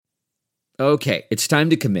Okay, it's time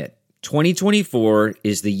to commit. 2024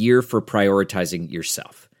 is the year for prioritizing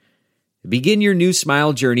yourself. Begin your new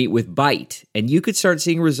smile journey with Byte, and you could start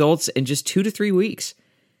seeing results in just 2 to 3 weeks.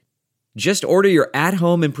 Just order your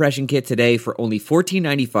at-home impression kit today for only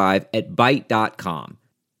 $14.95 at Byte.com.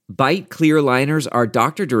 Byte clear liners are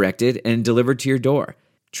doctor-directed and delivered to your door.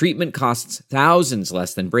 Treatment costs thousands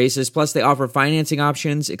less than braces, plus they offer financing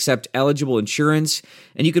options, accept eligible insurance,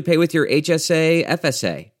 and you could pay with your HSA,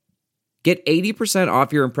 FSA. Get 80%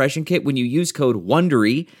 off your impression kit when you use code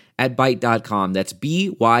WONDERY at Byte.com. That's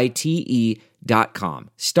BYTE.com.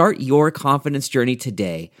 Start your confidence journey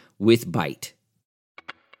today with Byte.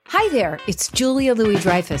 Hi there, it's Julia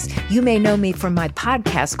Louis-Dreyfus. You may know me from my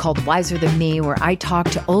podcast called Wiser Than Me, where I talk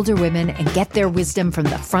to older women and get their wisdom from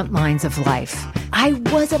the front lines of life. I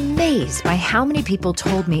was amazed by how many people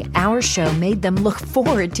told me our show made them look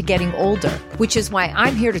forward to getting older, which is why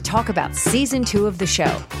I'm here to talk about season 2 of the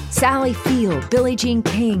show. Sally Field, Billie Jean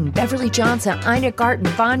King, Beverly Johnson, Ina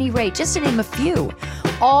Garten, Bonnie Raitt, just to name a few.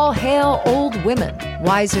 All hail old women.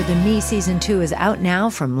 Wiser Than Me season 2 is out now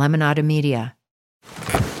from Lemonada Media.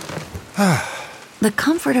 The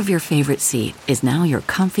comfort of your favorite seat is now your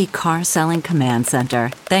comfy car selling command center,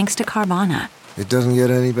 thanks to Carvana. It doesn't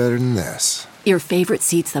get any better than this. Your favorite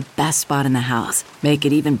seat's the best spot in the house. Make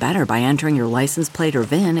it even better by entering your license plate or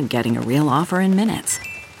VIN and getting a real offer in minutes.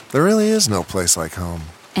 There really is no place like home.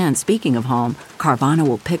 And speaking of home, Carvana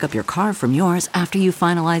will pick up your car from yours after you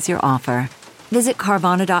finalize your offer. Visit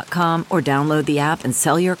Carvana.com or download the app and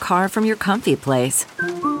sell your car from your comfy place.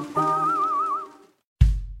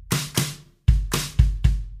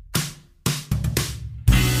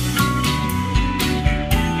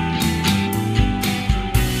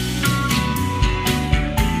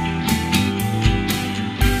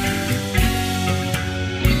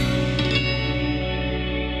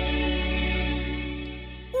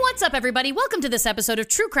 What's up, everybody? Welcome to this episode of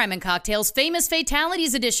True Crime and Cocktails, Famous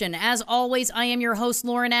Fatalities Edition. As always, I am your host,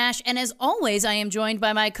 Lauren Ash, and as always, I am joined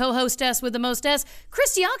by my co-hostess with the mostess,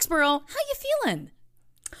 Christy Oxborough. How you feeling?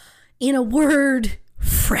 In a word,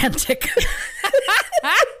 frantic.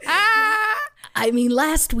 I mean,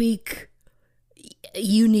 last week,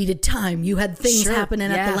 you needed time. You had things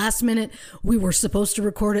happening at the last minute. We were supposed to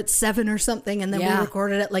record at 7 or something, and then we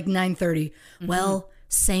recorded at like 9:30. Mm-hmm. Well,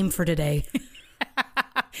 same for today.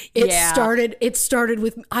 It started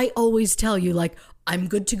with, I always tell you, like, I'm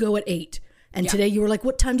good to go at 8. And today you were like,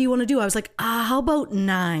 what time do you want to do? I was like, how about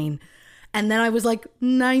 9? And then I was like,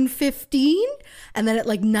 9:15? And then at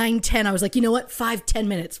like 9:10, I was like, you know what? 5-10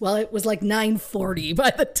 minutes. Well, it was like 9:40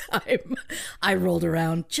 by the time I rolled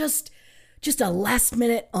around. Just a last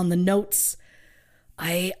minute on the notes.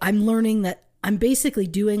 I'm learning that I'm basically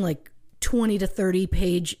doing like 20 to 30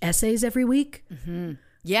 page essays every week. Mm-hmm.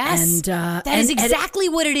 Yes, and that is exactly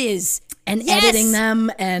what it is. And editing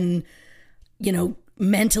them and, you know,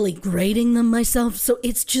 mentally grading them myself. So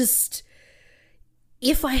it's just,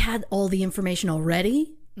 if I had all the information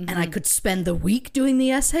already and I could spend the week doing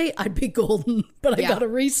the essay, I'd be golden. But I got to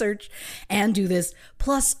research and do this.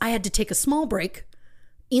 Plus, I had to take a small break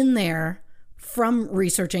in there from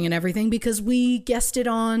researching and everything because we guested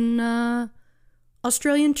on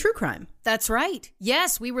Australian True Crime. That's right.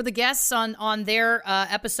 Yes, we were the guests on their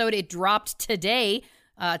episode. It dropped today,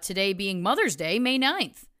 today being Mother's Day, May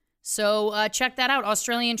 9th. So check that out.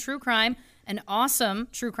 Australian True Crime, an awesome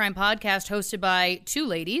true crime podcast hosted by two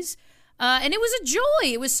ladies. And it was a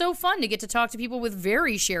joy. It was so fun to get to talk to people with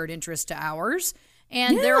very shared interests to ours.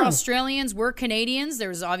 And they're Australians, we're Canadians.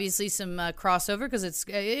 There's obviously some crossover because it's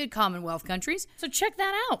Commonwealth countries. So check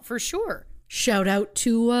that out for sure. Shout out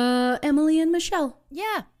to Emily and Michelle.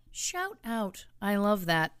 Yeah, shout out. I love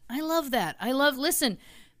that. Listen,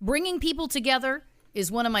 bringing people together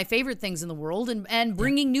is one of my favorite things in the world, and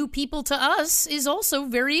bringing new people to us is also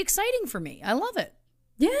very exciting for me. I love it.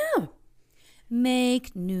 Yeah.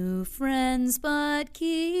 Make new friends, but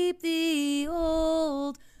keep the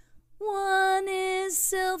old. One is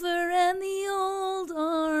silver and the old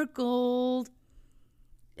are gold.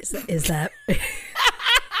 Is that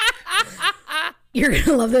You're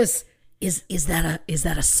gonna love this. Is that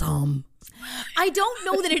a psalm? I don't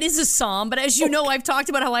know that it is a psalm, but as you know, I've talked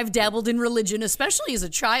about how I've dabbled in religion, especially as a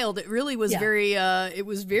child. It really was it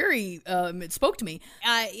spoke to me.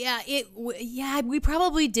 We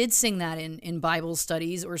probably did sing that in Bible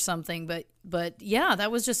studies or something, but yeah,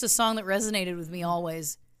 that was just a song that resonated with me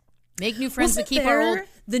always. Make new friends, but keep our old.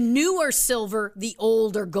 The new are silver, the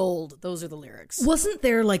old are gold. Those are the lyrics. Wasn't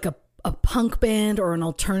there like a punk band or an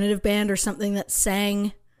alternative band or something that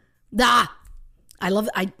sang? They're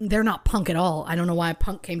not punk at all. I don't know why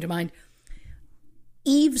punk came to mind.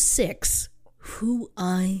 Eve 6, Who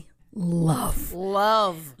I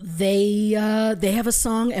Love. They have a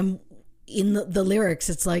song, and in the lyrics,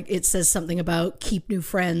 it's like it says something about keep new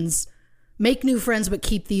friends, make new friends, but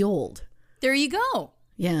keep the old. There you go.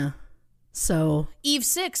 Yeah. So Eve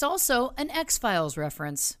 6, also an X-Files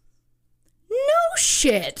reference. no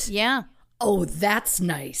shit. Yeah. Oh, that's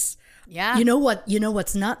nice. Yeah. You know what? You know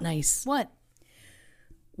what's not nice? What?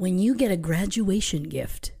 When you get a graduation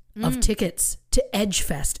gift of tickets to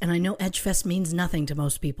Edgefest, and I know Edgefest means nothing to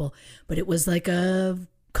most people, but it was like a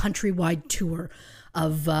countrywide tour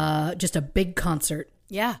of just a big concert.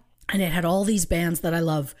 Yeah. And it had all these bands that I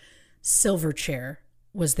love. Silverchair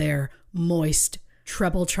was there, Moist,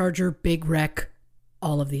 Treble Charger, Big Wreck,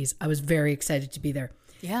 all of these. I was very excited to be there.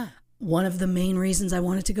 Yeah. One of the main reasons I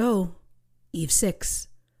wanted to go, Eve 6,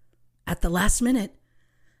 at the last minute,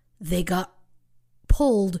 they got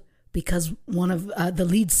pulled because one of the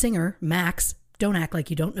lead singer, Max, don't act like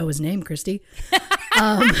you don't know his name, Christy.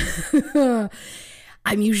 I'm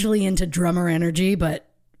usually into drummer energy, but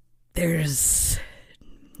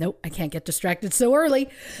nope, I can't get distracted so early.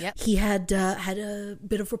 Yep. He had a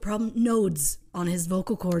bit of a problem, nodes on his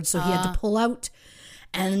vocal cords, so he had to pull out.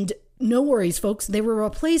 And no worries, folks, they were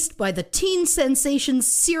replaced by the teen sensation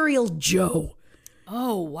Serial Joe.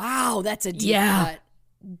 Oh, wow, that's a deep cut.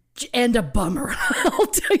 And a bummer. I'll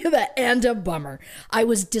tell you that. And a bummer. I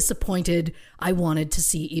was disappointed. I wanted to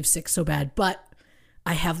see Eve 6 so bad, but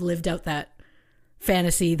I have lived out that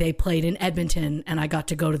fantasy. They played in Edmonton and I got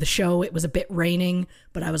to go to the show. It was a bit raining,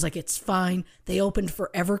 but I was like, it's fine. They opened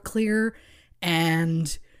for Everclear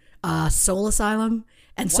and Soul Asylum.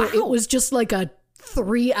 And so it was just like a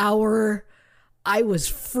 3-hour. I was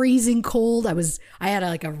freezing cold. I had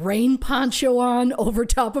like a rain poncho on over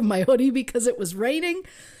top of my hoodie because it was raining.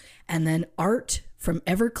 And then Art from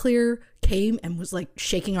Everclear came and was like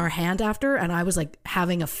shaking our hand after. And I was like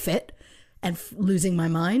having a fit and losing my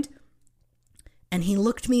mind. And he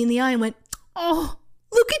looked me in the eye and went, "Oh,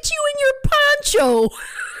 look at you in your poncho."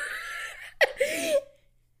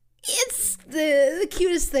 It's the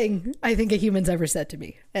cutest thing I think a human's ever said to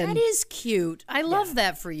me. And That is cute. I love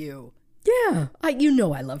that for you. yeah, I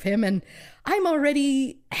love him, and I'm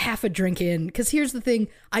already half a drink in, because here's the thing,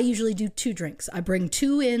 I usually do 2 drinks. I bring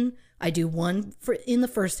 2 in, I do 1 in the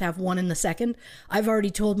first half, 1 in the second. I've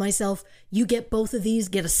already told myself, you get both of these,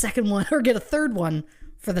 get a second one, or get a third one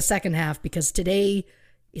for the second half, because today,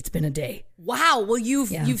 it's been a day. Wow, well,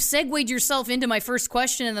 you've segued yourself into my first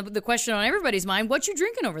question and the question on everybody's mind. What you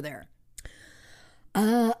drinking over there?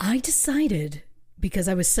 I decided, because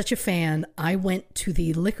I was such a fan, I went to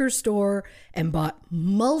the liquor store and bought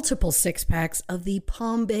multiple 6-packs of the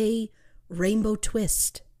Palm Bay Rainbow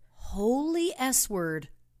Twist. Holy S-word.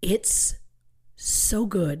 It's so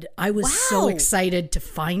good. I was so excited to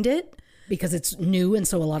find it because it's new, and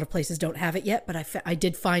so a lot of places don't have it yet, but I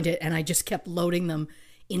did find it, and I just kept loading them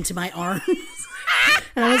into my arms.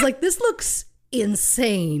 And I was like, this looks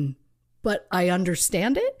insane, but I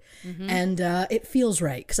understand it, and it feels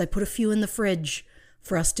right, because I put a few in the fridge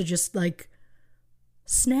for us to just like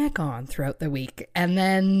snack on throughout the week. And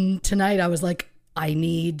then tonight I was like, I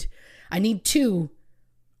need 2.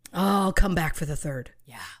 I'll come back for the third.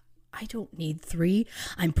 Yeah. I don't need 3.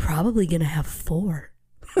 I'm probably going to have 4.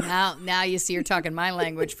 Now you see, you're talking my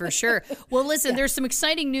language for sure. Well, listen, there's some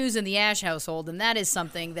exciting news in the Ash household, and that is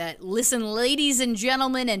something that, listen, ladies and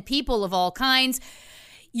gentlemen and people of all kinds,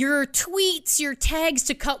 your tweets, your tags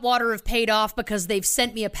to Cutwater have paid off because they've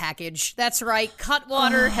sent me a package. That's right.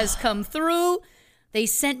 Cutwater has come through. They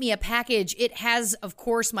sent me a package. It has, of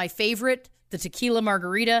course, my favorite, the tequila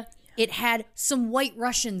margarita. It had some White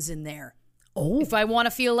Russians in there. Oh. If I want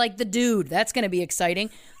to feel like the dude, that's going to be exciting.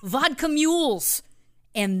 Vodka mules.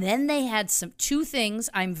 And then they had 2 things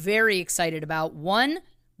I'm very excited about. 1,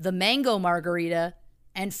 the mango margarita.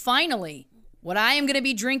 And finally, what I am going to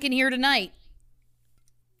be drinking here tonight,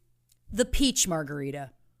 the peach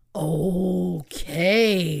margarita.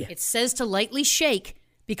 Okay. It says to lightly shake,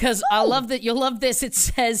 because I love that you'll love this. It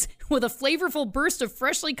says, with a flavorful burst of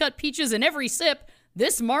freshly cut peaches in every sip,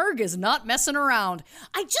 this marg is not messing around.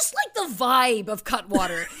 I just like the vibe of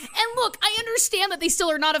Cutwater. And look, I understand that they still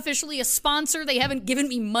are not officially a sponsor. They haven't given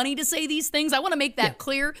me money to say these things. I want to make that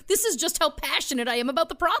clear. This is just how passionate I am about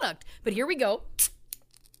the product. But here we go.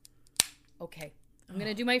 Okay. I'm going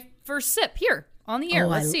to do my first sip here on the air.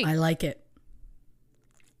 Let's see. I like it.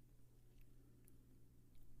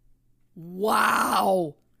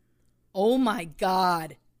 Wow. Oh my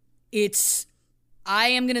God. I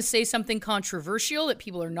am going to say something controversial that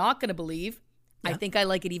people are not going to believe. Yeah. I think I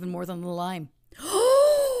like it even more than the lime.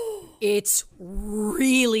 It's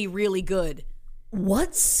really, really good.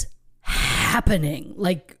 What's happening?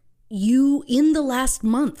 Like, you, in the last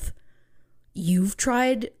month, you've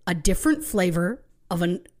tried a different flavor of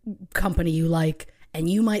a company you like, and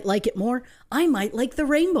you might like it more. I might like the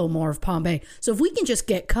rainbow more of Palm Bay. So if we can just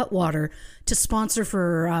get Cutwater to sponsor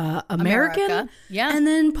for America, and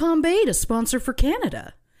then Palm Bay to sponsor for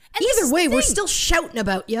Canada. And either way, we're still shouting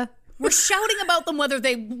about you. We're shouting about them whether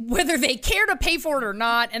they care to pay for it or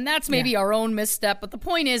not, and that's maybe our own misstep. But the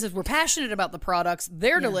point is we're passionate about the products.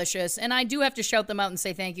 They're delicious, and I do have to shout them out and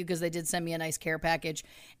say thank you because they did send me a nice care package,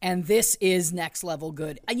 and this is next level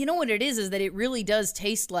good. You know what it is that it really does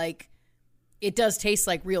taste like. It does taste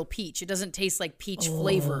like real peach. It doesn't taste like peach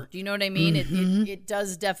flavor. Do you know what I mean? It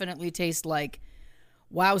does definitely taste like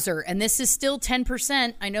wowzer. And this is still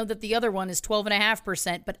 10%. I know that the other one is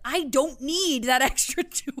 12.5%, but I don't need that extra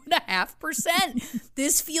 2.5%.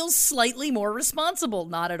 This feels slightly more responsible.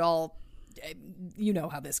 Not at all. You know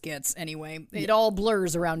how this gets anyway. It all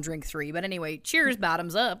blurs around drink 3. But anyway, cheers,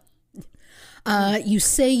 bottoms up. You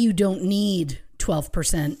say you don't need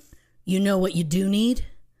 12%. You know what you do need?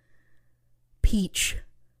 Peach.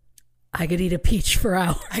 I could eat a peach for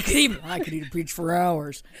hours. I could eat a peach for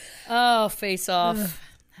hours. Oh, Face Off.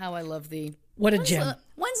 How I love thee. What a gem.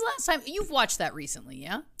 When's the last time? You've watched that recently,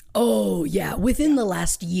 yeah? Oh, yeah. Within the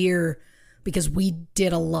last year, because we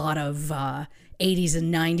did a lot of 80s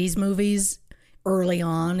and 90s movies early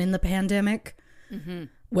on in the pandemic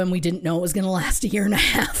when we didn't know it was going to last a year and a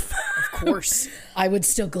half. Of course. I would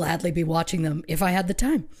still gladly be watching them if I had the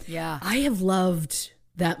time. Yeah. I have loved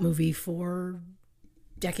that movie for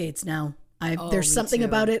decades now. There's something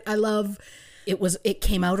about it I love. It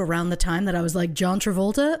came out around the time that I was like, John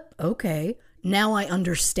Travolta? Okay. Now I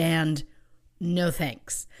understand. No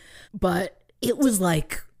thanks. But it was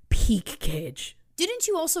like peak Cage. Didn't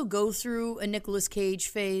you also go through a Nicolas Cage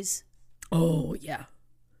phase? Oh, yeah.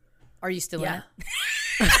 Are you still in it?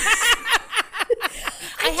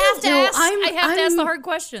 I have to ask the hard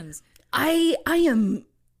questions. I am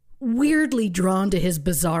weirdly drawn to his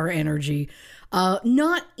bizarre energy.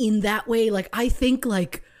 Not in that way. I think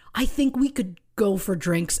we could go for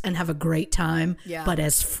drinks and have a great time, but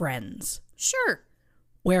as friends. Sure.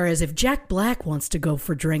 Whereas if Jack Black wants to go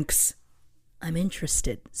for drinks, I'm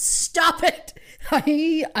interested. Stop it.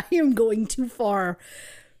 I am going too far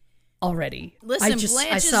already. Listen,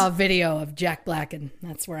 I saw a video of Jack Black and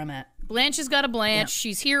that's where I'm at. Blanche has got a Blanche. Yeah.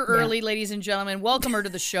 She's here early, ladies and gentlemen. Welcome her to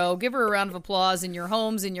the show. Give her a round of applause in your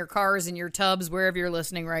homes, in your cars, in your tubs, wherever you're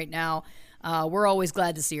listening right now. We're always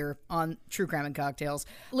glad to see her on True Crime and Cocktails.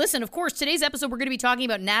 Listen, of course, today's episode, we're going to be talking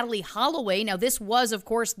about Natalee Holloway. Now, this was, of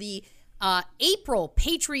course, the April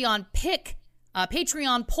Patreon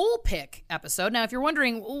poll pick episode. Now, if you're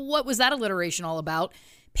wondering, what was that alliteration all about?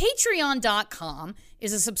 Patreon.com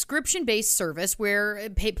is a subscription-based service where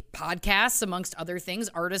podcasts, amongst other things,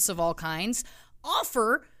 artists of all kinds,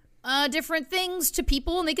 offer different things to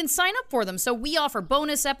people and they can sign up for them. So we offer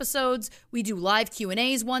bonus episodes. We do live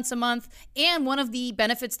Q&As once a month. And one of the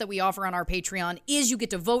benefits that we offer on our Patreon is you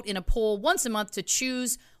get to vote in a poll once a month to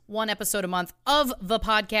choose one episode a month of the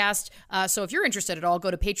podcast. So if you're interested at all,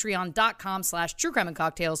 go to patreon.com/True Crime and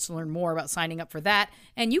Cocktails to learn more about signing up for that.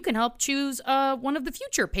 And you can help choose one of the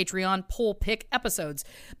future Patreon poll pick episodes.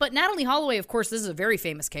 But Natalee Holloway, of course, this is a very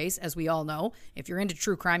famous case, as we all know. If you're into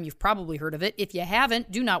true crime, you've probably heard of it. If you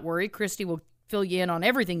haven't, do not worry. Christy will fill you in on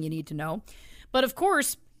everything you need to know. But of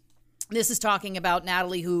course, this is talking about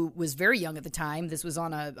Natalee, who was very young at the time. This was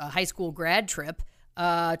on a high school grad trip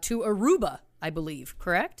to Aruba, I believe,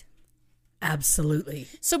 correct? Absolutely.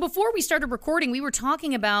 So before we started recording, we were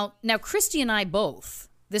talking about, now Christy and I both,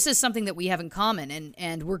 this is something that we have in common,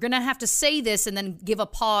 and we're going to have to say this and then give a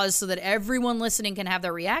pause so that everyone listening can have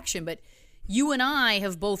their reaction, but you and I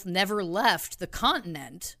have both never left the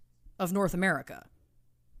continent of North America.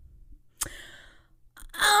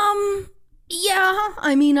 Yeah,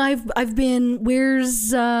 I mean, I've been,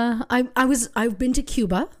 I've been to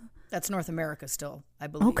Cuba. That's North America still, I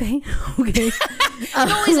believe. Okay.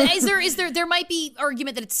 No, is there might be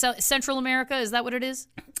argument that it's Central America? Is that what it is?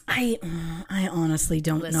 I honestly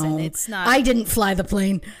don't know. It's not. I didn't fly the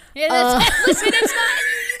plane. Yeah, listen, it's not.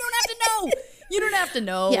 You don't have to know. You don't have to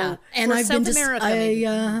know. Yeah, and I've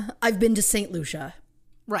been to St. Lucia.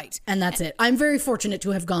 Right. And that's it. I'm very fortunate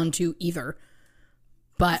to have gone to either.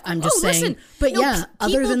 But I'm just saying. Listen, but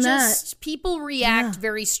other than that. People react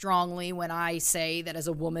very strongly when I say that as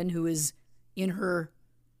a woman who is in her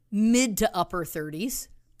mid to upper 30s.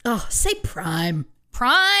 Oh, say prime.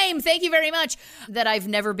 Prime. Thank you very much. That I've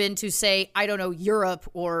never been to, say, I don't know, Europe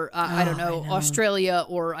or, I don't know, Australia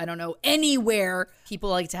or, I don't know, anywhere.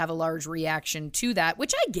 People like to have a large reaction to that,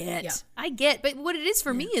 which I get. Yeah. I get. But what it is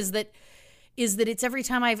for me is that is that it's every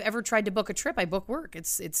time I've ever tried to book a trip, I book work.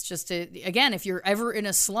 It's just, again, if you're ever in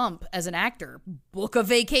a slump as an actor, book a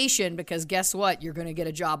vacation, because guess what? You're going to get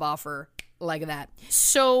a job offer like that.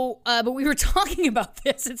 So, but we were talking about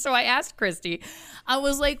this, and so I asked Christy, I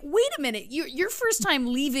was like, wait a minute, your first time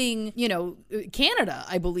leaving, Canada,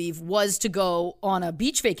 I believe, was to go on a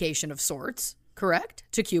beach vacation of sorts, correct?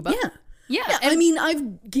 To Cuba? Yeah. I mean,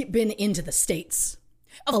 I've been into the States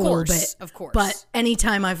a little bit. Of course. But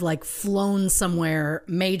anytime I've like flown somewhere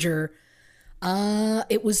major,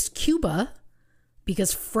 it was Cuba,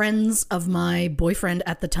 because friends of my boyfriend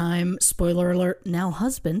at the time, spoiler alert, now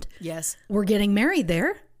husband, yes, were getting married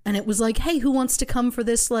there. And it was like, hey, who wants to come for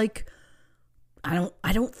this? Like, I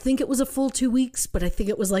don't think it was a full 2 weeks, but I think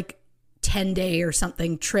it was like 10-day or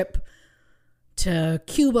something trip to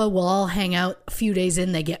Cuba. We'll all hang out. A few days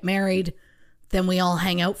in, they get married. Then we all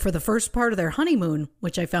hang out for the first part of their honeymoon,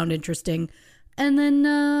 which I found interesting. And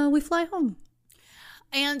then we fly home.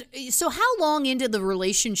 And so how long into the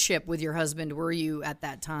relationship with your husband were you at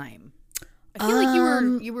that time? I feel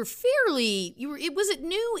like you were fairly, was it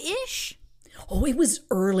new-ish? Oh, it was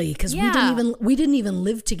early, because we didn't even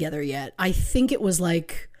live together yet. I think it was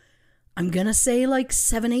like, I'm going to say like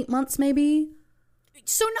 7-8 months maybe.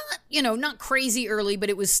 So not crazy early, but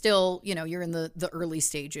it was still, you're in the early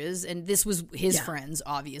stages, and this was his friends,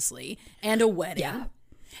 obviously, and a wedding. Yeah.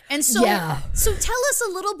 And so, so tell us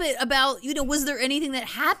a little bit about, was there anything that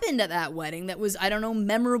happened at that wedding that was, I don't know,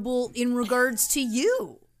 memorable in regards to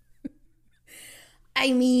you?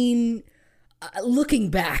 I mean, looking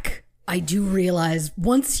back, I do realize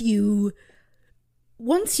when you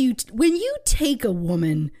take a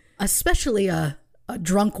woman, especially a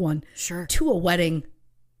drunk one, sure, to a wedding,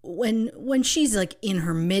 when she's like in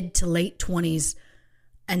her mid to late 20s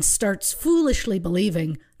and starts foolishly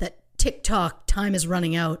believing that TikTok time is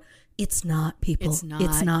running out, it's not, people. It's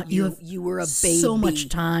not. You were a baby, so much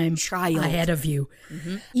time child ahead of you.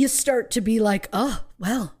 Mm-hmm. You start to be like, oh,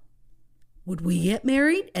 well, would we get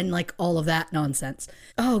married? And like all of that nonsense.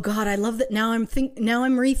 Oh God, I love that. Now I'm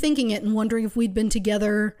rethinking it and wondering if we'd been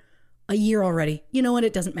together a year already. You know what?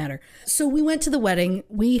 It doesn't matter. So we went to the wedding.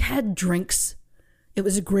 We had drinks. It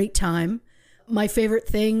was a great time. My favorite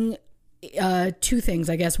thing, 2 things,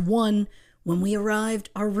 I guess. One, when we arrived,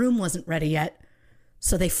 our room wasn't ready yet.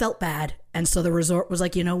 So they felt bad. And so the resort was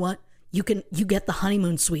like, you know what? You get the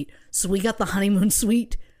honeymoon suite. So we got the honeymoon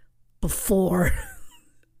suite before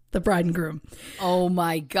the bride and groom. Oh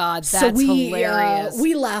my God, that's hilarious.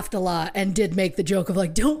 We laughed a lot and did make the joke of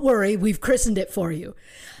like, don't worry, we've christened it for you.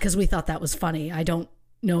 Because we thought that was funny. I don't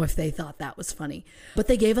know if they thought that was funny. But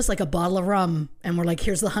they gave us like a bottle of rum and we're like,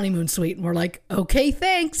 here's the honeymoon suite. And we're like, okay,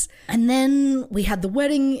 thanks. And then we had the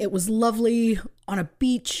wedding. It was lovely on a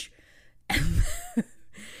beach. And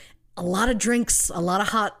a lot of drinks, a lot of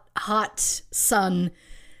hot sun.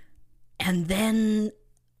 And then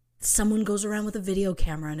someone goes around with a video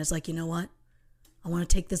camera and is like, you know what? I want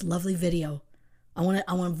to take this lovely video. I want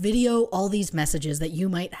to video all these messages that you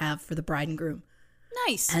might have for the bride and groom.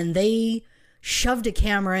 Nice. And they shoved a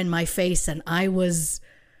camera in my face and I was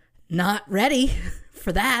not ready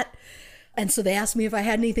for that. And so they asked me if I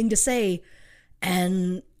had anything to say.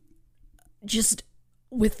 And just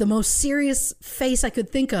with the most serious face I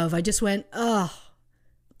could think of, I just went, oh,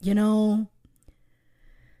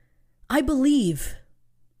 I believe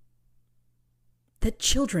that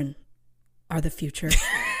children are the future.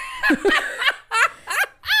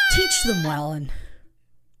 Teach them well and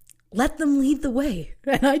let them lead the way.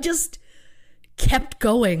 And I just kept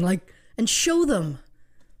going, like, and show them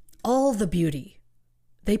all the beauty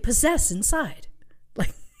they possess inside.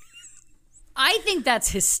 Like, I think that's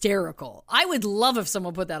hysterical. I would love if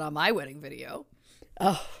someone put that on my wedding video.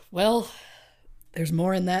 Oh, well, there's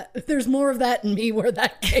more in that. There's more of that in me where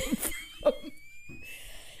that came from.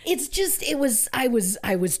 It's just, I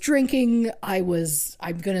was drinking. I'm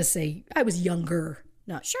going to say I was younger.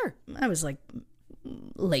 Not sure. I was like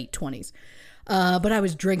late 20s. But I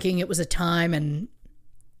was drinking. It was a time, and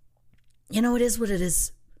it is what it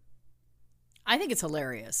is. I think it's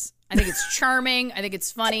hilarious. I think it's charming. I think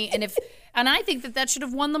it's funny. And I think that should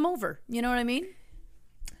have won them over. You know what I mean?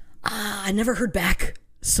 I never heard back.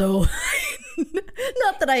 So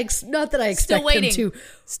not that I expect them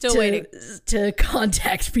to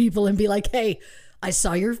contact people and be like, hey, I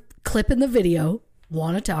saw your clip in the video.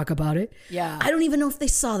 Want to talk about it? Yeah. I don't even know if they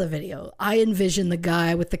saw the video. I envisioned the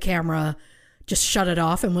guy with the camera just shut it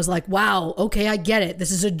off and was like, wow, okay, I get it.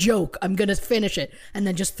 This is a joke. I'm going to finish it. And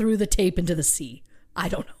then just threw the tape into the sea. I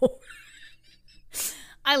don't know.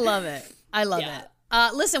 I love it. I love it.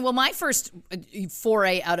 Listen, well, my first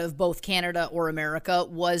foray out of both Canada or America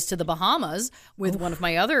was to the Bahamas with one of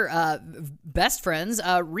my other best friends,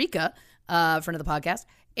 Rika, friend of the podcast.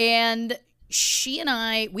 And she and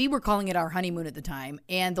I, we were calling it our honeymoon at the time.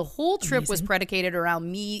 And the whole trip was predicated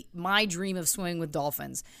around my dream of swimming with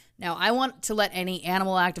dolphins. Now, I want to let any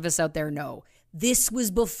animal activists out there know, this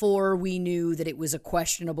was before we knew that it was a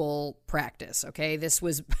questionable practice, okay?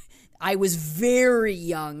 I was very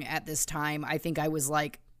young at this time. I think I was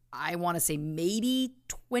like, I want to say maybe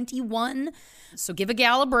 21. So give a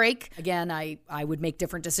gal a break. Again, I would make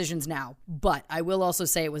different decisions now. But I will also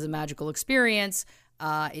say it was a magical experience.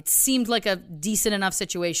 It seemed like a decent enough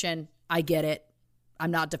situation. I get it.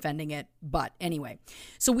 I'm not defending it. But anyway,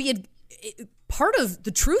 so part of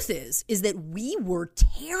the truth is that we were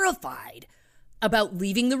terrified about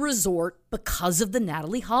leaving the resort because of the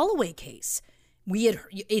Natalee Holloway case.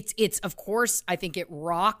 It's of course, I think it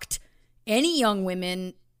rocked any young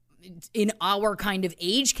women in our kind of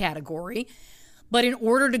age category. But in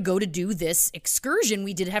order to go to do this excursion,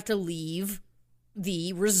 we did have to leave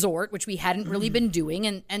the resort, which we hadn't really been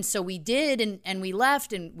doing. And so we did, and we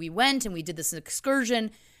left, and we went, and we did this excursion,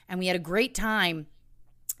 and we had a great time.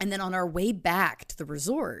 And then on our way back to the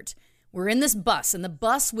resort, we're in this bus, and the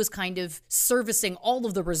bus was kind of servicing all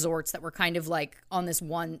of the resorts that were kind of like on this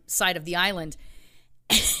one side of the island.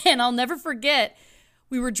 And I'll never forget,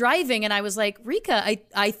 we were driving, and I was like, Rika,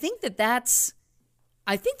 I think that's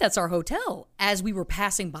our hotel, as we were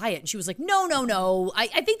passing by it. And she was like, no, I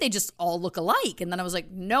think they just all look alike. And then I was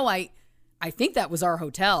like, no, I think that was our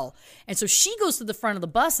hotel. And so she goes to the front of the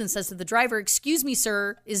bus and says to the driver, excuse me,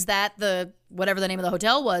 sir, is that whatever the name of the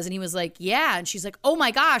hotel was? And he was like, yeah. And she's like, oh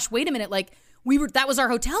my gosh, wait a minute. Like that was our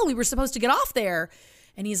hotel. We were supposed to get off there.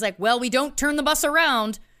 And he's like, well, we don't turn the bus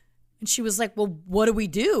around. And she was like, well, what do we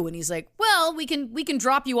do? And he's like, well, we can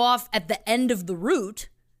drop you off at the end of the route.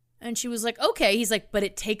 And she was like, okay. He's like, but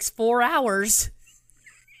it takes 4 hours.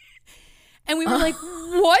 And we were like,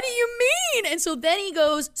 what do you mean? And so then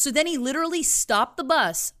he literally stopped the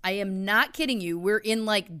bus. I am not kidding you. We're in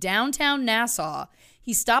like downtown Nassau.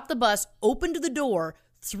 He stopped the bus, opened the door,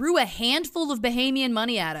 threw a handful of Bahamian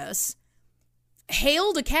money at us,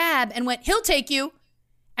 hailed a cab, and went, he'll take you.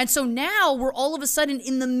 And so now we're all of a sudden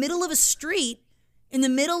in the middle of a street, in the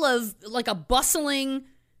middle of like a bustling,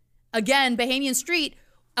 again, Bahamian street.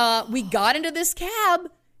 We got into this cab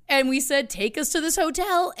and we said, take us to this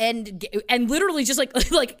hotel, and literally just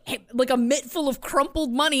like a mitt full of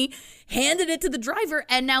crumpled money, handed it to the driver.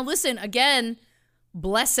 And now listen, again,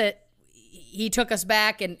 bless it, he took us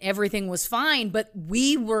back and everything was fine. But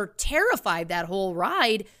we were terrified that whole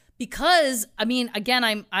ride. Because, I mean, again,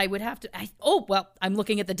 I'm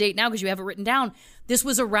looking at the date now because you have it written down. This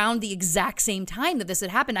was around the exact same time that this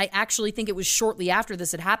had happened. I actually think it was shortly after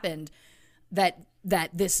this had happened that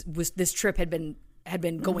this trip had been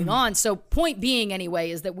going on. So point being,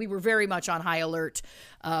 anyway, is that we were very much on high alert.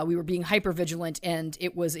 We were being hyper vigilant, and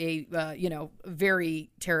it was a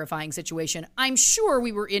very terrifying situation. I'm sure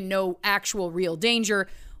we were in no actual real danger.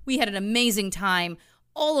 We had an amazing time.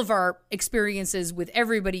 All of our experiences with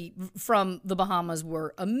everybody from the Bahamas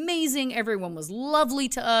were amazing. Everyone was lovely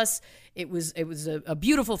to us. It was a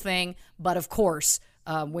beautiful thing. But of course,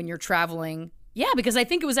 when you're traveling, because I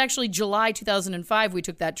think it was actually July 2005 we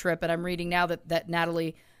took that trip, and I'm reading now that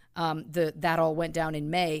Natalee, that all went down in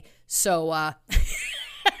May. So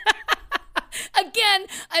again,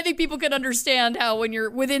 I think people can understand how when you're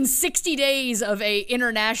within 60 days of a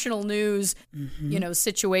international news,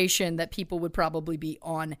 situation, that people would probably be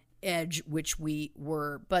on edge, which we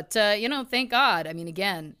were. But, thank God. I mean,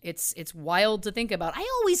 again, it's wild to think about. I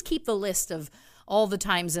always keep the list of all the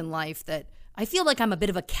times in life that I feel like I'm a bit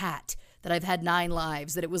of a cat, that I've had 9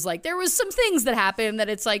 lives, that it was like, there was some things that happened that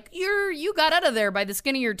it's like, you got out of there by the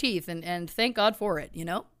skin of your teeth, and thank God for it,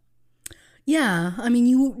 Yeah, I mean,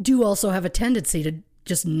 you do also have a tendency to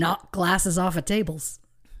just knock glasses off of tables.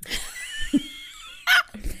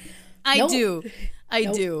 I do.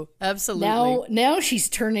 Absolutely. Now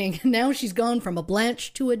she's gone from a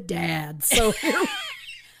Blanche to a dad. So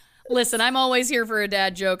listen, I'm always here for a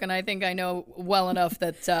dad joke, and I think I know well enough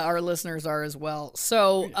that our listeners are as well.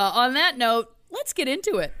 So on that note, let's get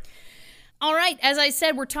into it. All right, as I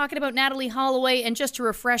said, we're talking about Natalee Holloway, and just to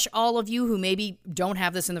refresh all of you who maybe don't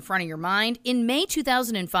have this in the front of your mind, in May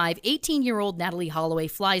 2005, 18-year-old Natalee Holloway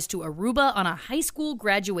flies to Aruba on a high school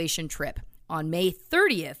graduation trip. On May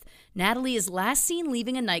 30th, Natalee is last seen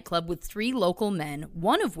leaving a nightclub with 3 local men,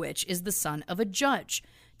 one of which is the son of a judge.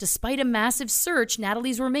 Despite a massive search,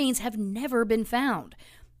 Natalee's remains have never been found.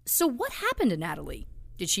 So what happened to Natalee?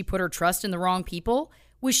 Did she put her trust in the wrong people?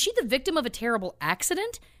 Was she the victim of a terrible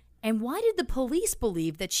accident? And why did the police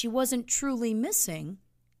believe that she wasn't truly missing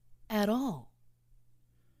at all?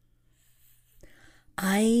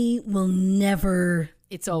 I will never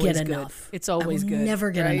It's always get good. enough. It's always good. Never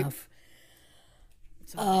get right? enough.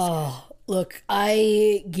 Oh, look,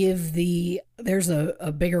 I give there's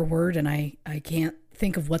a bigger word and I can't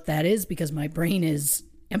think of what that is because my brain is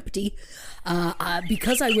empty.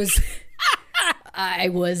 Because I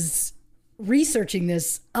was researching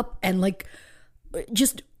this up and like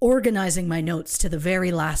just organizing my notes to the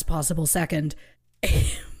very last possible second.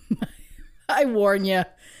 I warn you,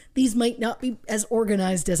 these might not be as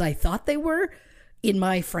organized as I thought they were in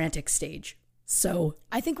my frantic stage. So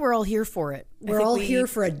I think we're all here for it. We're all here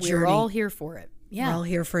for a journey. We're all here for it. Yeah. We're all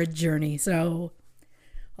here for a journey. So,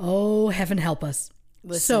 oh, heaven help us.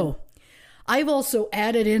 Listen. So, I've also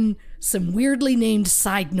added in some weirdly named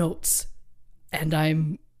side notes. And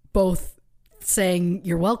I'm both saying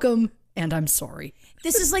you're welcome and I'm sorry.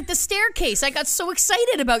 This is like the staircase. I got so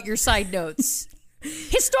excited about your side notes.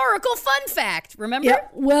 Historical fun fact, remember? Yeah,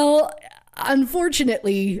 well,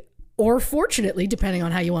 unfortunately, or fortunately, depending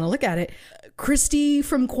on how you want to look at it, Christy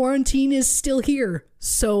from quarantine is still here.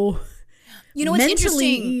 So, you know what's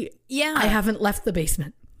mentally, interesting? Yeah, I haven't left the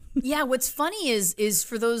basement. Yeah, what's funny is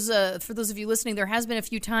for those of you listening, there has been a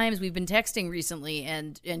few times we've been texting recently,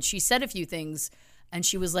 and she said a few things, and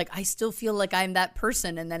she was like, "I still feel like I'm that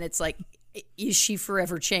person," and then it's like, "Is she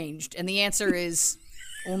forever changed?" And the answer is,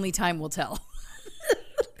 only time will tell.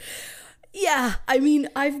 Yeah, I mean,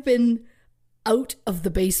 I've been out of the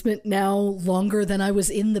basement now longer than I was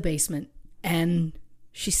in the basement, and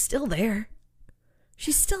she's still there.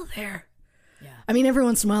 She's still there. Yeah. I mean, every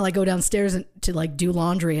once in a while I go downstairs to like do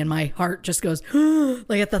laundry and my heart just goes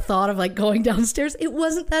like at the thought of like going downstairs. It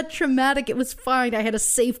wasn't that traumatic. It was fine. I had a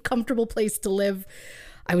safe, comfortable place to live.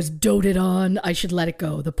 I was doted on. I should let it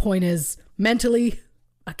go. The point is, mentally,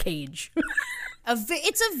 a cage.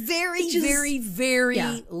 It's a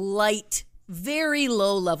very light, very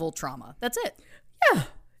low level trauma. That's it.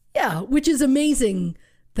 Yeah, which is amazing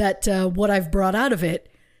that what I've brought out of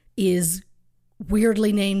it is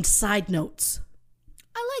weirdly named side notes.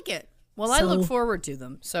 I like it. Well, I look forward to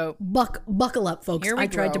them. So buckle up, folks. Here we I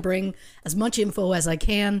tried go. to bring as much info as I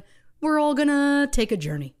can. We're all gonna take a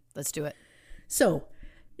journey. Let's do it. So,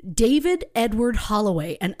 David Edward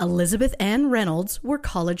Holloway and Elizabeth Ann Reynolds were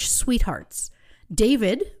college sweethearts.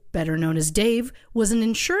 David, better known as Dave, was an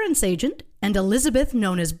insurance agent, and Elizabeth,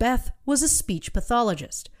 known as Beth, was a speech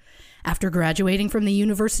pathologist. After graduating from the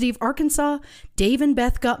University of Arkansas, Dave and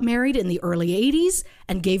Beth got married in the early 80s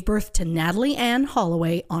and gave birth to Natalee Ann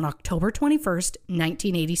Holloway on October 21st,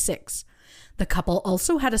 1986. The couple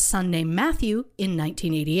also had a son named Matthew in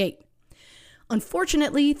 1988.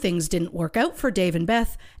 Unfortunately, things didn't work out for Dave and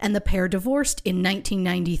Beth, and the pair divorced in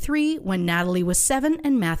 1993 when Natalee was 7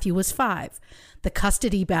 and Matthew was 5. The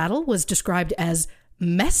custody battle was described as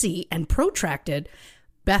messy and protracted.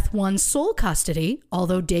 Beth won sole custody,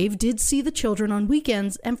 although Dave did see the children on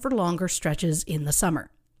weekends and for longer stretches in the summer.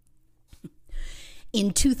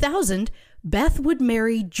 In 2000, Beth would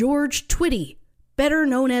marry George Twitty, better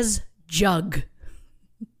known as Jug.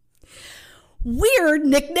 Weird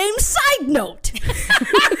nickname side note.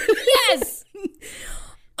 Yes!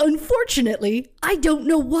 Unfortunately, I don't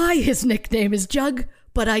know why his nickname is Jug,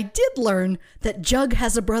 but I did learn that Jug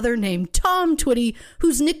has a brother named Tom Twitty,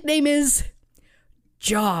 whose nickname is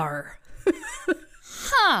Jar.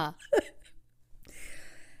 Huh.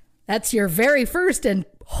 That's your very first and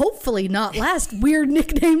hopefully not last weird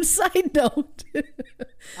nickname side note.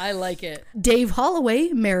 I like it. Dave Holloway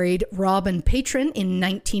married Robin Patron in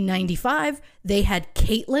 1995. They had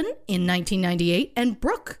Caitlin in 1998 and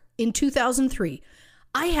Brooke in 2003.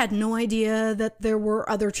 I had no idea that there were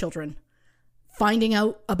other children. Finding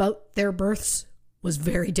out about their births was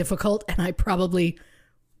very difficult, and I probably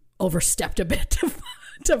overstepped a bit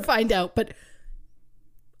to find out, but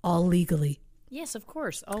all legally. Yes, of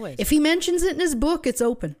course, always. If he mentions it in his book, it's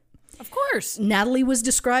open. Of course. Natalee was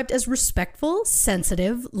described as respectful,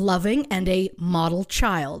 sensitive, loving, and a model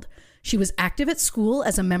child. She was active at school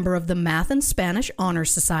as a member of the Math and Spanish Honor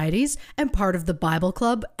Societies and part of the Bible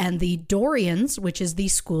Club and the Dorians, which is the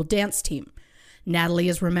school dance team. Natalee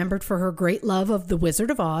is remembered for her great love of The Wizard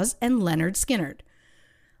of Oz and Leonard Skinner.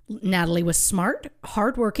 Natalee was smart,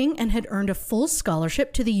 hardworking, and had earned a full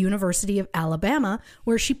scholarship to the University of Alabama,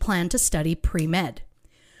 where she planned to study pre-med.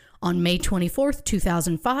 On May 24,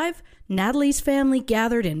 2005, Natalee's family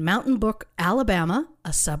gathered in Mountain Brook, Alabama,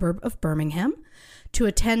 a suburb of Birmingham, to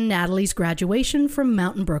attend Natalee's graduation from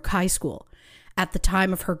Mountain Brook High School. At the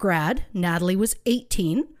time of her grad, Natalee was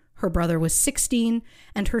 18, her brother was 16,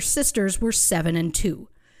 and her sisters were 7 and 2.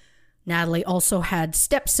 Natalee also had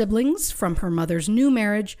step-siblings from her mother's new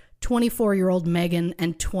marriage, 24-year-old Megan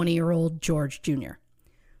and 20-year-old George Jr.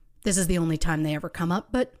 This is the only time they ever come up,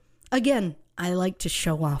 but again, I like to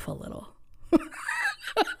show off a little.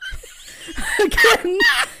 Again,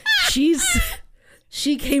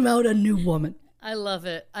 she came out a new woman. I love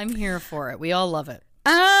it. I'm here for it. We all love it.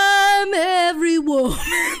 I'm every woman.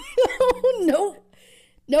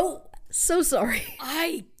 No. So sorry.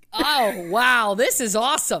 Oh, wow. This is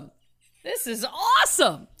awesome. This is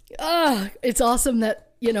awesome. It's awesome that,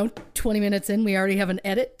 20 minutes in, we already have an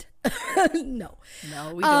edit. No,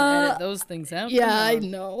 we don't edit those things out. Yeah, I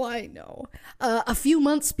know. A few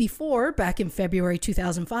months before, back in February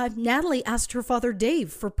 2005, Natalee asked her father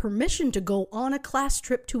Dave for permission to go on a class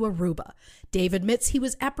trip to Aruba. Dave admits he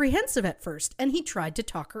was apprehensive at first, and he tried to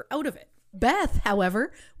talk her out of it. Beth,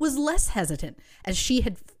 however, was less hesitant, as she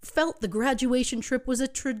had felt the graduation trip was a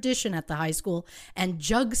tradition at the high school, and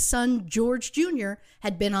Jug's son, George Jr.,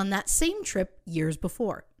 had been on that same trip years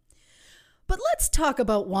before. But let's talk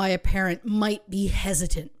about why a parent might be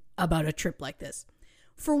hesitant about a trip like this.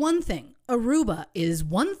 For one thing, Aruba is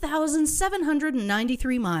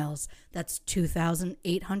 1,793 miles, that's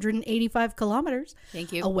 2,885 kilometers,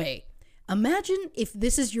 Thank you. away. Imagine if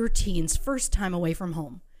this is your teen's first time away from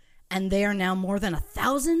home, and they are now more than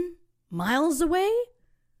 1,000 miles away?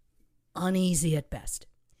 Uneasy at best.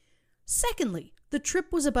 Secondly, the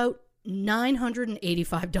trip was about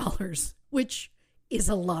 $985, which is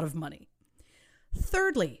a lot of money.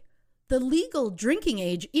 Thirdly, the legal drinking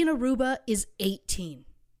age in Aruba is 18.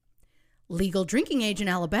 Legal drinking age in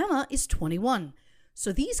Alabama is 21.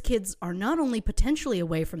 So these kids are not only potentially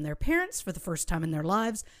away from their parents for the first time in their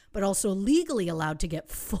lives, but also legally allowed to get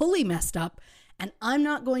fully messed up. And I'm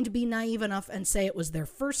not going to be naive enough and say it was their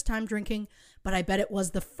first time drinking, but I bet it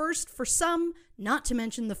was the first for some, not to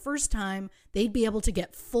mention the first time they'd be able to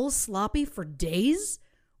get full sloppy for days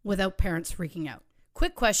without parents freaking out.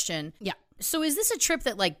 Quick question. Yeah. So is this a trip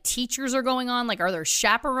that teachers are going on? Are there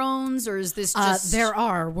chaperones, or is this just... There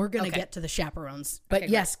are. We're going to Okay. get to the chaperones. But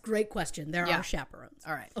Okay, yes, great question. There Yeah. are chaperones.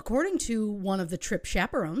 All right. According to one of the trip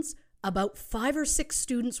chaperones, about 5 or 6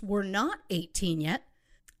 students were not 18 yet.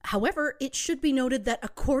 However, it should be noted that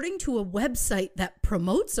according to a website that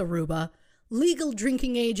promotes Aruba, legal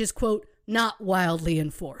drinking age is, quote, not wildly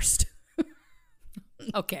enforced.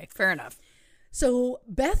 Okay, fair enough. So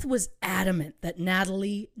Beth was adamant that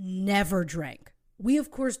Natalee never drank. We, of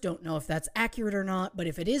course, don't know if that's accurate or not, but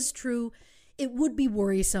if it is true, it would be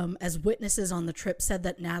worrisome, as witnesses on the trip said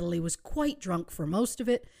that Natalee was quite drunk for most of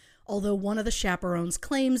it, although one of the chaperones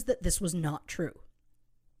claims that this was not true.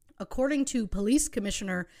 According to police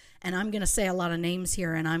commissioner, and I'm going to say a lot of names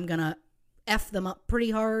here, and I'm going to F them up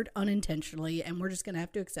pretty hard unintentionally, and we're just going to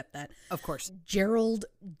have to accept that. Of course. Gerald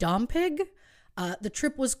Dompig. The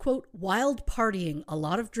trip was, quote, wild partying, a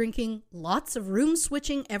lot of drinking, lots of room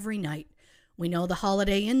switching every night. We know the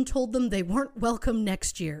Holiday Inn told them they weren't welcome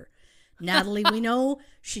next year. Natalee, we know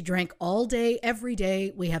she drank all day, every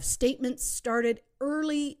day. We have statements started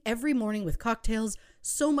early every morning with cocktails,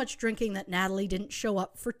 so much drinking that Natalee didn't show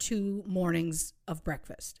up for 2 mornings of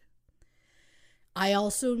breakfast. I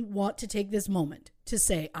also want to take this moment to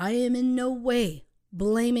say I am in no way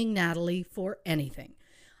blaming Natalee for anything.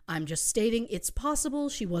 I'm just stating it's possible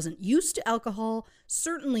she wasn't used to alcohol,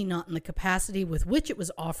 certainly not in the capacity with which it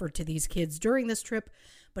was offered to these kids during this trip.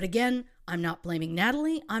 But again, I'm not blaming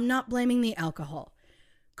Natalee. I'm not blaming the alcohol.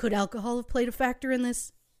 Could alcohol have played a factor in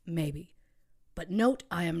this? Maybe. But note,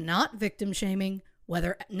 I am not victim shaming.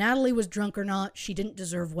 Whether Natalee was drunk or not, she didn't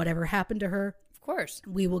deserve whatever happened to her. Of course.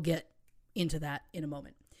 We will get into that in a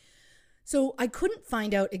moment. So I couldn't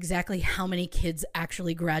find out exactly how many kids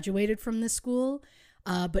actually graduated from this school.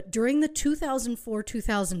 But during the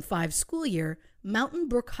 2004-2005 school year, Mountain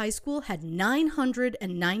Brook High School had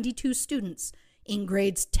 992 students in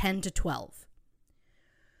grades 10 to 12.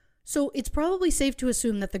 So it's probably safe to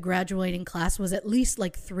assume that the graduating class was at least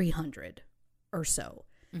 300 or so.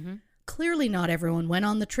 Mm-hmm. Clearly not everyone went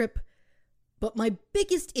on the trip, but my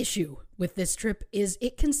biggest issue with this trip is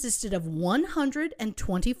it consisted of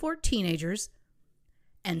 124 teenagers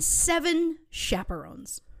and 7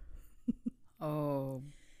 chaperones. Oh,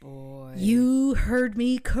 boy. You heard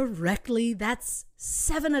me correctly. That's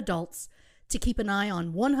 7 adults to keep an eye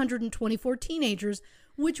on 124 teenagers,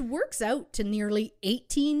 which works out to nearly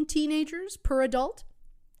 18 teenagers per adult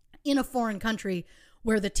in a foreign country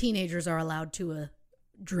where the teenagers are allowed to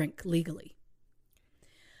drink legally.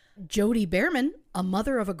 Jody Behrman, a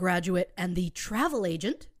mother of a graduate and the travel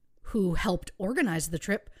agent who helped organize the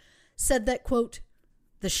trip, said that, quote,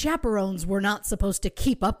 the chaperones were not supposed to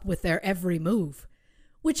keep up with their every move,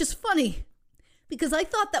 which is funny because I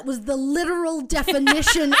thought that was the literal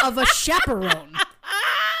definition of a chaperone.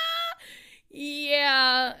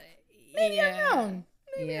 Yeah. Maybe I'm wrong.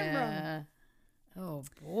 Maybe I'm wrong. Oh,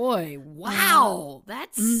 boy. Wow.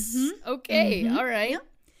 That's okay. All right.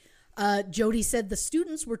 Yeah. Jody said the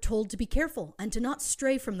students were told to be careful and to not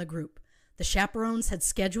stray from the group. The chaperones had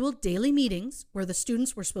scheduled daily meetings where the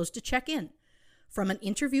students were supposed to check in. From an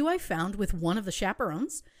interview I found with one of the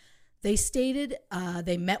chaperones, they stated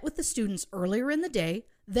they met with the students earlier in the day,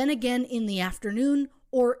 then again in the afternoon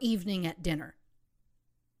or evening at dinner.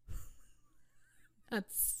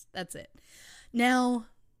 That's it. Now,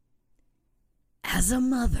 as a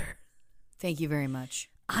mother, thank you very much.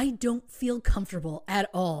 I don't feel comfortable at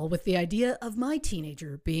all with the idea of my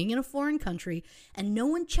teenager being in a foreign country and no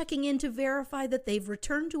one checking in to verify that they've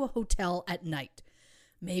returned to a hotel at night.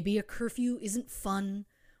 Maybe a curfew isn't fun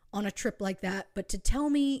on a trip like that, but to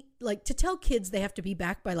tell kids they have to be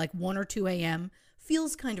back by like 1 or 2 a.m.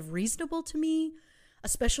 feels kind of reasonable to me,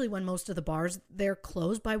 especially when most of the bars they're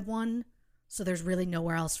closed by 1, so there's really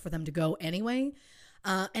nowhere else for them to go anyway.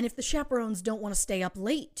 And if the chaperones don't want to stay up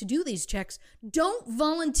late to do these checks, don't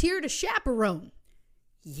volunteer to chaperone.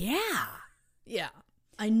 Yeah.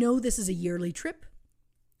 I know this is a yearly trip,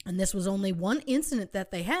 and this was only one incident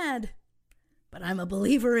that they had, but I'm a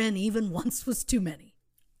believer in even once was too many.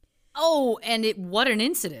 Oh, and what an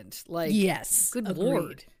incident. Yes. Good agreed.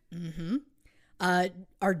 Lord. Mm-hmm.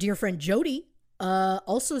 Our dear friend Jody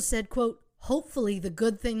also said, quote, hopefully the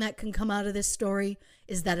good thing that can come out of this story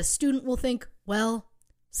is that a student will think, well,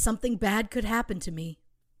 something bad could happen to me.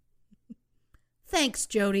 Thanks,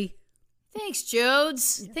 Jody. Thanks,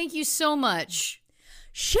 Jodes. Yeah. Thank you so much.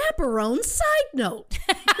 Chaperone side note.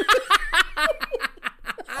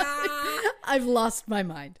 I've lost my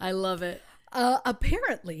mind. I love it.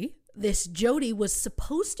 Apparently, this Jody was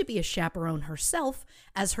supposed to be a chaperone herself,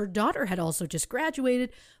 as her daughter had also just graduated,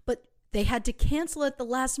 but they had to cancel at the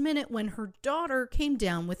last minute when her daughter came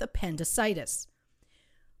down with appendicitis.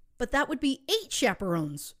 But that would be 8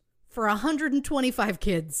 chaperones for 125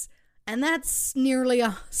 kids, and that's nearly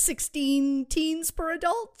 16 teens per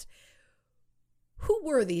adult. Who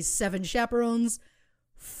were these 7 chaperones?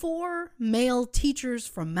 4 male teachers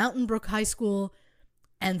from Mountain Brook High School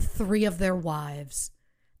and 3 of their wives.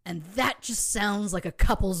 And that just sounds like a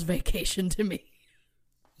couple's vacation to me.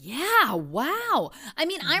 Yeah, wow. I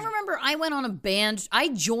mean, I remember I went on a band. I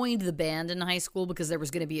joined the band in high school because there was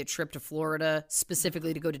going to be a trip to Florida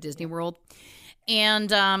specifically to go to Disney World.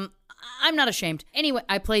 And I'm not ashamed. Anyway,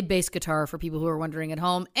 I played bass guitar for people who are wondering at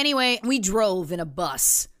home. Anyway, we drove in a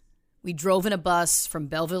bus. We drove in a bus from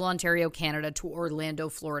Belleville, Ontario, Canada to Orlando,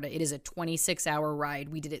 Florida. It is a 26-hour ride.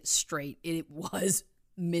 We did it straight. It was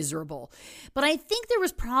miserable. But I think there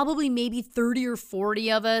was probably maybe 30 or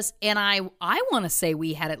 40 of us, and I want to say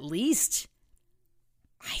we had at least,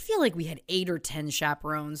 I feel like we had 8 or 10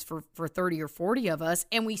 chaperones for 30 or 40 of us,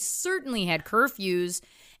 and we certainly had curfews,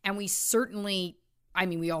 and we certainly, I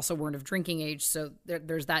mean, we also weren't of drinking age, so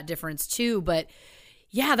there's that difference too, but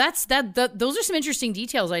yeah, those are some interesting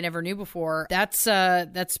details I never knew before. That's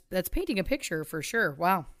painting a picture for sure.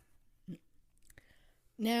 Wow.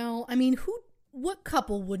 Now, I mean, what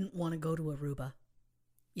couple wouldn't want to go to Aruba?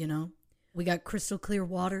 You know, we got crystal clear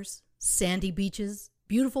waters, sandy beaches,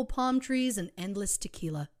 beautiful palm trees, and endless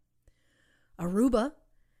tequila. Aruba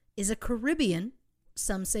is a Caribbean,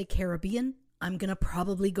 some say Caribbean. I'm going to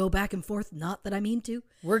probably go back and forth, not that I mean to.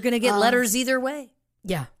 We're going to get letters either way.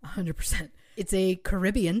 Yeah, 100%. It's a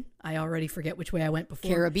Caribbean. I already forget which way I went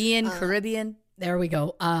before. Caribbean. There we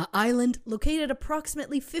go. Island located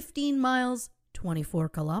approximately 15 miles, 24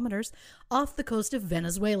 kilometers, off the coast of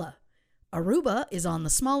Venezuela. Aruba is on the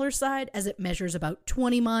smaller side as it measures about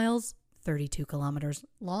 20 miles, 32 kilometers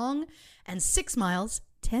long, and 6 miles,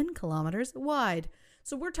 10 kilometers wide.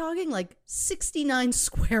 So we're talking like 69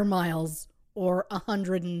 square miles or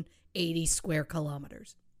 180 square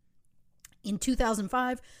kilometers. In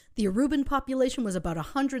 2005, the Aruban population was about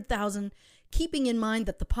 100,000, keeping in mind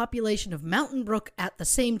that the population of Mountain Brook at the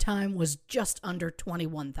same time was just under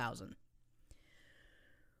 21,000.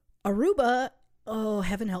 Aruba, oh,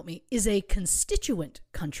 heaven help me, is a constituent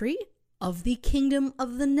country of the Kingdom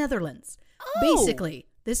of the Netherlands. Oh. Basically,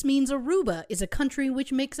 this means Aruba is a country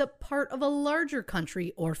which makes up part of a larger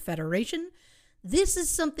country or federation. This is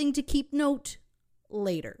something to keep note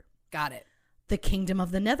later. Got it. The Kingdom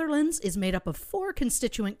of the Netherlands is made up of 4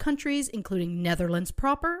 constituent countries, including Netherlands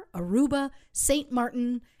proper, Aruba, St.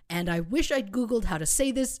 Martin, and I wish I'd Googled how to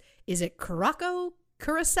say this. Is it Curacao?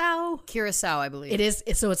 Curacao, I believe. It is.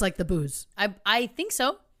 So it's like the booze. I think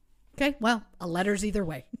so. Okay, well, letters either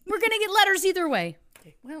way. We're going to get letters either way.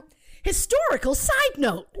 Okay, well, Historical side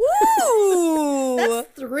note. Woo! That's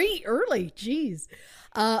 3 early. Jeez.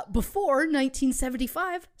 Before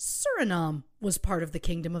 1975, Suriname was part of the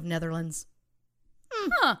Kingdom of Netherlands.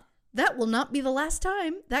 Huh. That will not be the last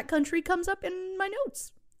time that country comes up in my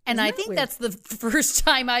notes. And Isn't I that think weird? that's the first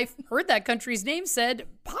time I've heard that country's name said,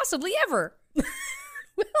 possibly ever.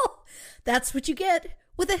 Well, that's what you get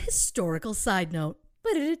with a historical side note.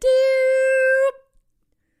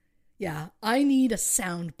 Yeah, I need a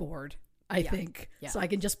soundboard, I think. Yeah. So I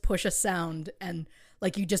can just push a sound and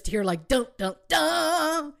like you just hear like dun dun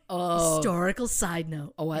dun. Oh. Historical side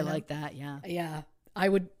note. Oh, I you know? like that, yeah. Yeah. I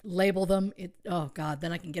would label them. Oh God,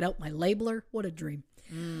 then I can get out my labeler. What a dream.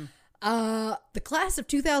 The class of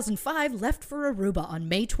 2005 left for Aruba on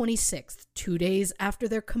May 26th, 2 days after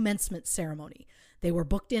their commencement ceremony. They were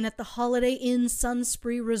booked in at the Holiday Inn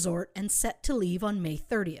Sunspree Resort and set to leave on May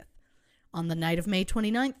 30th. On the night of May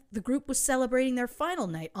 29th, the group was celebrating their final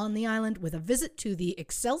night on the island with a visit to the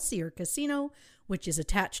Excelsior Casino, which is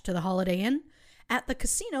attached to the Holiday Inn. At the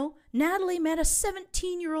casino, Natalee met a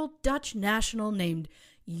 17-year-old Dutch national named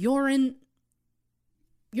Joran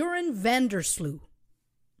van der Sloot.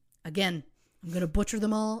 Again, I'm going to butcher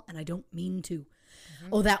them all, and I don't mean to.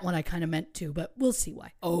 Oh, that one I kind of meant to, but we'll see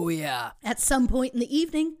why. Oh, yeah. At some point in the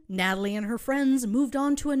evening, Natalee and her friends moved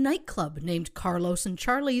on to a nightclub named Carlos and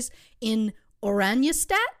Charlie's in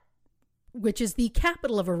Oranjestad, which is the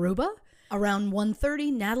capital of Aruba. Around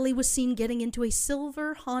 1:30, Natalee was seen getting into a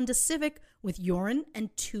silver Honda Civic with Joran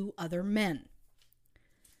and 2 other men.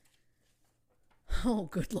 Oh,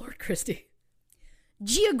 good Lord, Christy.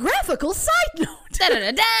 Geographical side note.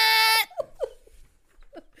 Da-da-da-da!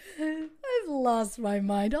 I've lost my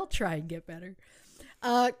mind. I'll try and get better.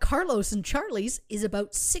 Carlos and Charlie's is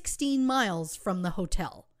about 16 miles from the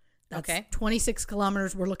hotel. That's Okay. 26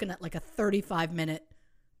 kilometers. We're looking at like a 35-minute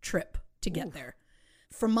trip to get there.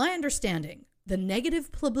 From my understanding, the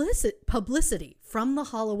negative publicity from the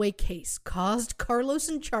Holloway case caused Carlos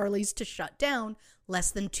and Charlie's to shut down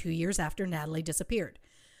less than 2 years after Natalee disappeared.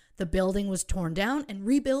 The building was torn down and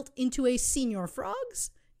rebuilt into a Senior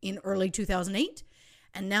Frogs in early 2008.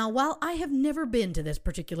 And now, while I have never been to this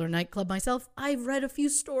particular nightclub myself, I've read a few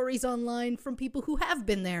stories online from people who have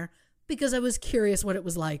been there because I was curious what it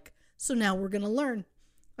was like. So now we're going to learn.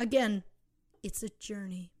 Again, it's a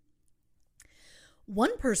journey.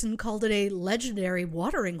 One person called it a legendary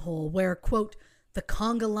watering hole where, quote, the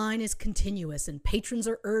conga line is continuous and patrons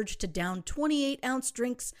are urged to down 28-ounce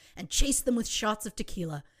drinks and chase them with shots of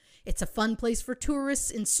tequila. It's a fun place for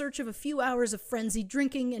tourists in search of a few hours of frenzied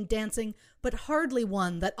drinking and dancing, but hardly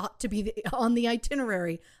one that ought to be on the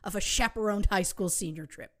itinerary of a chaperoned high school senior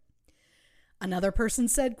trip. Another person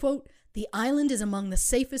said, quote, the island is among the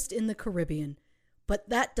safest in the Caribbean, but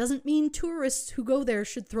that doesn't mean tourists who go there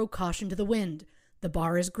should throw caution to the wind. The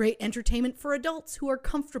bar is great entertainment for adults who are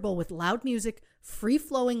comfortable with loud music,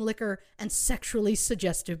 free-flowing liquor, and sexually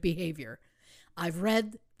suggestive behavior. I've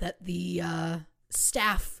read that the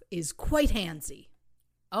staff is quite handsy.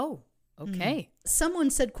 Oh, okay.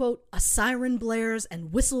 Someone said, quote, a siren blares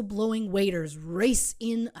and whistle-blowing waiters race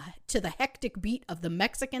in to the hectic beat of the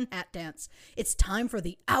Mexican hat dance. It's time for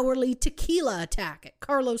the hourly tequila attack at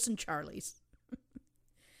Carlos and Charlie's.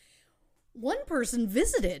 One person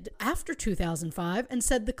visited after 2005 and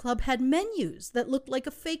said the club had menus that looked like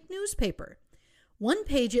a fake newspaper. One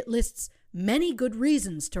page it lists many good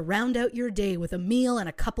reasons to round out your day with a meal and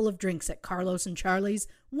a couple of drinks at Carlos and Charlie's.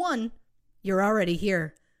 1, you're already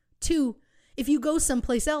here. 2, if you go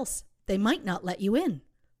someplace else, they might not let you in.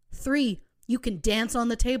 3, you can dance on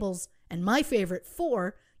the tables. And my favorite,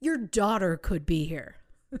 4, your daughter could be here.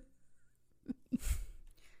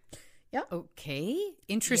 Yep. Okay.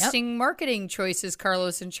 Interesting marketing choices,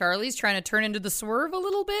 Carlos and Charlie's. Trying to turn into the Swerve a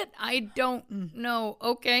little bit? I don't know.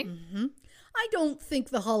 Okay. Mm-hmm. I don't think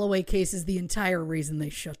the Holloway case is the entire reason they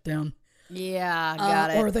shut down. Yeah,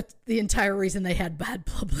 got it. Or the entire reason they had bad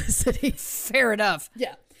publicity. Fair enough.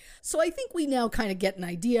 Yeah. So I think we now kind of get an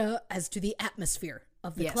idea as to the atmosphere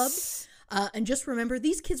of the club. And just remember,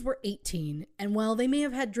 these kids were 18, and while they may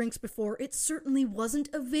have had drinks before, it certainly wasn't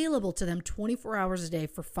available to them 24 hours a day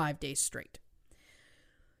for 5 days straight.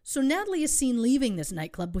 So Natalee is seen leaving this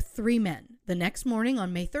nightclub with 3 men. The next morning,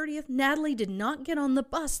 on May 30th, Natalee did not get on the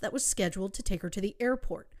bus that was scheduled to take her to the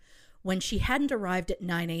airport. When she hadn't arrived at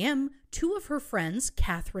 9 a.m., 2 of her friends,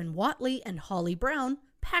 Catherine Watley and Holly Brown,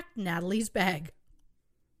 packed Natalee's bag.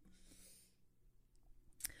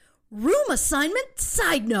 Room assignment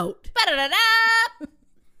side note. Ba-da-da-da!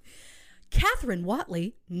 Catherine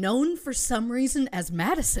Watley, known for some reason as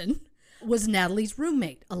Madison, was Natalee's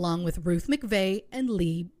roommate, along with Ruth McVeigh and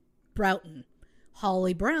Lee Broughton.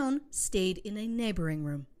 Holly Brown stayed in a neighboring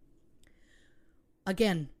room.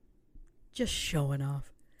 Again, just showing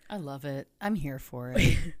off. I love it. I'm here for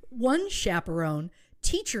it. One chaperone,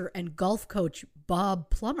 teacher and golf coach Bob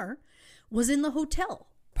Plummer, was in the hotel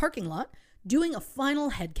parking lot doing a final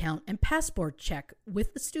head count and passport check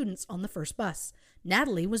with the students on the first bus.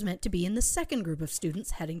 Natalee was meant to be in the second group of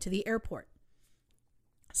students heading to the airport.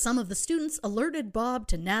 Some of the students alerted Bob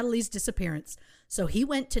to Natalee's disappearance, so he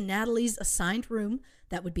went to Natalee's assigned room,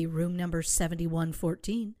 that would be room number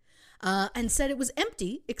 7114, and said it was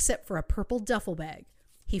empty except for a purple duffel bag.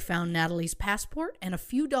 He found Natalee's passport and a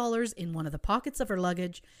few dollars in one of the pockets of her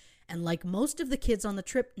luggage, and like most of the kids on the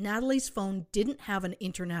trip, Natalee's phone didn't have an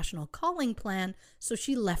international calling plan, so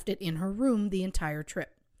she left it in her room the entire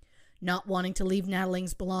trip. Not wanting to leave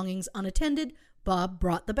Natalee's belongings unattended, Bob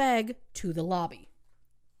brought the bag to the lobby.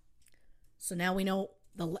 So now we know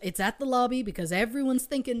it's at the lobby because everyone's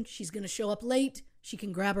thinking she's going to show up late. She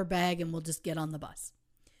can grab her bag and we'll just get on the bus.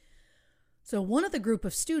 So one of the group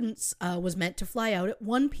of students was meant to fly out at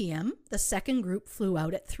 1 p.m. The second group flew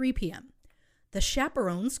out at 3 p.m. The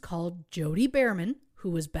chaperones called Jody Behrman, who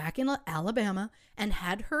was back in Alabama, and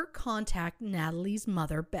had her contact Natalee's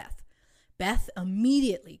mother, Beth. Beth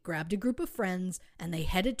immediately grabbed a group of friends and they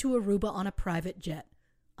headed to Aruba on a private jet.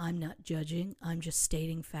 I'm not judging, I'm just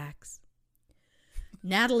stating facts.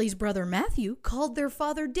 Natalee's brother Matthew called their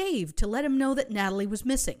father Dave to let him know that Natalee was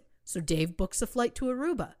missing, so Dave books a flight to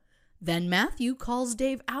Aruba. Then Matthew calls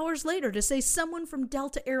Dave hours later to say someone from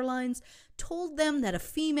Delta Airlines told them that a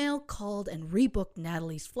female called and rebooked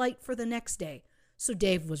Natalee's flight for the next day, so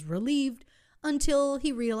Dave was relieved until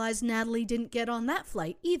he realized Natalee didn't get on that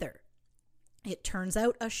flight either. It turns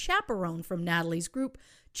out a chaperone from Natalee's group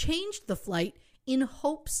changed the flight in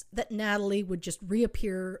hopes that Natalee would just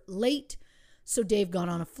reappear late, so Dave got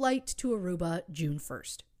on a flight to Aruba June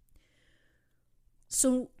 1st.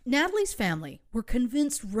 So Natalee's family were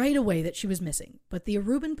convinced right away that she was missing, but the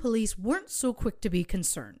Aruban police weren't so quick to be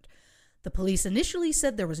concerned. The police initially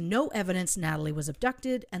said there was no evidence Natalee was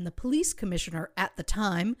abducted, and the police commissioner at the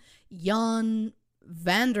time, Jan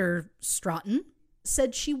van der Straten,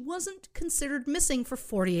 said she wasn't considered missing for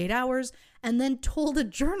 48 hours, and then told a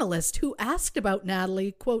journalist who asked about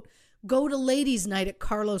Natalee, quote, "Go to ladies' night at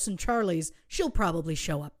Carlos and Charlie's. She'll probably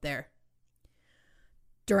show up there."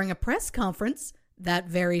 During a press conference, that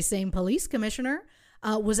very same police commissioner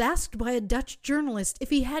was asked by a Dutch journalist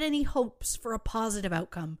if he had any hopes for a positive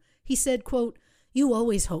outcome. He said, quote, you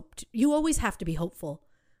always have to be hopeful,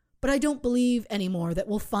 but I don't believe anymore that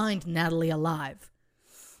we'll find Natalee alive."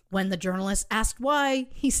 When the journalist asked why,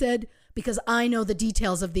 he said, "Because I know the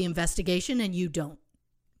details of the investigation and you don't."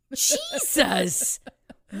 Jesus!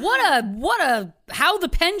 How the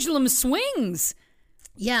pendulum swings.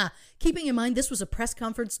 Yeah, keeping in mind this was a press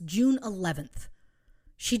conference June 11th.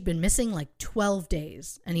 She'd been missing like 12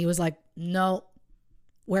 days. And he was like, no.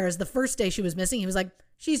 Whereas the first day she was missing, he was like,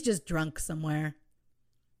 she's just drunk somewhere.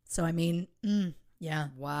 So, I mean, yeah.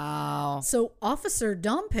 Wow. So Officer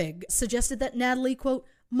Dompig suggested that Natalee, quote,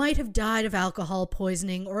 might have died of alcohol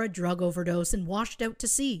poisoning or a drug overdose and washed out to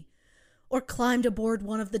sea, or climbed aboard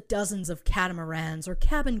one of the dozens of catamarans or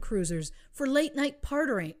cabin cruisers for late night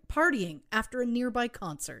partying after a nearby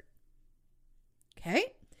concert.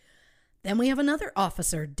 Okay. Then we have another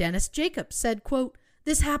officer, Dennis Jacobs, said, quote,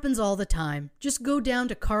 this happens all the time. Just go down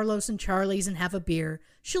to Carlos and Charlie's and have a beer.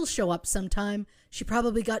 She'll show up sometime. She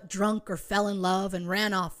probably got drunk or fell in love and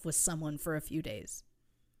ran off with someone for a few days.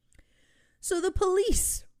 So the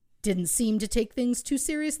police didn't seem to take things too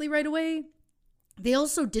seriously right away. They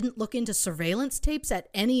also didn't look into surveillance tapes at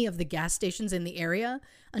any of the gas stations in the area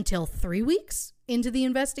until 3 weeks into the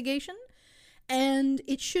investigation. And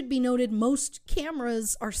it should be noted most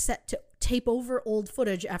cameras are set to tape over old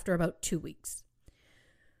footage after about 2 weeks.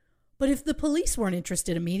 But if the police weren't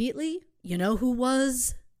interested immediately, you know who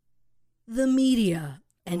was? The media.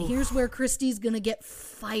 And here's where Christy's going to get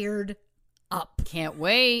fired up. Can't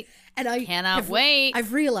wait. And I cannot wait.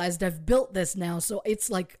 I've realized I've built this now, so it's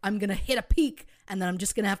like I'm going to hit a peak and then I'm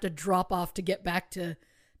just going to have to drop off to get back to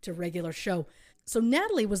regular show. So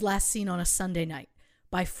Natalee was last seen on a Sunday night.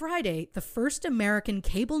 By Friday, the first American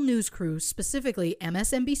cable news crew, specifically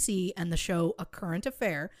MSNBC and the show A Current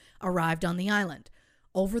Affair, arrived on the island.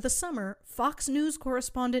 Over the summer, Fox News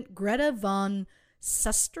correspondent Greta Van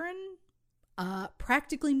Susteren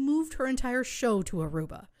practically moved her entire show to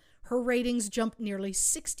Aruba. Her ratings jumped nearly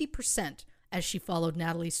 60% as she followed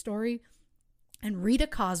Natalee's story, and Rita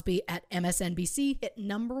Cosby at MSNBC hit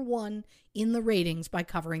number 1 in the ratings by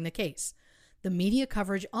covering the case. The media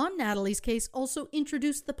coverage on Natalee's case also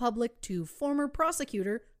introduced the public to former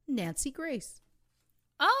prosecutor Nancy Grace.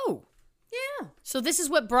 Oh. Yeah. So this is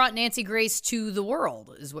what brought Nancy Grace to the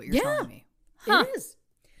world, is what you're telling me. Huh. It is.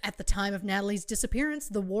 At the time of Natalee's disappearance,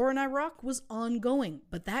 the war in Iraq was ongoing,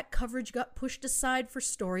 but that coverage got pushed aside for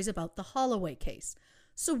stories about the Holloway case.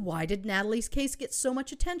 So why did Natalee's case get so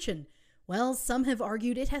much attention? Well, some have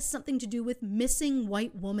argued it has something to do with missing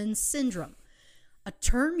white woman syndrome, a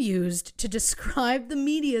term used to describe the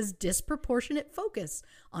media's disproportionate focus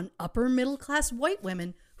on upper middle class white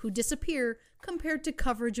women who disappear compared to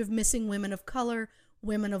coverage of missing women of color,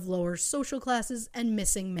 women of lower social classes, and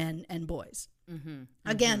missing men and boys.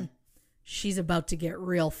 Again, she's about to get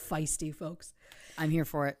real feisty, folks. I'm here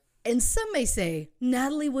for it. And some may say,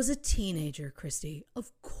 Natalee was a teenager, Christy.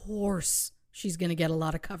 Of course she's going to get a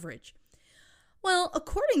lot of coverage. Well,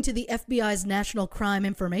 according to the FBI's National Crime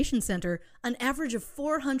Information Center, an average of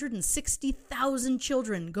 460,000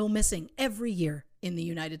 children go missing every year in the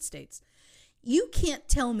United States. You can't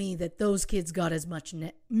tell me that those kids got as much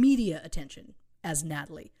media attention as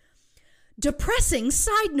Natalee. Depressing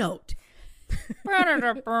side note.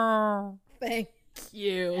 Thank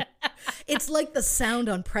you. It's like the sound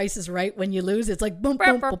on Price is Right when you lose. It's like boom,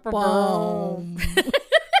 boom, boom, boom.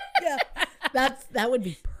 Yeah, that would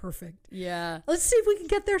be perfect. Yeah. Let's see if we can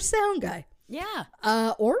get their sound guy. Yeah.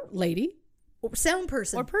 Or lady, or sound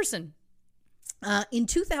person. Or person. In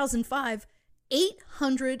 2005,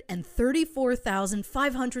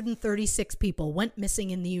 834,536 people went missing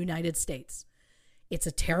in the United States. It's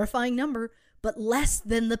a terrifying number, but less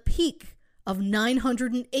than the peak of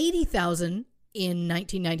 980,000 in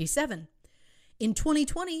 1997. In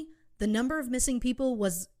 2020, the number of missing people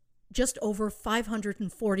was just over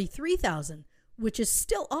 543,000, which is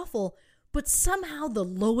still awful, but somehow the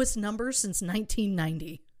lowest number since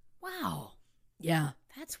 1990. Wow. Yeah.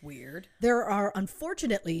 That's weird. There are,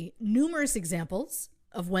 unfortunately, numerous examples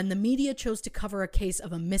of when the media chose to cover a case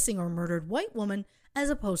of a missing or murdered white woman as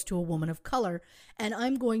opposed to a woman of color. And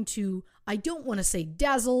I'm going to, I don't want to say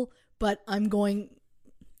dazzle, but I'm going,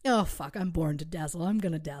 oh, fuck, I'm born to dazzle. I'm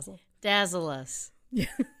going to dazzle. Dazzle us. Yeah.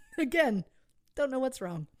 Again, don't know what's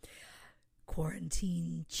wrong.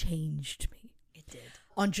 Quarantine changed me. It did.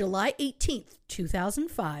 On July 18th,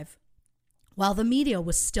 2005, while the media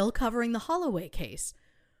was still covering the Holloway case,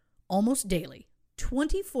 almost daily,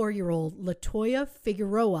 24-year-old LaToya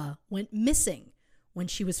Figueroa went missing when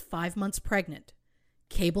she was 5 months pregnant.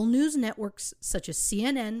 Cable news networks such as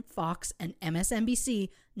CNN, Fox, and MSNBC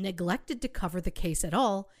neglected to cover the case at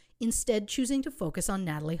all, instead choosing to focus on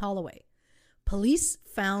Natalee Holloway. Police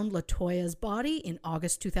found LaToya's body in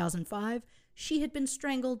August 2005. She had been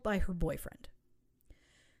strangled by her boyfriend.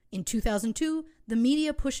 In 2002, the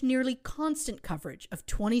media pushed nearly constant coverage of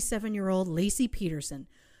 27-year-old Laci Peterson,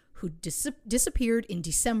 who disappeared in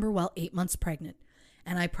December while 8 months pregnant.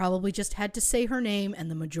 And I probably just had to say her name,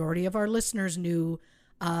 and the majority of our listeners knew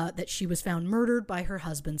that she was found murdered by her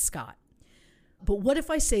husband, Scott. But what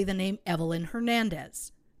if I say the name Evelyn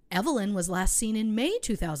Hernandez? Evelyn was last seen in May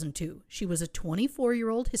 2002. She was a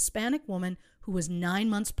 24-year-old Hispanic woman who was 9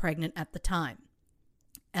 months pregnant at the time.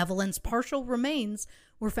 Evelyn's partial remains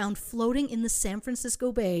were found floating in the San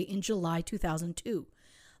Francisco Bay in July 2002.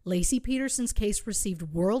 Laci Peterson's case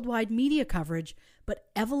received worldwide media coverage, but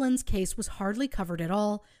Evelyn's case was hardly covered at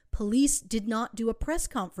all. Police did not do a press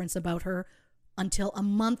conference about her until a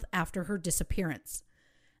month after her disappearance.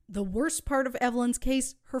 The worst part of Evelyn's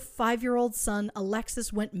case, her 5-year-old son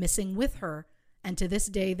Alexis went missing with her, and to this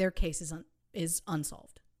day their case is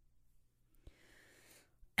unsolved.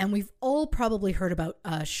 And we've all probably heard about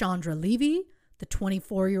Chandra Levy, the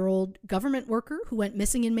 24-year-old government worker who went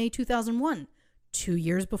missing in May 2001. 2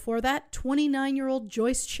 years before that, 29-year-old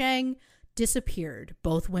Joyce Chang disappeared.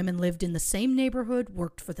 Both women lived in the same neighborhood,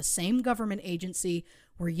 worked for the same government agency,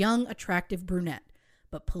 were young, attractive brunette.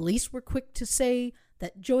 But police were quick to say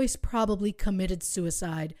that Joyce probably committed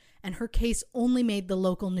suicide, and her case only made the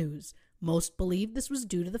local news. Most believe this was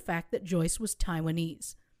due to the fact that Joyce was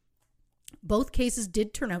Taiwanese. Both cases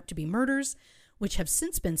did turn out to be murders, which have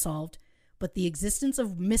since been solved, but the existence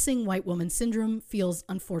of missing white woman syndrome feels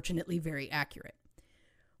unfortunately very accurate.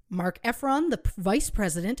 Mark Efron, the vice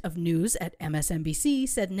president of news at MSNBC,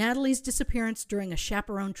 said Natalee's disappearance during a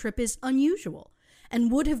chaperone trip is unusual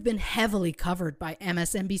and would have been heavily covered by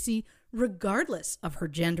MSNBC regardless of her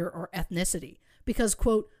gender or ethnicity, because,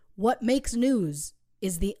 quote, what makes news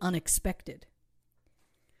is the unexpected.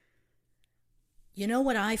 You know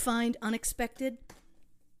what I find unexpected?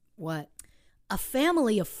 What? A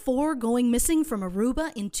family of 4 going missing from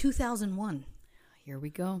Aruba in 2001. Here we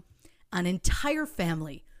go. An entire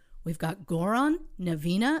family. We've got Goran,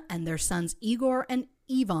 Navina, and their sons Igor and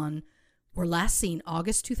Ivan were last seen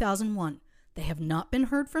August 2001. They have not been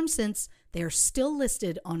heard from since. They are still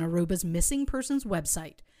listed on Aruba's missing persons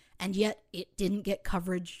website, and yet it didn't get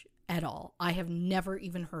coverage at all. I have never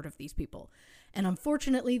even heard of these people. And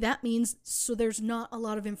unfortunately, that means there's not a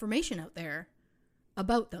lot of information out there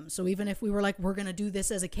about them. So even if we were like, we're going to do this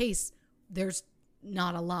as a case, there's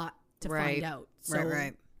not a lot to find out. So,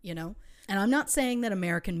 right. You know, and I'm not saying that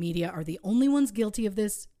American media are the only ones guilty of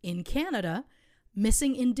this. In Canada,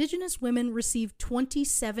 missing Indigenous women receive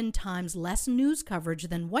 27 times less news coverage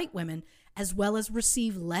than white women, as well as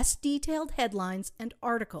receive less detailed headlines and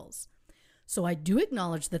articles. So I do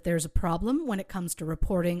acknowledge that there's a problem when it comes to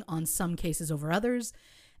reporting on some cases over others.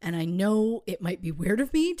 And I know it might be weird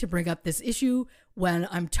of me to bring up this issue when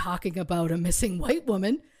I'm talking about a missing white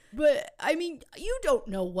woman. But I mean, you don't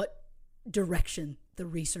know what direction the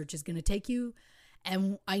research is going to take you.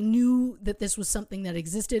 And I knew that this was something that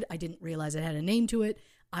existed. I didn't realize it had a name to it.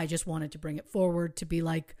 I just wanted to bring it forward to be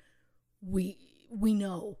like, we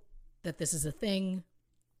know that this is a thing.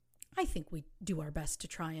 I think we do our best to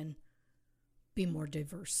try and be more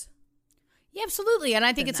diverse. Yeah, absolutely. And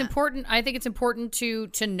I think it's important. I think it's important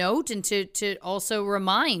to note and to also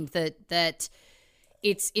remind that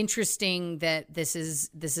it's interesting that this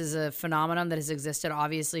is a phenomenon that has existed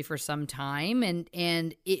obviously for some time, and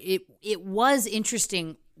it was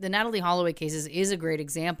interesting. The Natalee Holloway cases is a great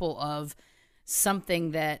example of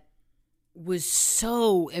something that was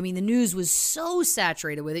so, I mean, the news was so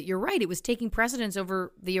saturated with it. You're right. It was taking precedence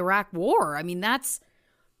over the Iraq War. I mean, that's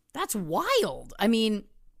wild. I mean,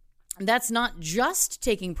 that's not just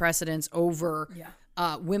taking precedence over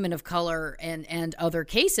women of color and other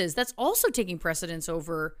cases. That's also taking precedence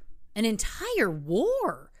over an entire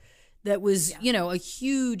war that was, a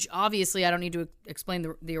huge, obviously, I don't need to explain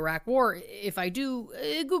the Iraq War. If I do,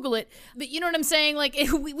 Google it. But you know what I'm saying? Like,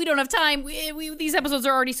 we don't have time. These episodes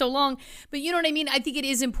are already so long. But you know what I mean? I think it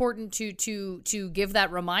is important to give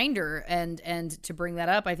that reminder and to bring that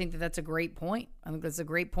up. I think that's a great point. I think that's a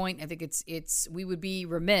great point. I think it's we would be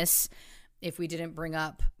remiss if we didn't bring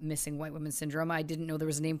up missing white women syndrome. I didn't know there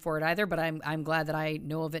was a name for it either, but I'm glad that I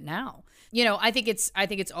know of it now. I think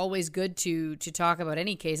it's always good to talk about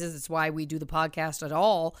any cases. It's why we do the podcast at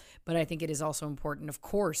all. But I think it is also important, of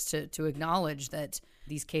course, to acknowledge that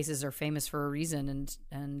these cases are famous for a reason,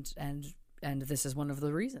 and this is one of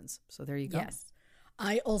the reasons. So there you go. Yes.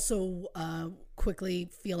 I also quickly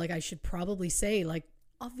feel like I should probably say, like,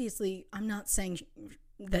 obviously, I'm not saying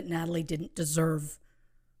that Natalee didn't deserve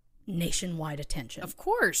nationwide attention. Of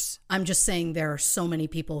course. I'm just saying there are so many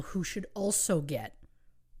people who should also get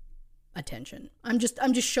attention. I'm just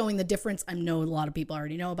showing the difference. I know a lot of people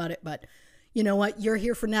already know about it, but you know what? You're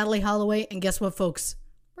here for Natalee Holloway, and guess what, folks?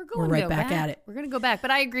 We're right back at it. We're going to go back.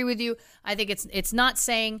 But I agree with you. I think it's not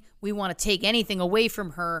saying we want to take anything away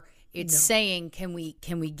from her. It's saying can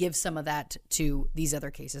we give some of that to these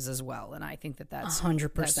other cases as well? And I think that's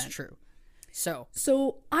 100%. That's true.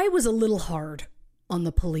 So I was a little hard on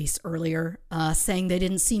the police earlier, saying they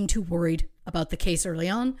didn't seem too worried about the case early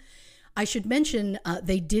on. I should mention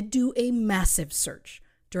they did do a massive search.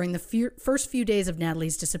 During the first few days of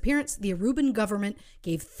Natalee's disappearance, the Aruban government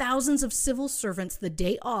gave thousands of civil servants the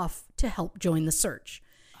day off to help join the search.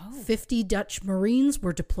 50 Dutch Marines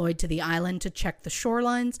were deployed to the island to check the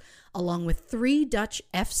shorelines, along with 3 Dutch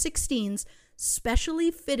F-16s specially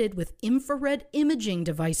fitted with infrared imaging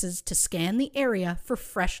devices to scan the area for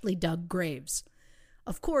freshly dug graves.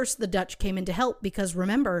 Of course, the Dutch came in to help because,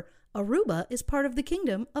 remember, Aruba is part of the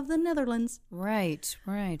Kingdom of the Netherlands. Right.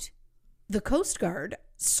 The Coast Guard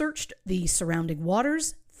searched the surrounding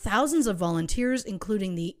waters. Thousands of volunteers,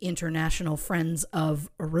 including the International Friends of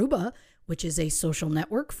Aruba, which is a social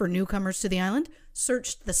network for newcomers to the island,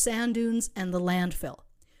 searched the sand dunes and the landfill.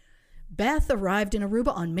 Beth arrived in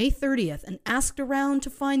Aruba on May 30th and asked around to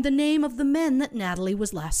find the name of the men that Natalee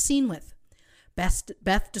was last seen with.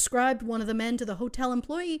 Beth described one of the men to the hotel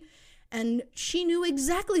employee, and she knew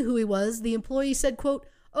exactly who he was. The employee said, quote,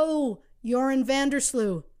 "Oh, Joran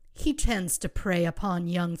Vandersloot. He tends to prey upon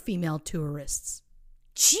young female tourists."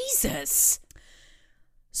 Jesus!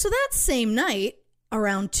 So that same night,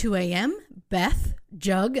 around 2 a.m., Beth,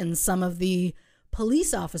 Jug, and some of the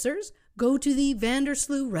police officers go to the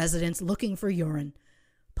Vandersloot residence looking for Joran.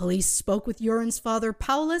 Police spoke with Joran's father,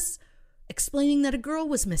 Paulus, explaining that a girl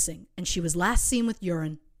was missing and she was last seen with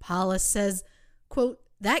Joran. Paulus says, quote,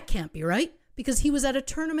 "That can't be right because he was at a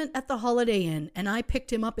tournament at the Holiday Inn and I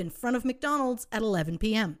picked him up in front of McDonald's at 11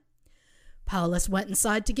 p.m. Paulus went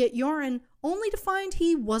inside to get Joran, only to find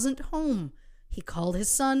he wasn't home. He called his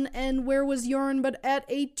son, and where was Joran but at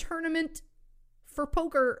a tournament for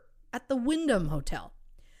poker at the Wyndham Hotel?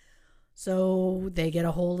 So they get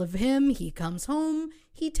a hold of him. He comes home.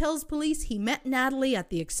 He tells police he met Natalee at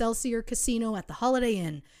the Excelsior Casino at the Holiday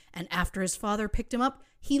Inn. And after his father picked him up,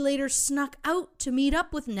 he later snuck out to meet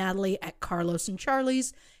up with Natalee at Carlos and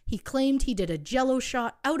Charlie's. He claimed he did a jello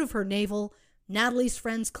shot out of her navel. Natalee's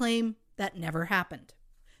friends claim that never happened.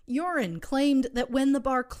 Joran claimed that when the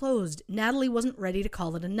bar closed, Natalee wasn't ready to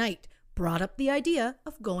call it a night, brought up the idea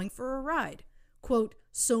of going for a ride. Quote,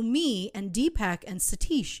 so me and Deepak and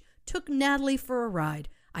Satish took Natalee for a ride.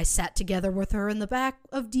 I sat together with her in the back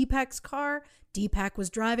of Deepak's car. Deepak was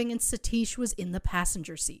driving and Satish was in the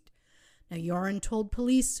passenger seat. Now, Joran told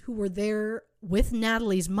police who were there with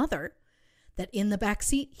Natalee's mother that in the back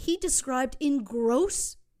seat, he described in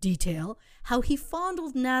gross detail how he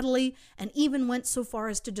fondled Natalee and even went so far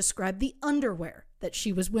as to describe the underwear that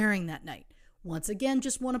she was wearing that night. Once again,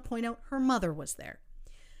 just want to point out her mother was there.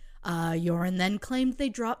 Joran then claimed they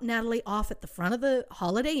dropped Natalee off at the front of the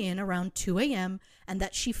Holiday Inn around 2 a.m. and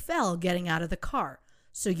that she fell getting out of the car.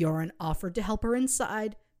 So Joran offered to help her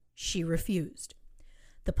inside. She refused.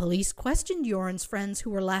 The police questioned Joran's friends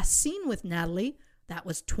who were last seen with Natalee. That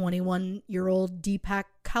was 21-year-old Deepak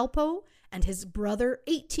Kalpo and his brother,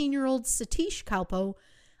 18-year-old Satish Kalpo.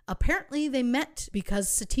 Apparently, they met because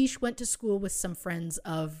Satish went to school with some friends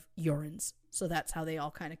of Joran's. So that's how they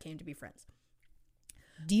all kind of came to be friends.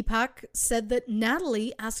 Deepak said that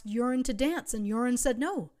Natalee asked Joran to dance and Joran said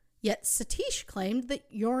no. Yet Satish claimed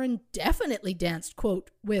that Joran definitely danced,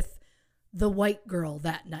 quote, with the white girl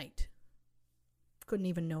that night. Couldn't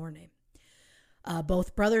even know her name.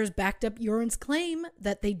 Both brothers backed up Joran's claim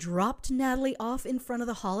that they dropped Natalee off in front of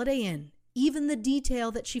the Holiday Inn, even the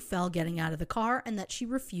detail that she fell getting out of the car and that she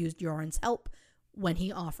refused Joran's help when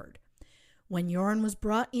he offered. When Joran was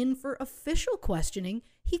brought in for official questioning,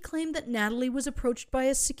 he claimed that Natalee was approached by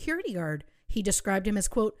a security guard. He described him as,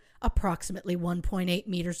 quote, approximately 1.8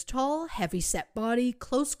 meters tall, heavy-set body,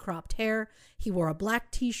 close-cropped hair. He wore a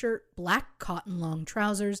black t-shirt, black cotton long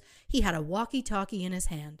trousers. He had a walkie-talkie in his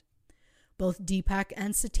hand. Both Deepak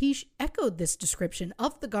and Satish echoed this description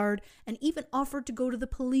of the guard and even offered to go to the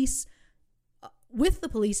police, with the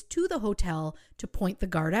police to the hotel to point the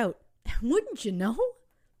guard out. And wouldn't you know?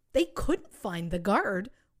 They couldn't find the guard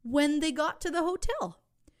when they got to the hotel.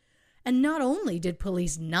 And not only did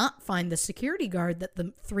police not find the security guard that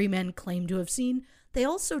the three men claimed to have seen, they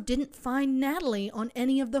also didn't find Natalee on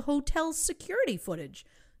any of the hotel's security footage.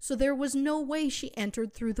 So there was no way she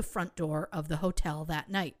entered through the front door of the hotel that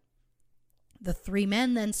night. The three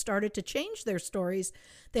men then started to change their stories.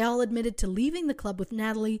 They all admitted to leaving the club with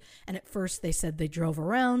Natalee, and at first they said they drove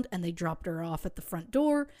around and they dropped her off at the front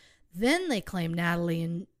door. Then they claimed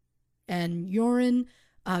Natalee and Joran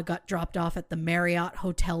got dropped off at the Marriott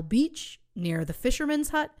Hotel Beach near the fisherman's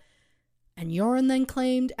hut. And Joran then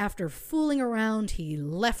claimed after fooling around, he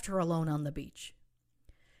left her alone on the beach.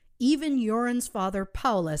 Even Joran's father,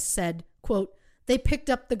 Paulus, said, quote, they picked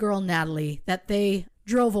up the girl Natalee, that they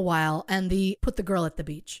drove a while and they put the girl at the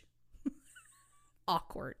beach.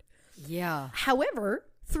 Awkward. Yeah. However,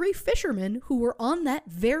 three fishermen who were on that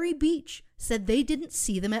very beach said they didn't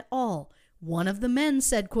see them at all. One of the men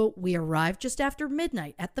said, quote, we arrived just after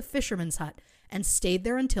midnight at the fisherman's hut and stayed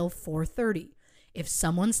there until 4:30. If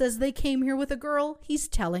someone says they came here with a girl, he's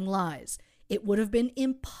telling lies. It would have been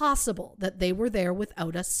impossible that they were there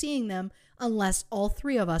without us seeing them unless all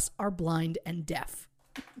three of us are blind and deaf.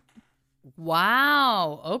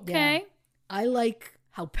 Wow. Okay. Yeah. I like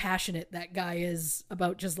how passionate that guy is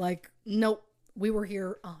about just like, nope, we were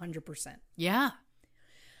here 100%. Yeah.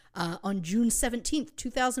 On June 17th,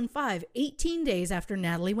 2005, 18 days after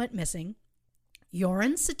Natalee went missing,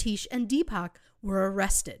 Joran, Satish, and Deepak were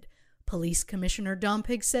arrested. Police Commissioner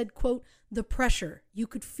Dompig said, quote, the pressure, you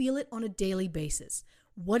could feel it on a daily basis.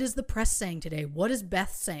 What is the press saying today? What is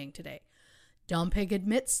Beth saying today? Dompig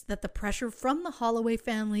admits that the pressure from the Holloway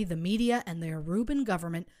family, the media, and the Aruban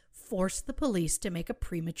government forced the police to make a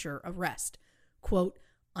premature arrest. Quote,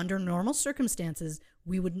 under normal circumstances,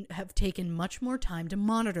 we would have taken much more time to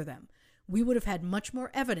monitor them. We would have had much more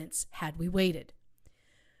evidence had we waited.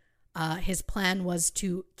 His plan was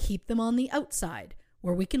to keep them on the outside,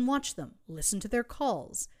 where we can watch them, listen to their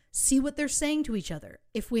calls, see what they're saying to each other.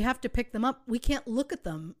 If we have to pick them up, we can't look at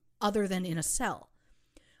them other than in a cell.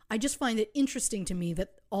 I just find it interesting to me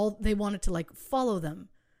that all they wanted to like follow them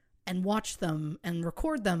and watch them and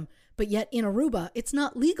record them, but yet in Aruba, it's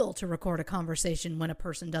not legal to record a conversation when a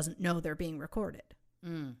person doesn't know they're being recorded.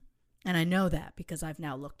 Mm. And I know that because I've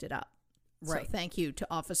now looked it up. Right. So thank you to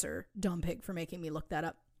Officer Dompig for making me look that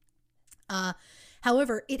up.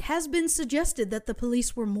 However, it has been suggested that the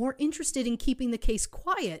police were more interested in keeping the case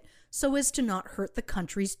quiet so as to not hurt the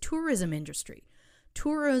country's tourism industry.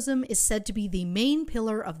 tourism is said to be the main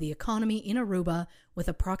pillar of the economy in Aruba, with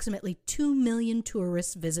approximately 2 million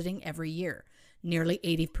tourists visiting every year, nearly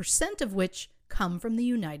 80% of which come from the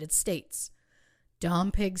United States.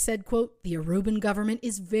 Dom Pig said, quote, "The Aruban government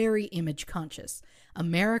is very image conscious.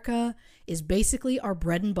 America is basically our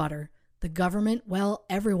bread and butter. The government, well,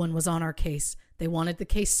 everyone was on our case. They wanted the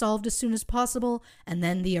case solved as soon as possible, and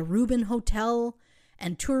then the Aruban Hotel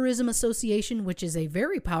and Tourism Association, which is a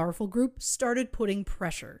very powerful group, started putting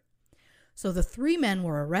pressure. So the 3 men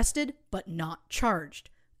were arrested, but not charged,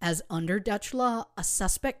 as under Dutch law, a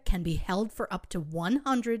suspect can be held for up to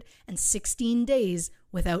 116 days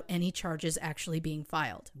without any charges actually being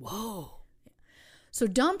filed." Whoa. So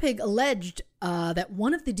Dom Pig alleged that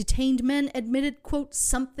one of the detained men admitted, quote,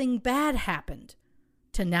 "something bad happened"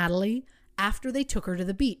 to Natalee after they took her to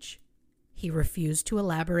the beach. He refused to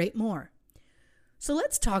elaborate more. So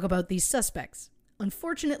let's talk about these suspects.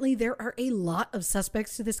 Unfortunately, there are a lot of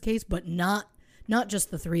suspects to this case, but not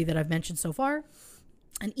just the 3 that I've mentioned so far.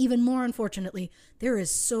 And even more unfortunately, there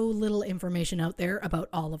is so little information out there about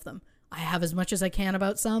all of them. I have as much as I can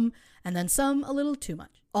about some, and then some a little too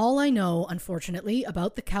much. All I know, unfortunately,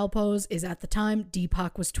 about the Kalpos is at the time,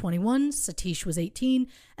 Deepak was 21, Satish was 18,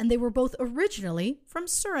 and they were both originally from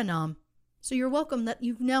Suriname. So you're welcome that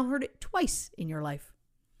you've now heard it twice in your life.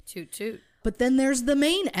 Toot toot. But then there's the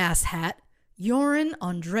main asshat, Joran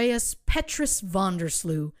Andreas Petrus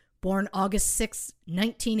Vondersloot, born August 6,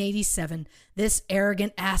 1987. This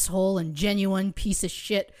arrogant asshole and genuine piece of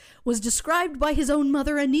shit was described by his own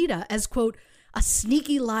mother, Anita, as, quote, "a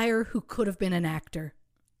sneaky liar who could have been an actor."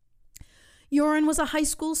 Joran was a high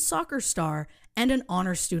school soccer star and an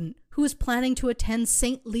honor student who was planning to attend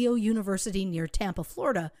St. Leo University near Tampa,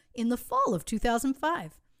 Florida in the fall of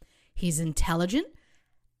 2005. He's intelligent.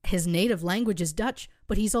 His native language is Dutch,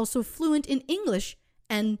 but he's also fluent in English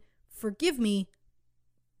and, forgive me,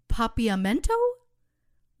 Papiamento?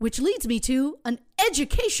 Which leads me to an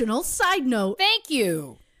educational side note. Thank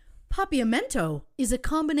you. Papiamento is a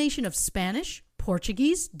combination of Spanish,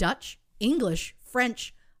 Portuguese, Dutch, English,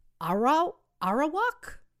 French,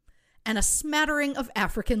 Arawak, and a smattering of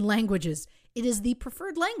African languages. It is the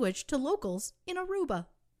preferred language to locals in Aruba.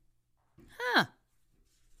 Huh.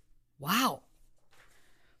 Wow.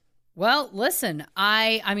 Well, listen,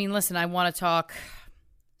 I want to talk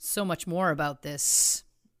so much more about this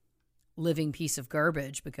living piece of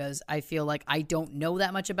garbage because I feel like I don't know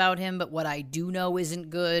that much about him, but what I do know isn't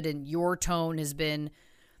good, and your tone has been,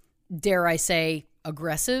 dare I say,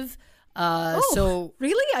 aggressive. So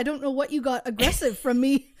really? I don't know what you got aggressive from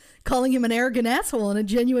me calling him an arrogant asshole and a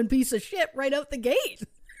genuine piece of shit right out the gate.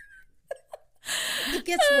 It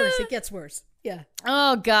gets worse. It gets worse. Yeah.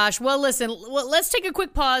 Oh, gosh. Well, listen, let's take a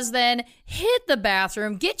quick pause then. Hit the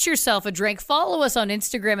bathroom. Get yourself a drink. Follow us on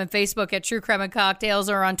Instagram and Facebook at True Crime and Cocktails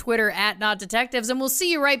or on Twitter at Not Detectives. And we'll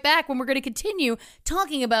see you right back when we're going to continue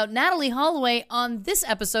talking about Natalee Holloway on this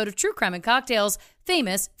episode of True Crime and Cocktails,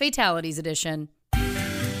 Famous Fatalities Edition.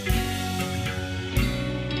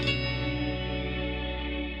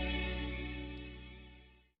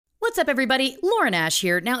 What's up, everybody? Lauren Ash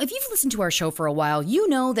here. Now, if you've listened to our show for a while, you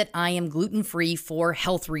know that I am gluten-free for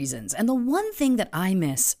health reasons. And the one thing that I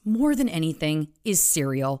miss more than anything is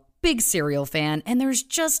cereal. Big cereal fan, and there's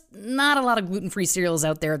just not a lot of gluten-free cereals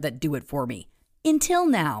out there that do it for me. Until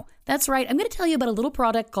now. That's right, I'm going to tell you about a little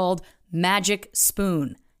product called Magic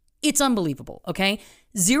Spoon. It's unbelievable, okay?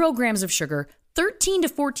 0 grams of sugar, 13 to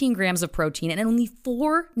 14 grams of protein, and only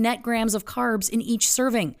 4 net grams of carbs in each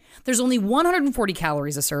serving. There's only 140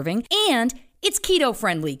 calories a serving, and it's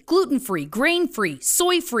keto-friendly, gluten-free, grain-free,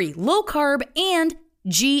 soy-free, low-carb, and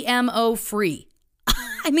GMO-free.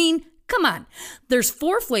 I mean, come on. There's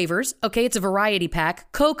 4 flavors, okay? It's a variety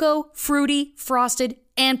pack: cocoa, fruity, frosted,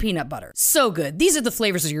 and peanut butter. So good. These are the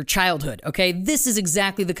flavors of your childhood, okay? This is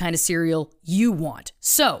exactly the kind of cereal you want.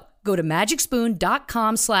 So go to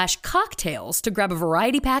magicspoon.com/cocktails to grab a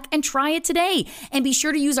variety pack and try it today. And be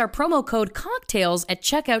sure to use our promo code COCKTAILS at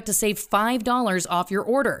checkout to save $5 off your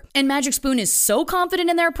order. And Magic Spoon is so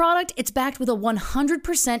confident in their product, it's backed with a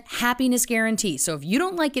 100% happiness guarantee. So if you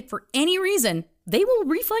don't like it for any reason, they will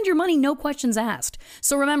refund your money, no questions asked.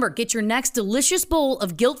 So remember, get your next delicious bowl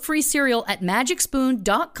of guilt-free cereal at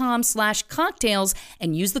magicspoon.com/cocktails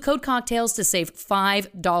and use the code COCKTAILS to save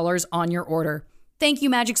 $5 on your order. Thank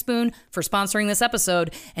you, Magic Spoon, for sponsoring this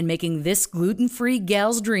episode and making this gluten-free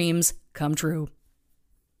gal's dreams come true.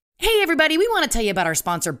 Hey everybody, we want to tell you about our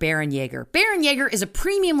sponsor, Baron Jaeger. Baron Jaeger is a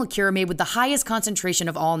premium liqueur made with the highest concentration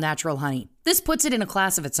of all natural honey. This puts it in a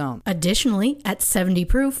class of its own. Additionally, at 70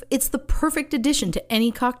 proof, it's the perfect addition to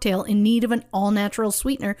any cocktail in need of an all-natural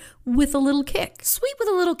sweetener with a little kick. Sweet with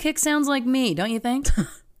a little kick sounds like me, don't you think?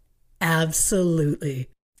 Absolutely.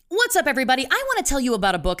 What's up, everybody? I want to tell you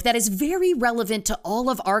about a book that is very relevant to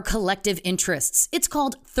all of our collective interests. It's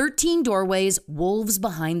called 13 Doorways, Wolves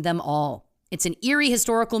Behind Them All. It's an eerie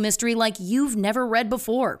historical mystery like you've never read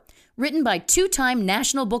before, written by two-time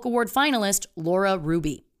National Book Award finalist Laura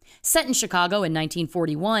Ruby. Set in Chicago in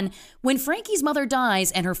 1941, when Frankie's mother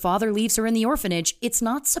dies and her father leaves her in the orphanage, it's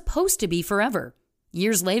not supposed to be forever.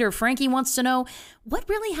 Years later, Frankie wants to know what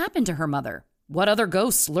really happened to her mother, what other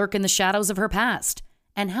ghosts lurk in the shadows of her past,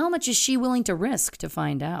 and how much is she willing to risk to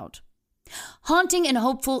find out. Haunting and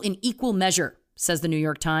hopeful in equal measure, says the New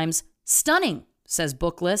York Times. Stunning, says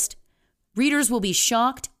Booklist. Readers will be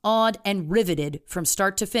shocked, awed, and riveted from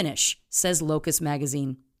start to finish, says Locus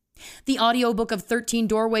Magazine. The audiobook of 13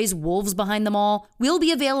 Doorways, Wolves Behind Them All will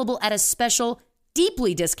be available at a special,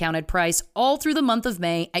 deeply discounted price all through the month of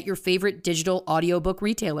May at your favorite digital audiobook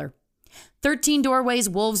retailer. 13 Doorways,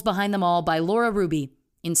 Wolves Behind Them All by Laura Ruby,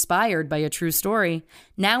 inspired by a true story,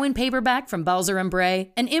 now in paperback from Balzer &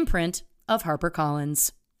 Bray, an imprint of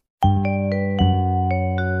HarperCollins.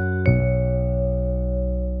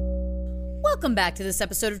 Welcome back to this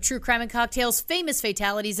episode of True Crime and Cocktails, Famous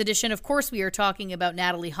Fatalities Edition. Of course, we are talking about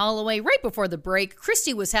Natalee Holloway. Right before the break,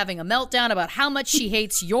 Christy was having a meltdown about how much she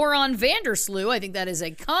hates Joran Vandersloot. I think that is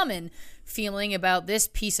a common feeling about this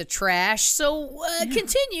piece of trash. So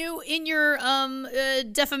continue in your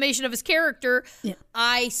defamation of his character. Yeah.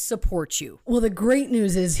 I support you. Well, the great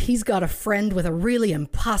news is he's got a friend with a really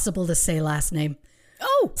impossible to say last name.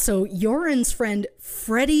 Oh. So Joran's friend,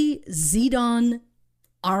 Freddie Zidon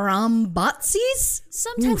Arambatsis?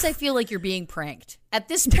 Sometimes I feel like you're being pranked. At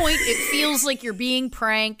this point, it feels like you're being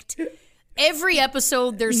pranked. Every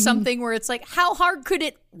episode, there's something where it's like, how hard could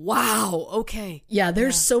it? Wow, okay. Yeah,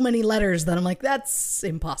 there's so many letters that I'm like, that's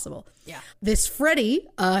impossible. Yeah. This Freddie,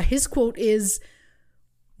 his quote is,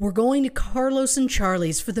 "We're going to Carlos and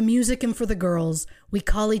Charlie's for the music and for the girls. We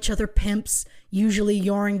call each other pimps. Usually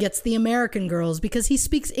Joran gets the American girls because he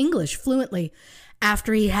speaks English fluently.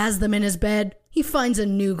 After he has them in his bed, he finds a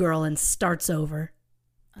new girl and starts over."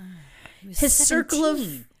 His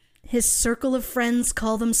circle of friends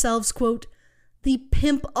call themselves, quote, the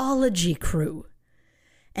Pimpology Crew.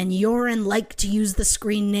 And Joran liked to use the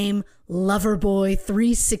screen name Loverboy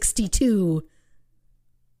 362.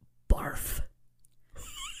 Barf.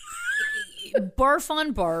 Barf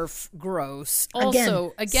on barf. Gross.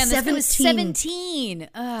 Also, again, 17. This guy was 17.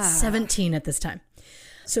 17 at this time.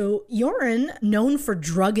 So Joran, known for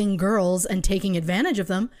drugging girls and taking advantage of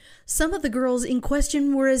them, some of the girls in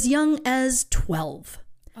question were as young as 12.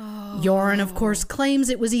 Oh. Joran, of course, claims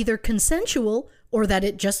it was either consensual or that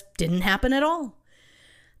it just didn't happen at all.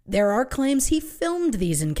 There are claims he filmed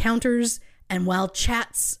these encounters, and while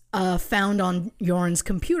chats found on Joran's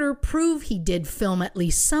computer prove he did film at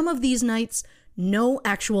least some of these nights, no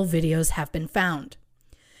actual videos have been found.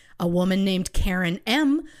 A woman named Karen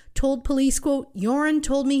M. told police, quote, "Joran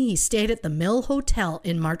told me he stayed at the Mill Hotel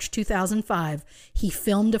in March 2005. He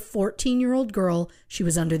filmed a 14-year-old girl. She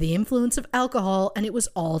was under the influence of alcohol, and it was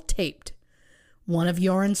all taped." One of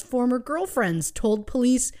Joran's former girlfriends told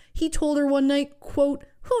police he told her one night, quote,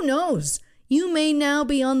 "Who knows? You may now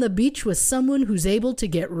be on the beach with someone who's able to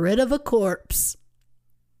get rid of a corpse."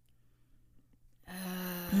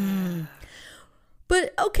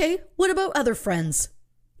 But okay, what about other friends?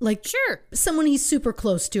 Like, sure, someone he's super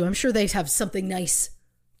close to. I'm sure they have something nice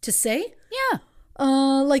to say. Yeah.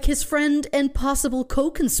 Like his friend and possible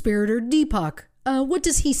co-conspirator, Deepak. What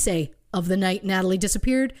does he say of the night Natalee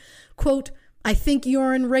disappeared? Quote, "I think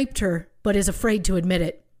Joran raped her, but is afraid to admit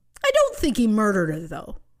it. I don't think he murdered her,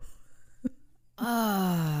 though."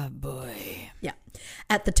 Ah, boy. Yeah.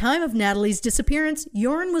 At the time of Natalee's disappearance,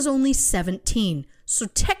 Joran was only 17. So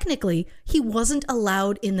technically, he wasn't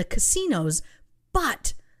allowed in the casinos,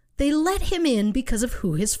 but they let him in because of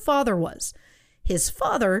who his father was. His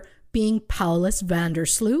father being Paulus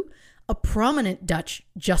Vandersloot, a prominent Dutch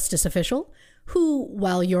justice official, who,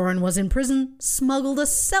 while Joran was in prison, smuggled a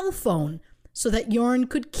cell phone so that Joran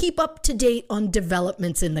could keep up to date on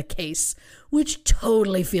developments in the case, which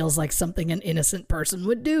totally feels like something an innocent person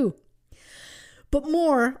would do. But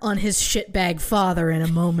more on his shitbag father in a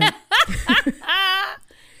moment.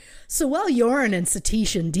 So while Joran and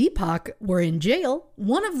Satish and Deepak were in jail,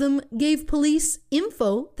 one of them gave police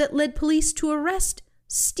info that led police to arrest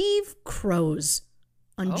Steve Crows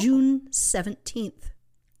on June 17th.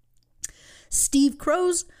 Steve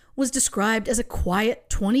Crows was described as a quiet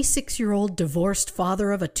 26-year-old divorced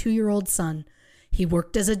father of a 2-year-old son. He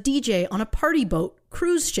worked as a DJ on a party boat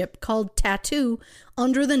cruise ship called Tattoo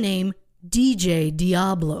under the name DJ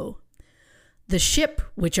Diablo. The ship,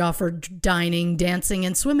 which offered dining, dancing,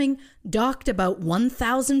 and swimming, docked about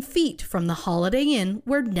 1,000 feet from the Holiday Inn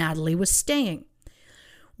where Natalee was staying.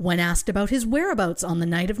 When asked about his whereabouts on the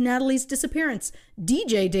night of Natalee's disappearance,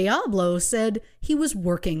 DJ Diablo said he was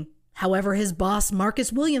working. However, his boss,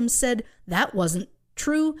 Marcus Williams, said that wasn't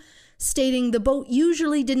true, stating the boat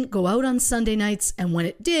usually didn't go out on Sunday nights, and when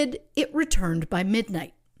it did, it returned by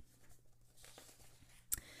midnight.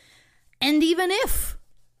 And even if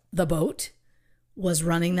the boat was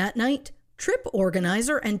running that night, trip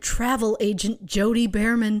organizer and travel agent Jody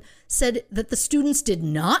Behrman said that the students did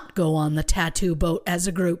not go on the Tattoo boat as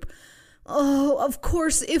a group. Oh, of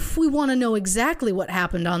course, if we want to know exactly what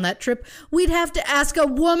happened on that trip, we'd have to ask a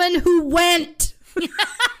woman who went.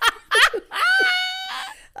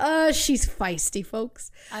 She's feisty,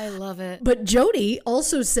 folks. I love it. But Jody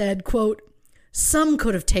also said, quote, some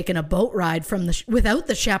could have taken a boat ride without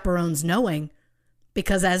the chaperones knowing.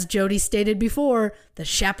 Because as Jody stated before, the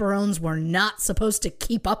chaperones were not supposed to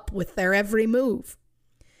keep up with their every move.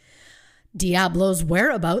 Diablo's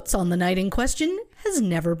whereabouts on the night in question has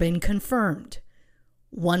never been confirmed.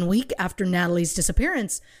 1 week after Natalee's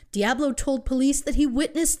disappearance, Diablo told police that he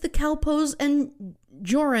witnessed the Kalpos and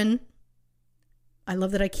Joran. I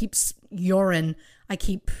love that I keep Joran.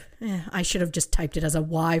 I should have just typed it as a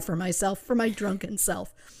Y for myself, for my drunken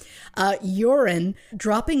self. Joran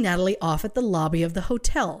dropping Natalee off at the lobby of the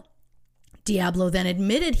hotel. Diablo then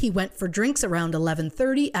admitted he went for drinks around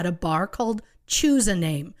 11:30 at a bar called Choose a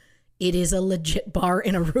Name. It is a legit bar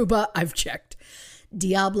in Aruba, I've checked.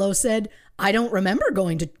 Diablo said, I don't remember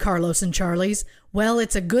going to Carlos and Charlie's. Well,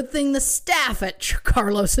 it's a good thing the staff at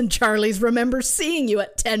Carlos and Charlie's remember seeing you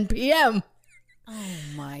at 10 p.m. Oh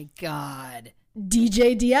my God.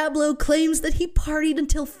 DJ Diablo claims that he partied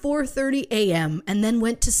until 4:30 a.m. and then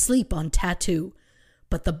went to sleep on Tattoo.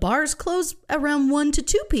 But the bars close around 1 to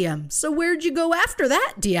 2 p.m. So where'd you go after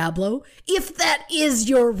that, Diablo? If that is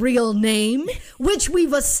your real name, which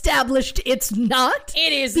we've established it's not.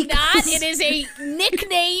 It is not. It is a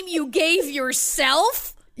nickname you gave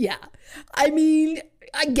yourself. Yeah. I mean,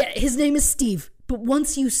 I get it. His name is Steve. But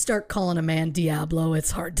once you start calling a man Diablo,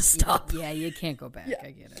 it's hard to stop. Yeah, you can't go back. Yeah.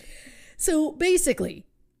 I get it. So basically,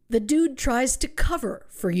 the dude tries to cover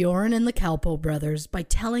for Joran and the Kalpo brothers by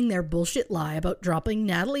telling their bullshit lie about dropping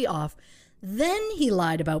Natalee off. Then he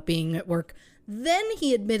lied about being at work. Then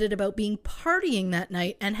he admitted about being partying that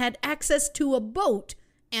night and had access to a boat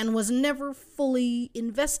and was never fully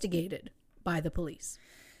investigated by the police.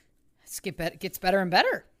 It gets better and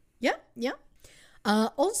better. Yeah.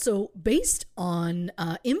 Also, based on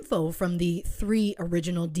info from the 3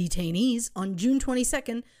 original detainees, on June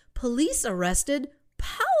 22nd, police arrested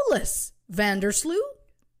Paulus Vandersloot,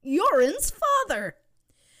 Joran's father.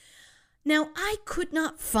 Now, I could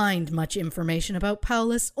not find much information about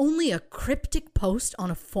Paulus, only a cryptic post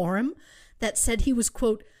on a forum that said he was,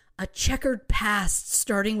 quote, a checkered past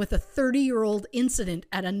starting with a 30-year-old incident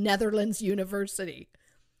at a Netherlands university.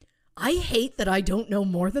 I hate that I don't know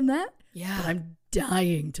more than that, but I'm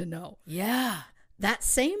dying to know. Yeah. That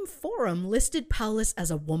same forum listed Paulus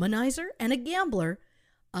as a womanizer and a gambler.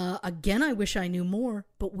 Again, I wish I knew more,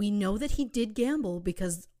 but we know that he did gamble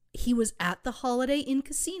because he was at the Holiday Inn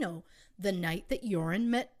casino the night that Joran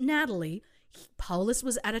met Natalee. Paulus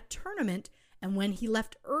was at a tournament, and when he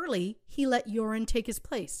left early, he let Joran take his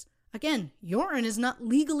place. Again, Joran is not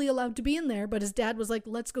legally allowed to be in there, but his dad was like,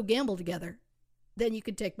 let's go gamble together. Then you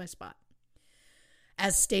could take my spot.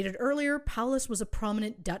 As stated earlier, Paulus was a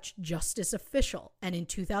prominent Dutch justice official, and in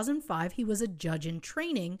 2005, he was a judge in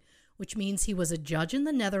training, which means he was a judge in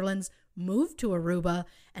the Netherlands, moved to Aruba,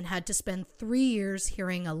 and had to spend 3 years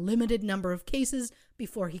hearing a limited number of cases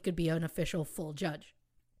before he could be an official full judge.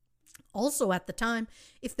 Also at the time,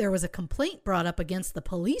 if there was a complaint brought up against the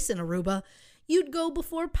police in Aruba, you'd go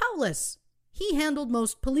before Paulus. He handled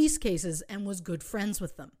most police cases and was good friends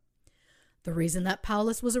with them. The reason that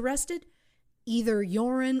Paulus was arrested? Either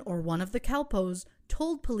Joran or one of the Kalpos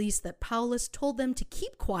told police that Paulus told them to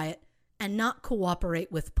keep quiet and not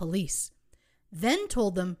cooperate with police. Then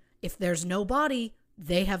told them if there's no body,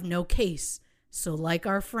 they have no case. So like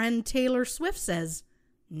our friend Taylor Swift says,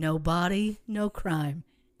 no body, no crime.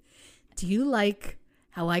 Do you like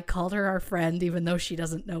how I called her our friend even though she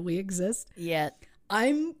doesn't know we exist? Yet.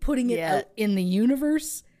 I'm putting it out in the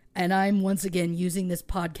universe, and I'm once again using this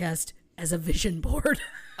podcast as a vision board.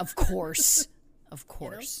 Of course. Of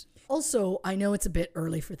course. You know? Also, I know it's a bit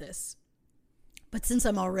early for this, but since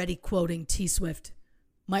I'm already quoting T Swift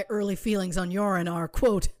my early feelings on Joran are,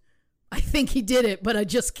 quote, I think he did it, but I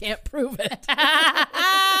just can't prove it.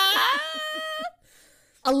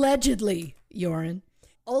 Allegedly, Joran.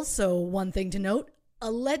 Also, one thing to note,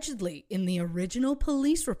 allegedly, in the original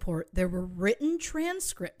police report, there were written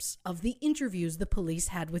transcripts of the interviews the police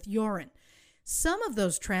had with Joran. Some of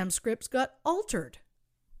those transcripts got altered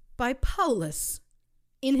by Paulus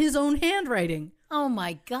in his own handwriting. Oh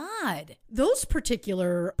my God. Those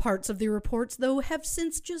particular parts of the reports, though, have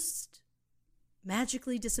since just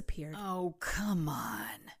magically disappeared. Oh, come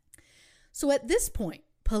on. So at this point,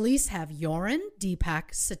 police have Joran,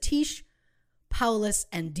 Deepak, Satish, Paulus,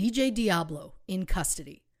 and DJ Diablo in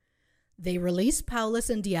custody. They release Paulus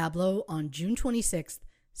and Diablo on June 26th.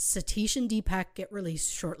 Satish and Deepak get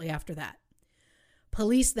released shortly after that.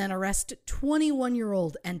 Police then arrest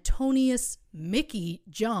 21-year-old Antonius Mickey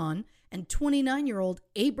John and 29-year-old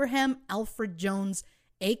Abraham Alfred Jones,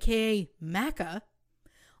 a.k.a. Macca,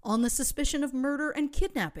 on the suspicion of murder and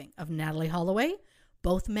kidnapping of Natalee Holloway.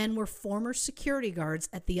 Both men were former security guards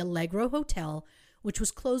at the Allegro Hotel, which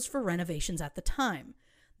was closed for renovations at the time.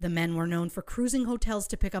 The men were known for cruising hotels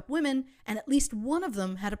to pick up women, and at least one of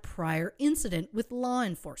them had a prior incident with law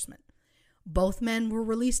enforcement. Both men were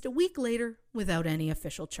released a week later without any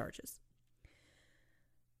official charges.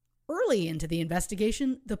 Early into the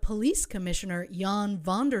investigation, the police commissioner Jan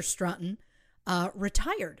van der Straten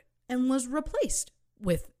retired and was replaced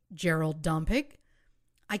with Gerald Dompig.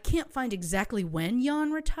 I can't find exactly when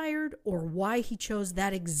Jan retired or why he chose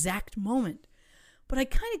that exact moment, but I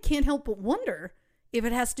kind of can't help but wonder if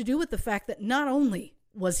it has to do with the fact that not only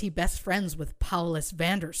was he best friends with Paulus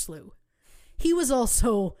Vandersloot, he was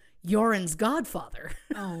also Joran's godfather.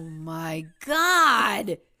 Oh my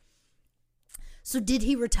God. So did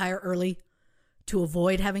he retire early to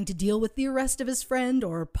avoid having to deal with the arrest of his friend,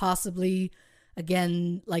 or possibly,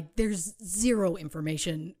 again, like there's zero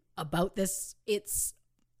information about this. It's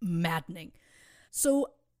maddening.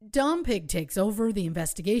 So Dompig takes over the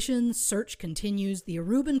investigation. Search continues. The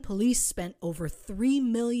Aruban police spent over $3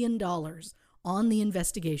 million on the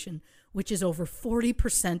investigation, which is over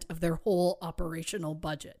 40% of their whole operational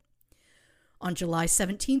budget. On July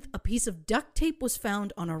 17th, a piece of duct tape was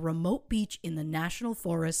found on a remote beach in the National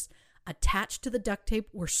Forest. Attached to the duct tape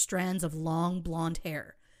were strands of long blonde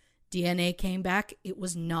hair. DNA came back. It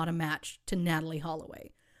was not a match to Natalee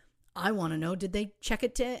Holloway. I want to know, did they check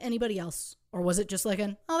it to anybody else? Or was it just like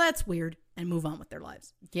oh, that's weird, and move on with their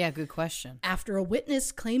lives? Yeah, good question. After a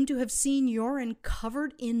witness claimed to have seen Joran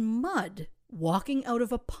covered in mud walking out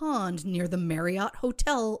of a pond near the Marriott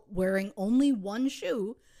Hotel wearing only one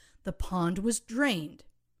shoe, the pond was drained.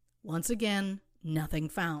 Once again, nothing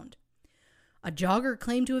found. A jogger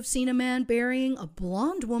claimed to have seen a man burying a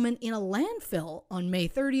blonde woman in a landfill on May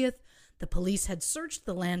 30th. The police had searched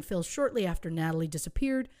the landfill shortly after Natalee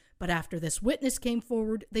disappeared, but after this witness came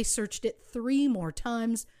forward, they searched it 3 more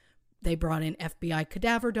times. They brought in FBI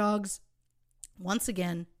cadaver dogs. Once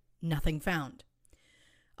again, nothing found.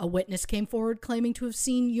 A witness came forward claiming to have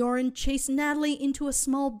seen Joran chase Natalee into a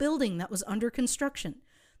small building that was under construction.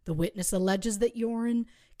 The witness alleges that Joran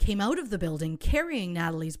came out of the building carrying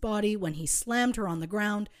Natalee's body when he slammed her on the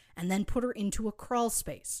ground and then put her into a crawl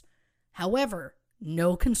space. However,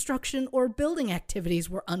 no construction or building activities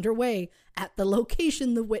were underway at the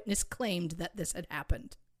location the witness claimed that this had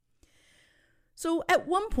happened. So at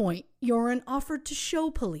one point, Joran offered to show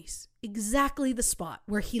police exactly the spot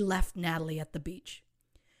where he left Natalee at the beach.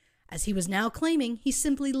 As he was now claiming, he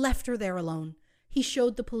simply left her there alone. He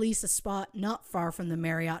showed the police a spot not far from the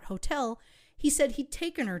Marriott Hotel. He said he'd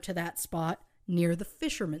taken her to that spot near the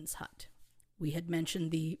Fisherman's Hut. We had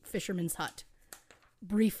mentioned the Fisherman's Hut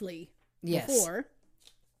briefly before.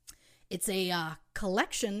 It's a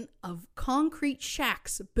collection of concrete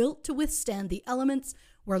shacks built to withstand the elements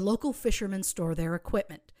where local fishermen store their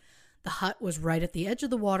equipment. The hut was right at the edge of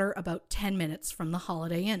the water, about 10 minutes from the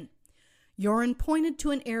Holiday Inn. Joran pointed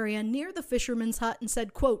to an area near the Fisherman's Hut and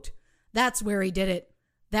said, quote, "That's where he did it.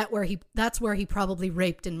 That's where he probably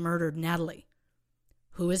raped and murdered Natalee."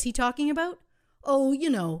 Who is he talking about? Oh, you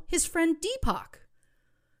know, his friend Deepak.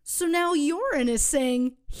 So now Joran is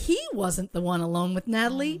saying he wasn't the one alone with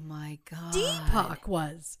Natalee. Oh my God. Deepak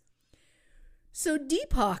was. So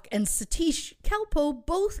Deepak and Satish Kalpo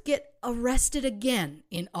both get arrested again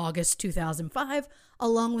in August 2005,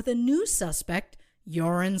 along with a new suspect,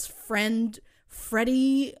 Joran's friend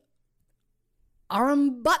Freddie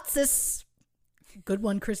Arambutsis. Good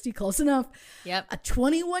one, Christy, close enough. Yep. A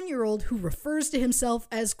 21-year-old who refers to himself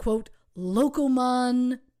as, quote,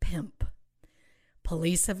 Locoman Pimp.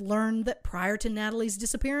 Police have learned that prior to Natalee's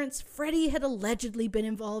disappearance, Freddie had allegedly been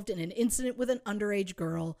involved in an incident with an underage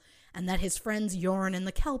girl, and that his friends Joran and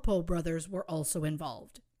the Kalpoe brothers were also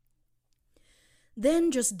involved.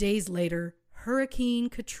 Then, just days later, Hurricane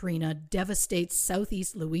Katrina devastates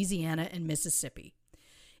southeast Louisiana and Mississippi.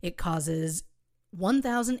 It causes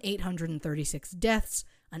 1,836 deaths,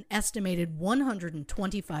 an estimated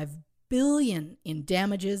 $125 billion in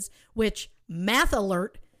damages, which, math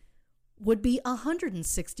alert, would be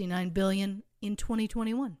 $169 billion in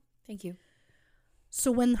 2021. Thank you.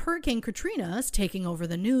 So when Hurricane Katrina is taking over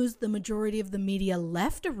the news, the majority of the media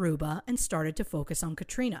left Aruba and started to focus on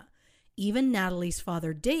Katrina. Even Natalee's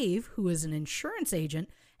father, Dave, who is an insurance agent,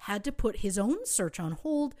 had to put his own search on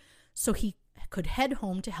hold so he could head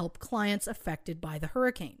home to help clients affected by the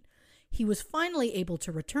hurricane. He was finally able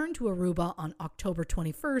to return to Aruba on October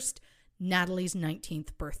 21st, Natalee's 19th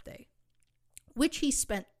birthday, which he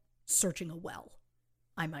spent searching a well,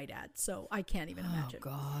 I might add. So I can't even imagine. Oh,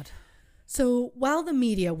 God. So while the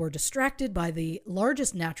media were distracted by the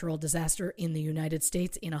largest natural disaster in the United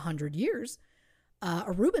States in 100 years,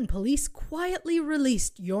 Aruban police quietly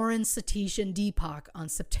released Joran, Satish, and Deepak on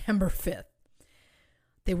September 5th.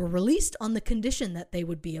 They were released on the condition that they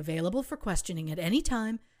would be available for questioning at any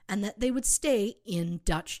time and that they would stay in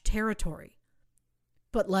Dutch territory.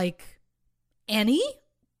 But like, any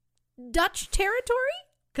Dutch territory?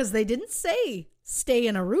 Because they didn't say stay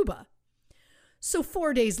in Aruba. So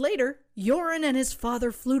 4 days later, Joran and his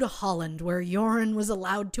father flew to Holland, where Joran was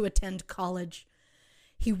allowed to attend college.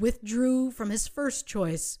 He withdrew from his first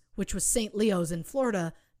choice, which was St. Leo's in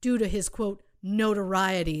Florida, due to his, quote,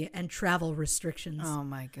 notoriety and travel restrictions. Oh,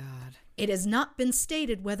 my God. It has not been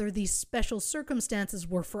stated whether these special circumstances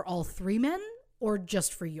were for all three men or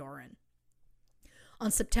just for Joran.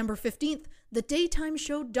 On September 15th, the daytime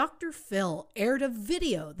show Dr. Phil aired a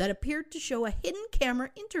video that appeared to show a hidden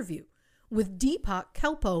camera interview with Deepak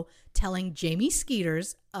Kalpoe telling Jamie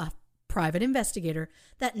Skeeters, a private investigator,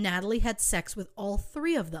 that Natalee had sex with all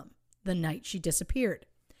three of them the night she disappeared.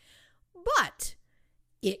 But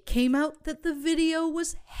it came out that the video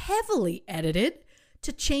was heavily edited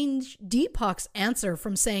to change Deepak's answer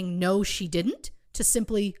from saying no, she didn't, to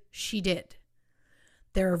simply she did.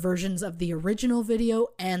 There are versions of the original video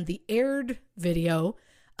and the aired video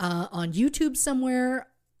on YouTube somewhere.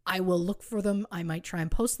 I will look for them. I might try and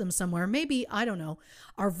post them somewhere. Maybe, I don't know,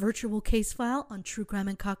 our virtual case file on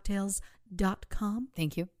truecrimeandcocktails.com.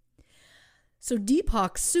 Thank you. So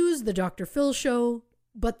Deepak sues the Dr. Phil show,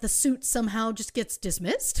 but the suit somehow just gets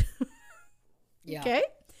dismissed. Yeah. Okay.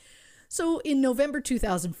 So in November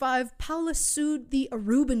 2005, Paulus sued the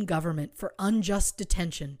Aruban government for unjust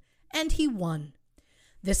detention, and he won.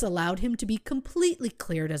 This allowed him to be completely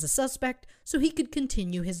cleared as a suspect so he could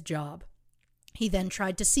continue his job. He then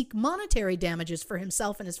tried to seek monetary damages for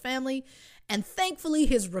himself and his family, and thankfully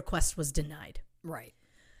his request was denied. Right.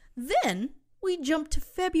 Then we jump to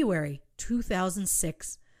February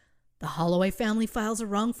 2006. The Holloway family files a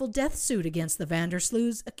wrongful death suit against the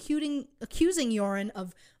Vandersloos, accusing Joran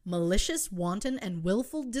of malicious, wanton, and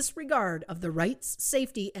willful disregard of the rights,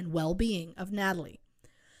 safety, and well-being of Natalee.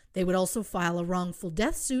 They would also file a wrongful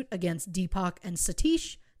death suit against Deepak and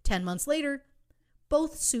Satish 10 months later.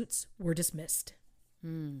 Both suits were dismissed.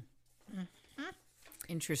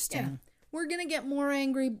 Interesting. Yeah. We're going to get more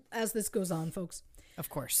angry as this goes on, folks. Of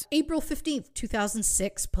course. April 15th,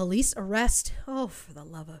 2006, police arrest, oh, for the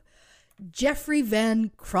love of, Jeffrey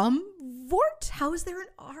Van Kromvoort? How is there an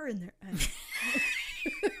R in there?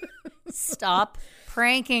 Stop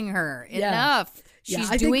pranking her. Yeah. Enough. Yeah,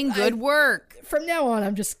 She's I doing think good work. From now on,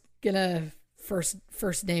 I'm just going to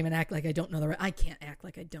first name and act like I don't know the right. I can't act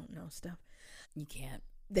like I don't know stuff. You can't.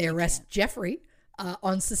 They arrest Jeffrey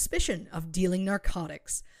on suspicion of dealing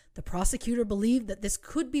narcotics. The prosecutor believed that this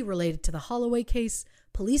could be related to the Holloway case.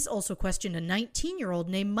 Police also questioned a 19-year-old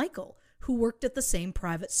named Michael, who worked at the same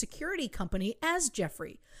private security company as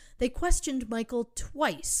Jeffrey. They questioned Michael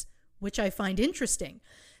twice, which I find interesting,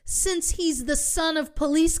 since he's the son of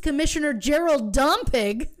Police Commissioner Gerald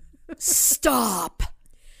Dompig. Stop.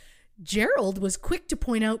 Gerald was quick to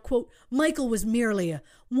point out, quote, Michael was merely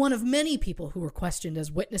one of many people who were questioned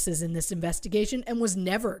as witnesses in this investigation and was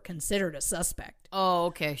never considered a suspect. Oh,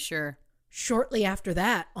 okay, sure. Shortly after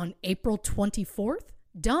that, on April 24th,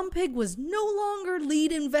 Dompig was no longer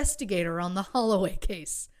lead investigator on the Holloway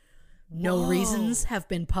case. No reasons have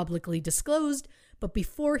been publicly disclosed, but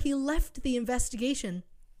before he left the investigation,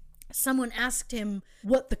 someone asked him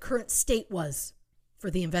what the current state was for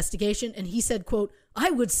the investigation, and he said, quote, I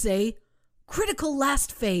would say critical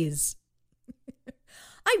last phase.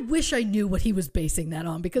 I wish I knew what he was basing that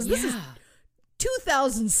on, because this is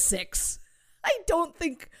 2006. I don't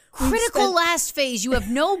think critical last phase. You have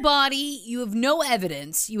no body. You have no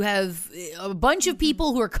evidence. You have a bunch of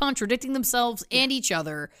people who are contradicting themselves and each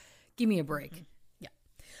other. Give me a break. Yeah.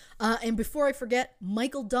 And before I forget,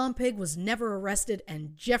 Michael Dompig was never arrested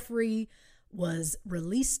and Jeffrey was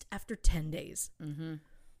released after 10 days. Mm-hmm.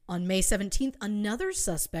 On May 17th, another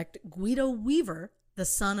suspect, Guido Weaver, the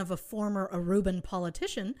son of a former Aruban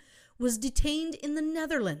politician, was detained in the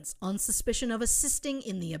Netherlands on suspicion of assisting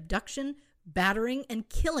in the abduction, battering, and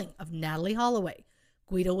killing of Natalee Holloway.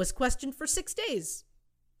 Guido was questioned for 6 days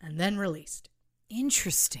and then released.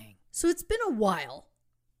 Interesting. So it's been a while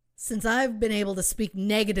since I've been able to speak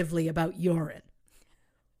negatively about urine.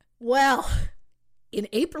 Well, in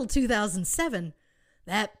April 2007,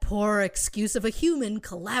 that poor excuse of a human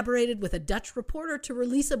collaborated with a Dutch reporter to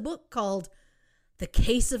release a book called The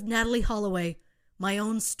Case of Natalee Holloway, My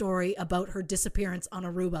Own Story About Her Disappearance on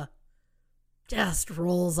Aruba. Just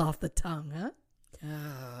rolls off the tongue, huh?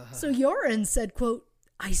 So Yoren said, quote,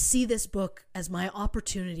 I see this book as my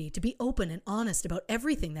opportunity to be open and honest about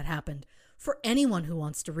everything that happened for anyone who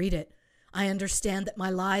wants to read it. I understand that my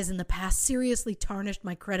lies in the past seriously tarnished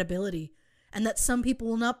my credibility and that some people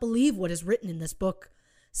will not believe what is written in this book.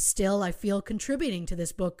 Still, I feel contributing to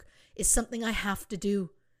this book is something I have to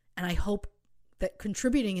do, and I hope that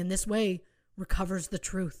contributing in this way recovers the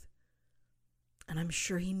truth. And I'm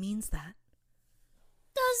sure he means that.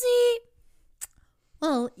 Does he?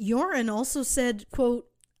 Well, Yoren also said, quote,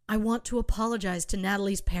 I want to apologize to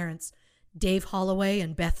Natalee's parents, Dave Holloway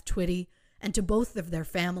and Beth Twitty, and to both of their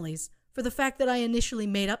families for the fact that I initially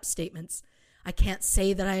made up statements. I can't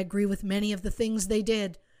say that I agree with many of the things they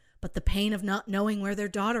did, but the pain of not knowing where their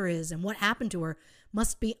daughter is and what happened to her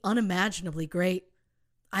must be unimaginably great.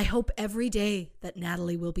 I hope every day that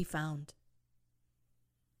Natalee will be found.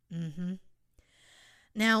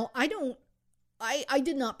 Now, I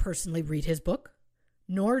did not personally read his book,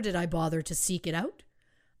 nor did I bother to seek it out.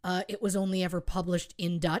 It was only ever published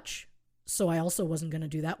in Dutch, so I also wasn't going to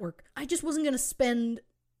do that work. I just wasn't going to spend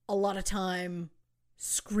a lot of time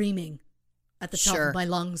screaming at the top of my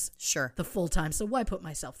lungs the full time. So why put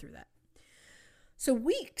myself through that? So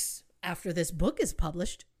weeks after this book is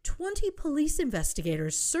published, 20 police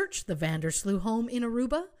investigators searched the Vandersloot home in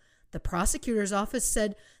Aruba. The prosecutor's office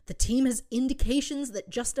said the team has indications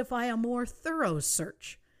that justify a more thorough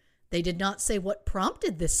search. They did not say what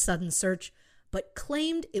prompted this sudden search, but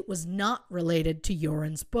claimed it was not related to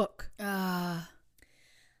Yoren's book.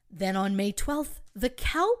 Then on May 12th, the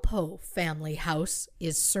Kalpoe family house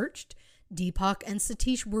is searched. Deepak and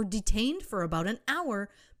Satish were detained for about an hour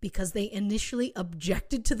because they initially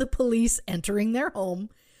objected to the police entering their home.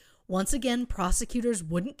 Once again, prosecutors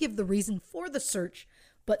wouldn't give the reason for the search,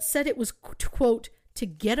 but said it was, quote, to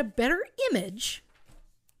get a better image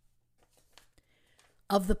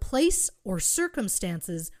of the place or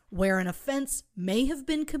circumstances where an offense may have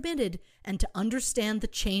been committed and to understand the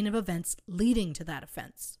chain of events leading to that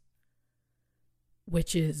offense.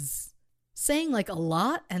 Which is saying like a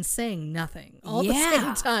lot and saying nothing all at the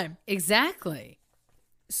same time. Exactly.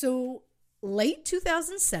 So late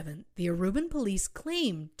 2007, the Aruban police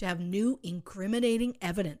claimed to have new incriminating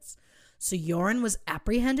evidence. So Yoren was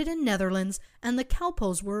apprehended in Netherlands and the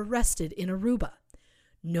Kalpoes were arrested in Aruba.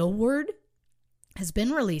 No word has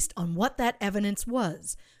been released on what that evidence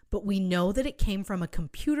was, but we know that it came from a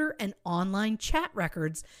computer and online chat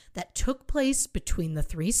records that took place between the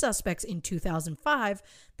three suspects in 2005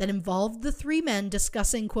 that involved the three men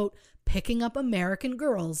discussing, quote, picking up American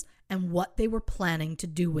girls and what they were planning to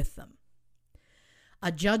do with them.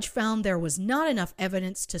 A judge found there was not enough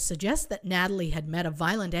evidence to suggest that Natalee had met a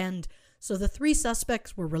violent end, so the three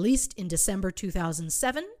suspects were released in December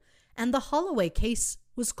 2007 and the Holloway case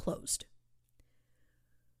was closed.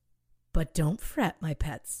 But don't fret, my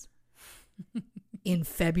pets. In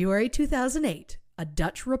February 2008, a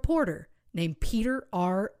Dutch reporter named Peter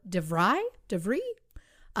R. de Vries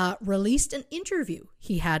released an interview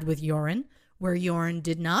he had with Yoren, where Yoren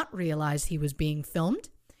did not realize he was being filmed.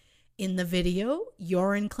 In the video,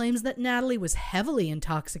 Yoren claims that Natalee was heavily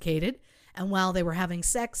intoxicated, and while they were having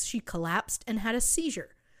sex, she collapsed and had a seizure.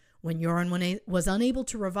 When Yoren was unable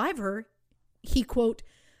to revive her, he, quote,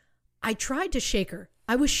 I tried to shake her.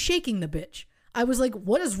 I was shaking the bitch. I was like,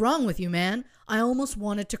 what is wrong with you, man? I almost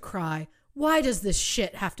wanted to cry. Why does this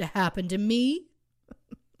shit have to happen to me?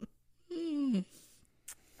 He's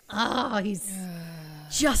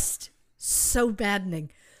just so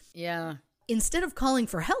maddening. Yeah. Instead of calling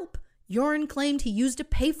for help, Yoren claimed he used a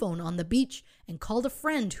payphone on the beach and called a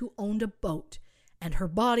friend who owned a boat, and her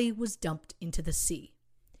body was dumped into the sea.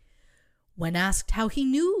 When asked how he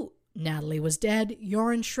knew Natalee was dead,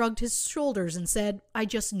 Yoren shrugged his shoulders and said, I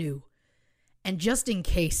just knew. And just in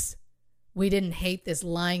case we didn't hate this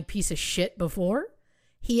lying piece of shit before,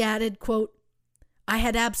 he added, quote, I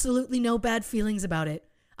had absolutely no bad feelings about it.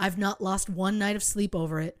 I've not lost one night of sleep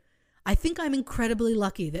over it. I think I'm incredibly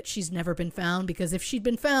lucky that she's never been found, because if she'd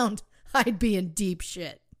been found, I'd be in deep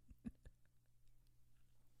shit.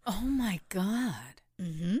 Oh my God.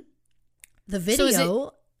 Mm-hmm. The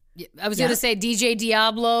video... I was going to say DJ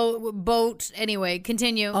Diablo boat. Anyway,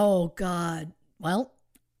 continue. Oh, God. Well,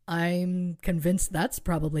 I'm convinced that's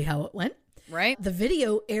probably how it went. Right. The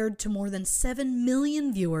video aired to more than 7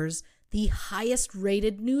 million viewers, the highest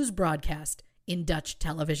rated news broadcast in Dutch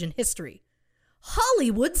television history.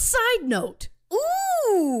 Hollywood side note.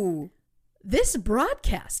 Ooh. This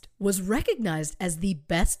broadcast was recognized as the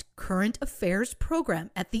best current affairs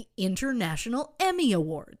program at the International Emmy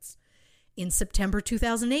Awards. In September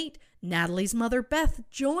 2008, Natalee's mother, Beth,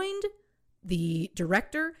 joined the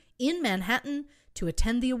director in Manhattan to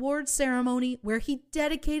attend the awards ceremony, where he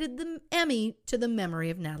dedicated the Emmy to the memory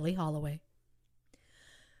of Natalee Holloway.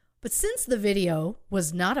 But since the video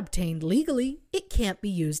was not obtained legally, it can't be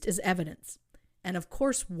used as evidence. And of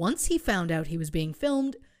course, once he found out he was being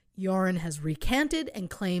filmed, Joran has recanted and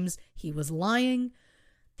claims he was lying.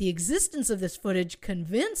 The existence of this footage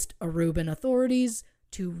convinced Aruban authorities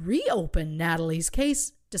to reopen Natalee's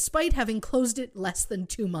case, despite having closed it less than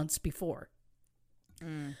 2 months before.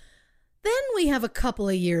 Then we have a couple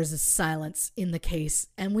of years of silence in the case,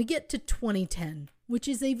 and we get to 2010, which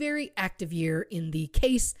is a very active year in the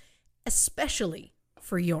case, especially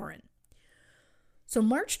for Joran. So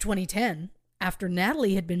March 2010, after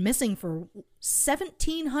Natalee had been missing for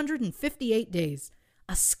 1,758 days,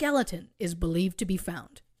 a skeleton is believed to be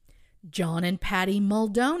found. John and Patty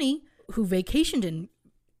Muldowney, who vacationed in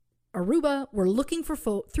Aruba, were looking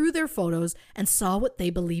for through their photos and saw what they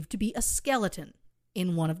believed to be a skeleton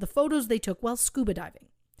in one of the photos they took while scuba diving.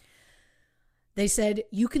 They said,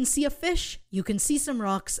 you can see a fish, you can see some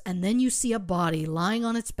rocks, and then you see a body lying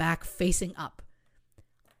on its back facing up.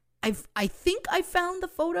 I think I found the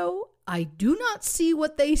photo. I do not see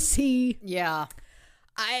what they see. Yeah.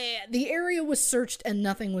 The area was searched and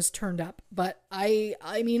nothing was turned up, but I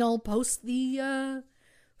mean, I'll post the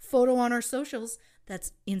photo on our socials.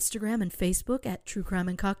 That's Instagram and Facebook at True Crime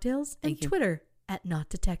and Cocktails, and Twitter at Not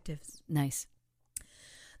Detectives. Nice.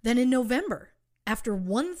 Then in November, after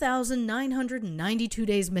 1,992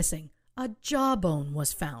 days missing, a jawbone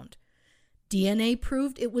was found. DNA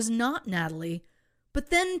proved it was not Natalee, but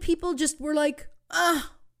then people just were like,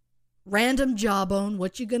 random jawbone,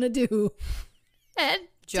 what you gonna do? And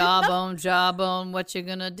jawbone, what you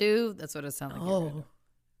gonna do? That's what it sounded like. Oh,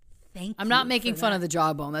 thank you. I'm not making fun of the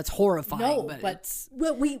jawbone. That's horrifying. No, but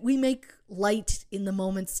well, we make light in the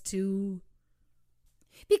moments to...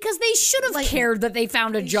 Because they should have cared that they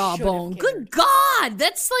found a jawbone. Good God,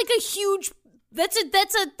 that's like a huge.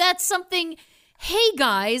 That's something. Hey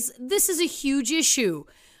guys, this is a huge issue.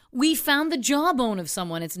 We found the jawbone of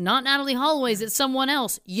someone. It's not Natalee Holloway's. It's someone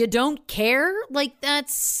else. You don't care? Like,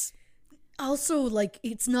 that's also like,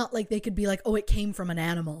 it's not like they could be like, oh, it came from an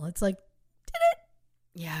animal. It's like, did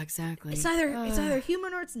it? Yeah, exactly. It's either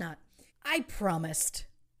human or it's not. I promised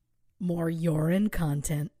more Joran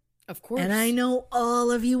content. Of course. And I know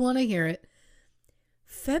all of you want to hear it.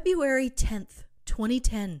 February 10th,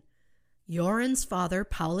 2010, Joran's father,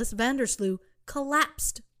 Paulus Vandersloot,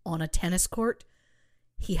 collapsed on a tennis court.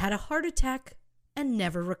 He had a heart attack and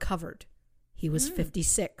never recovered. He was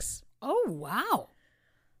 56. Oh, wow.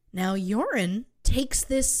 Now, Joran takes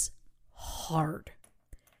this hard.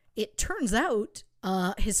 It turns out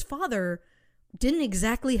his father didn't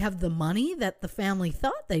exactly have the money that the family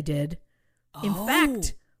thought they did. In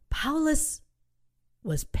fact, Paulus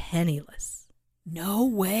was penniless. No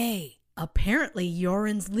way. Apparently,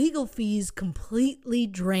 Joran's legal fees completely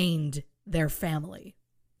drained their family.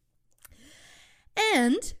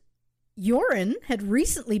 And Joran had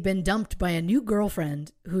recently been dumped by a new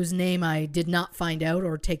girlfriend whose name I did not find out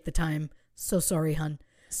or take the time. So sorry, hun.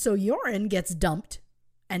 So Joran gets dumped,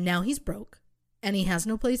 and now he's broke, and he has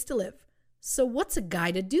no place to live. So what's a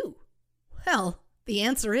guy to do? Well, the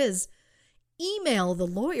answer is email the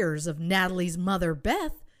lawyers of Natalee's mother,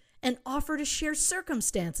 Beth, and offer to share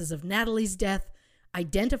circumstances of Natalee's death,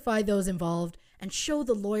 identify those involved, and show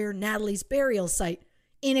the lawyer Natalee's burial site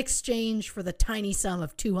in exchange for the tiny sum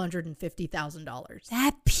of $250,000.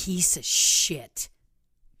 That piece of shit.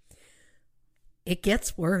 It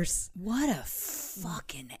gets worse. What a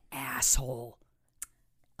fucking asshole.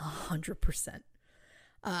 100%.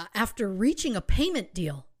 After reaching a payment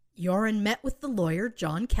deal, Joran met with the lawyer,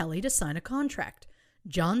 John Kelly, to sign a contract.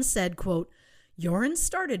 John said, quote, Joran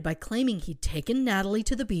started by claiming he'd taken Natalee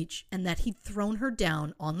to the beach and that he'd thrown her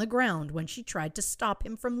down on the ground when she tried to stop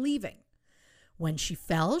him from leaving. When she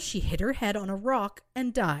fell, she hit her head on a rock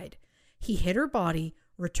and died. He hid her body,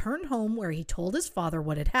 returned home where he told his father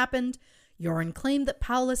what had happened. Joran claimed that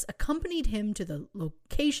Paulus accompanied him to the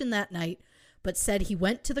location that night, but said he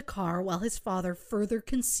went to the car while his father further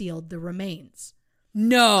concealed the remains.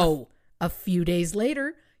 No! A few days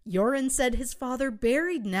later, Joran said his father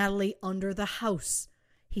buried Natalee under the house.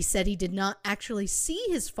 He said he did not actually see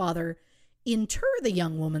his father inter the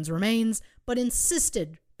young woman's remains, but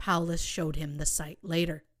insisted Paulus showed him the site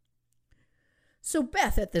later. So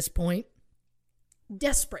Beth, at this point,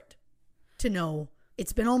 desperate to know,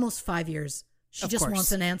 it's been almost 5 years. She just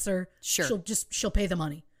wants an answer. Sure. She'll pay the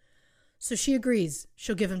money. So she agrees.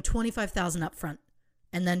 She'll give him $25,000 up front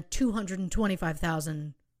and then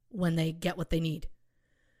 $225,000 when they get what they need.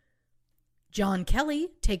 John Kelly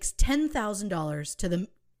takes $10,000 to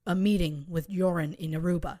a meeting with Joran in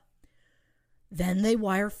Aruba. Then they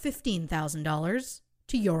wire $15,000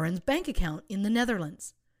 to Joran's bank account in the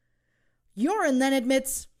Netherlands. Joran then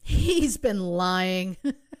admits he's been lying.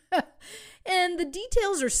 And the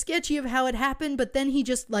details are sketchy of how it happened, but then he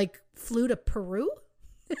just flew to Peru?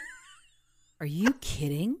 Are you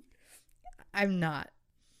kidding? I'm not.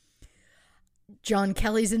 John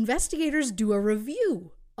Kelly's investigators do a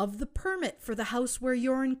review of the permit for the house where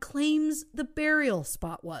Joran claims the burial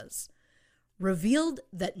spot was. Revealed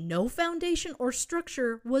that no foundation or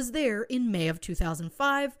structure was there in May of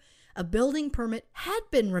 2005. A building permit had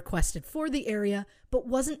been requested for the area, but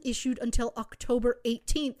wasn't issued until October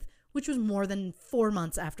 18th, which was more than 4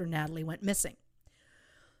 months after Natalee went missing.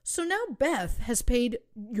 So now Beth has paid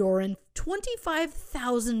Joran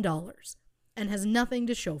 $25,000 and has nothing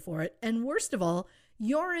to show for it. And worst of all,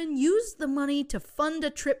 Joran used the money to fund a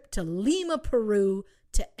trip to Lima, Peru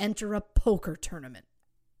to enter a poker tournament.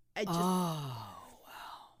 Wow.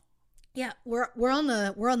 Yeah, we're on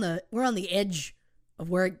the edge of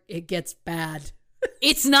where it gets bad.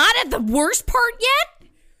 It's not at the worst part yet?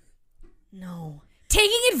 No.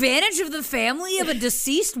 Taking advantage of the family of a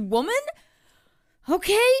deceased woman?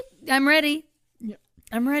 Okay, I'm ready. Yeah.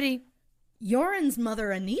 I'm ready. Joran's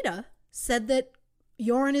mother, Anita, said that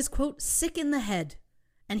Joran is, quote, sick in the head,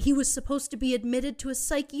 and he was supposed to be admitted to a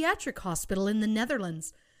psychiatric hospital in the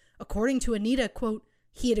Netherlands. According to Anita, quote,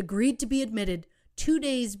 he had agreed to be admitted 2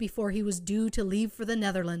 days before he was due to leave for the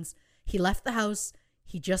Netherlands. He left the house.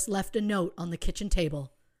 He just left a note on the kitchen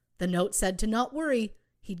table. The note said to not worry.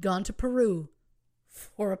 He'd gone to Peru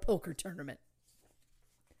for a poker tournament.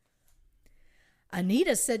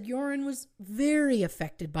 Anita said Joran was very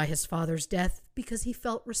affected by his father's death because he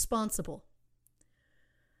felt responsible.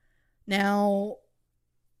 Now,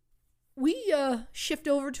 we shift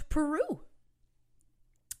over to Peru.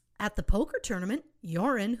 At the poker tournament,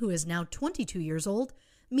 Joran, who is now 22 years old,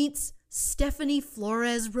 meets Stephanie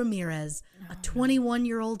Flores Ramirez, a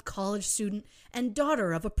 21-year-old college student and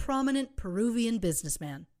daughter of a prominent Peruvian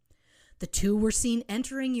businessman. The two were seen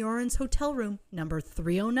entering Joran's hotel room, number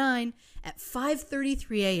 309, at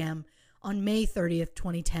 5:33 a.m. on May 30th,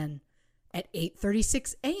 2010. At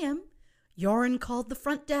 8:36 a.m., Joran called the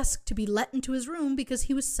front desk to be let into his room because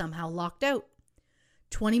he was somehow locked out.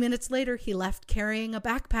 20 minutes later, he left carrying a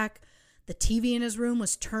backpack. The TV in his room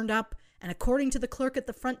was turned up, and according to the clerk at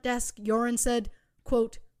the front desk, Joran said,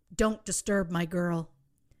 quote, "Don't disturb my girl."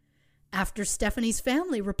 After Stephanie's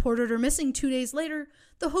family reported her missing 2 days later,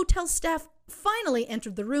 the hotel staff finally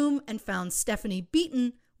entered the room and found Stephanie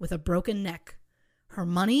beaten with a broken neck. Her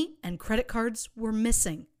money and credit cards were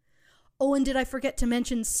missing. Oh, and did I forget to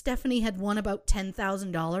mention Stephanie had won about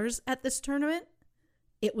 $10,000 at this tournament?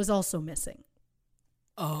 It was also missing.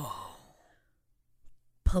 Oh.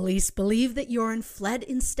 Police believe that Joran fled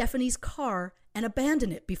in Stephanie's car and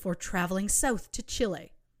abandoned it before traveling south to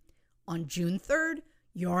Chile. On June 3rd,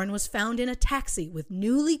 Joran was found in a taxi with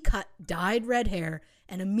newly cut, dyed red hair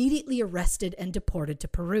and immediately arrested and deported to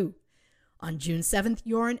Peru. On June 7th,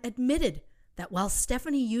 Joran admitted that while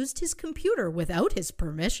Stephanie used his computer without his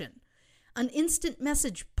permission, an instant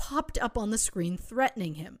message popped up on the screen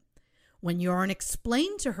threatening him. When Joran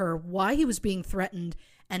explained to her why he was being threatened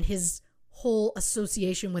and his whole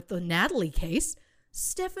association with the Natalee case,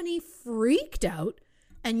 Stephanie freaked out,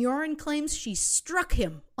 and Joran claims she struck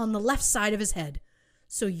him on the left side of his head.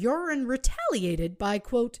 So Joran retaliated by,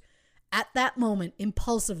 quote, "At that moment,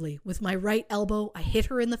 impulsively, with my right elbow, I hit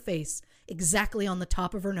her in the face, exactly on the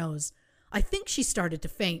top of her nose. I think she started to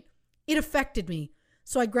faint. It affected me,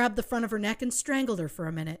 so I grabbed the front of her neck and strangled her for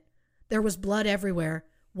a minute. There was blood everywhere.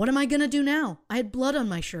 What am I going to do now? I had blood on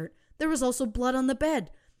my shirt. There was also blood on the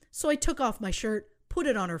bed. So I took off my shirt, put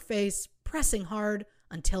it on her face, pressing hard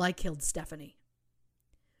until I killed Stephanie.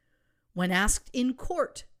 When asked in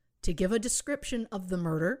court to give a description of the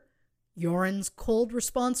murder, Yoren's cold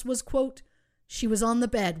response was, quote, "She was on the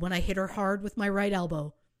bed when I hit her hard with my right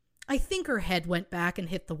elbow. I think her head went back and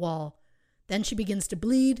hit the wall. Then she begins to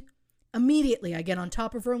bleed. Immediately, I get on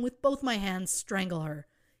top of her and with both my hands strangle her,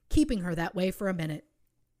 keeping her that way for a minute.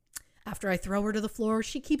 After I throw her to the floor,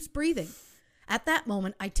 she keeps breathing. At that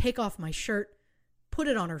moment, I take off my shirt, put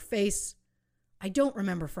it on her face. I don't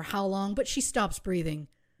remember for how long, but she stops breathing.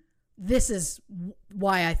 This is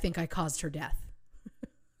why I think I caused her death."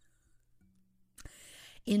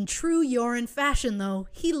 In true Yoren fashion, though,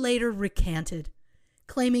 he later recanted,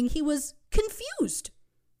 claiming he was confused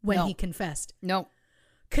when he confessed. No.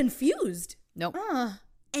 Confused? No.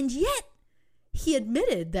 And yet, he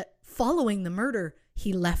admitted that following the murder,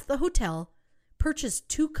 he left the hotel, purchased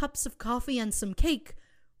 2 cups of coffee and some cake,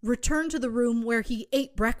 returned to the room where he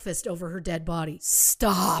ate breakfast over her dead body.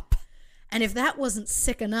 Stop. And if that wasn't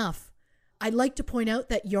sick enough, I'd like to point out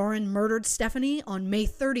that Yoren murdered Stephanie on May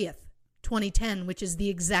 30th, 2010, which is the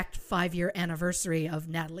exact 5-year anniversary of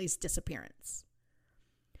Natalee's disappearance.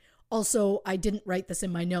 Also, I didn't write this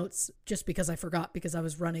in my notes just because I forgot, because I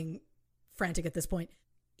was running frantic at this point.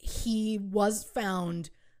 He was found,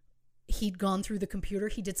 he'd gone through the computer,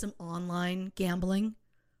 he did some online gambling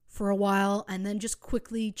for a while, and then just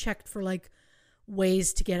quickly checked for like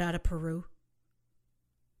ways to get out of Peru.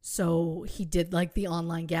 So he did like the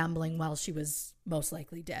online gambling while she was most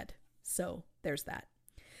likely dead. So there's that.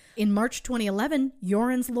 In March 2011,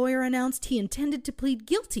 Yoren's lawyer announced he intended to plead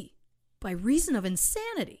guilty by reason of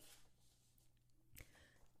insanity.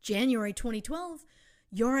 January 2012,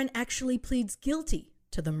 Yoren actually pleads guilty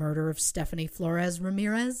to the murder of Stephanie Flores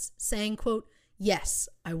Ramirez, saying, quote, "Yes,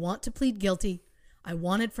 I want to plead guilty. I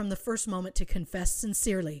wanted from the first moment to confess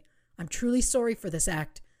sincerely. I'm truly sorry for this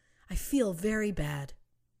act. I feel very bad."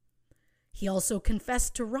 He also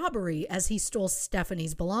confessed to robbery as he stole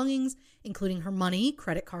Stephanie's belongings, including her money,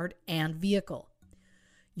 credit card, and vehicle.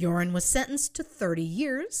 Yoren was sentenced to 30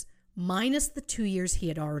 years, minus the 2 years he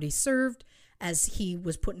had already served, as he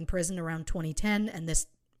was put in prison around 2010, and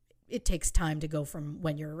it takes time to go from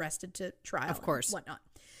when you're arrested to trial, of course, and whatnot.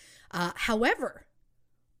 However,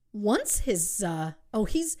 once he's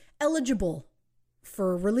eligible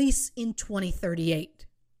for release in 2038.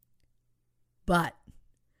 But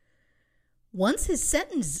once his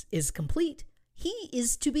sentence is complete, he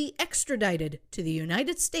is to be extradited to the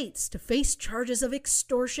United States to face charges of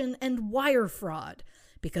extortion and wire fraud,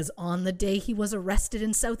 because on the day he was arrested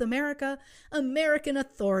in South America, American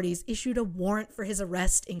authorities issued a warrant for his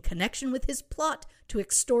arrest in connection with his plot to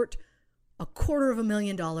extort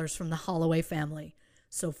 $250,000 from the Holloway family.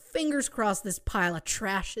 So fingers crossed this pile of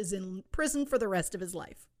trash is in prison for the rest of his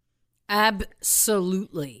life.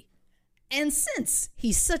 Absolutely. And since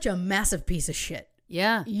he's such a massive piece of shit,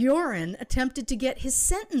 Yoren attempted to get his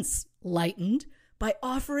sentence lightened by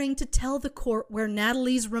offering to tell the court where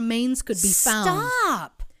Natalee's remains could be found.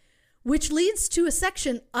 Stop! Which leads to a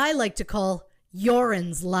section I like to call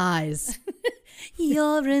Yoren's Lies.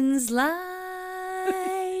 Yoren's Lies.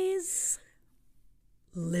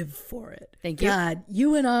 Live for it. Thank you. God,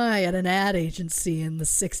 you and I at an ad agency in the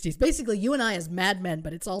 60s. Basically, you and I as Mad Men,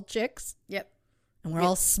 but it's all chicks. Yep. And we're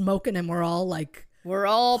all smoking and we're all like... We're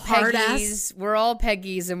all hard Peggy's. ass. We're all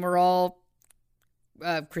Peggy's and we're all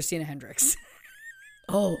Christina Hendricks.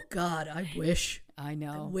 Oh, God, I wish. I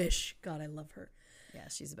know. I wish. God, I love her. Yeah,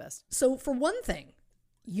 she's the best. So for one thing,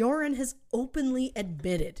 Yoren has openly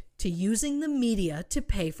admitted to using the media to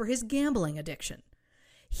pay for his gambling addiction.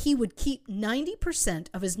 He would keep 90%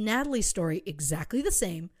 of his Natalee story exactly the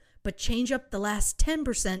same, but change up the last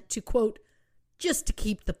 10% to, quote, just to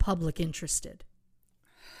keep the public interested.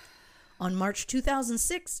 On March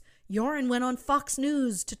 2006, Yoren went on Fox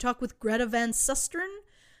News to talk with Greta Van Susteren.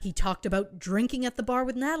 He talked about drinking at the bar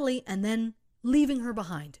with Natalee and then leaving her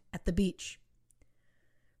behind at the beach.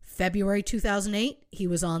 February 2008, he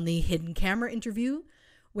was on the Hidden Camera interview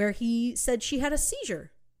where he said she had a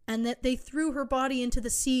seizure and that they threw her body into the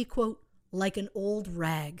sea, quote, like an old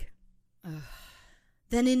rag.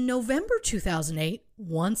 Then in November 2008,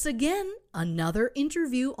 once again, another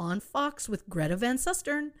interview on Fox with Greta Van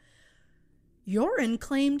Susteren. Yoren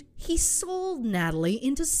claimed he sold Natalee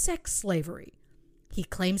into sex slavery. He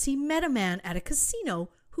claims he met a man at a casino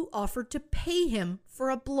who offered to pay him for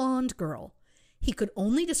a blonde girl. He could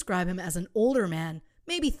only describe him as an older man,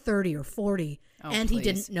 maybe 30 or 40, and he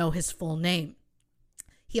didn't know his full name.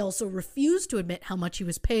 He also refused to admit how much he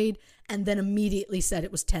was paid and then immediately said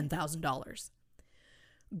it was $10,000.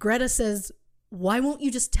 Greta says, "Why won't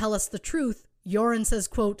you just tell us the truth?" Yoren says,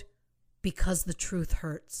 quote, "because the truth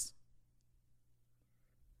hurts."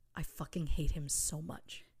 I fucking hate him so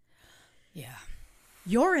much. Yeah.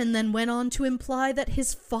 Joran then went on to imply that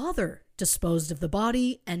his father disposed of the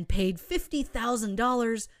body and paid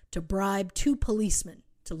 $50,000 to bribe 2 policemen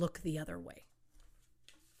to look the other way.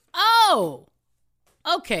 Oh,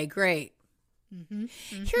 okay, great.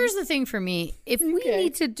 Here's the thing for me: if we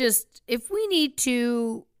need to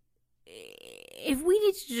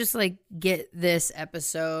just like get this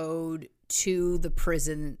episode to the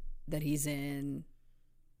prison that he's in,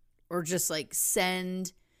 or just like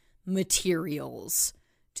send materials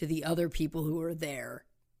to the other people who are there,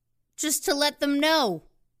 just to let them know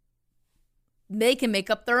they can make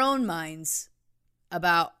up their own minds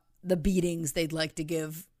about the beatings they'd like to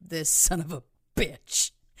give this son of a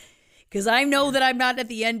bitch. Because I know that I'm not at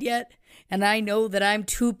the end yet, and I know that I'm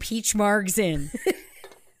 2 peach marks in.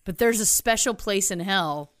 But there's a special place in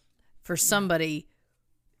hell for somebody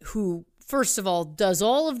who, first of all, does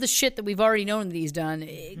all of the shit that we've already known that he's done.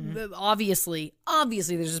 Obviously,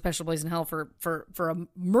 there's a special place in hell for a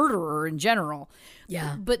murderer in general.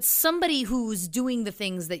 Yeah. But somebody who's doing the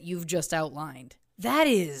things that you've just outlined,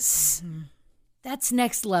 that's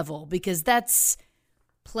next level, because that's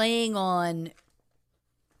playing on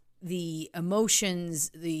the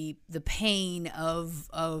emotions, the pain of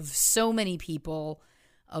so many people,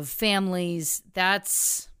 of families.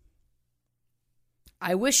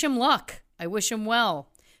 I wish him luck. I wish him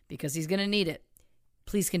well, because he's going to need it.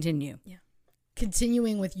 Please continue. Yeah.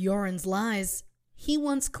 Continuing with Joran's lies, he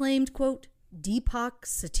once claimed, quote, Deepak,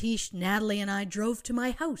 Satish, Natalee, and I drove to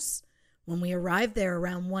my house. When we arrived there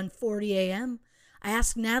around 1:40 a.m., I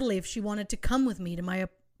asked Natalee if she wanted to come with me to my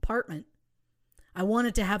apartment. I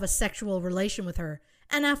wanted to have a sexual relation with her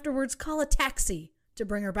and afterwards call a taxi to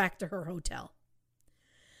bring her back to her hotel.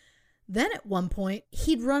 Then at one point,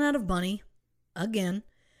 he'd run out of money. Again,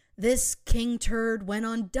 this king turd went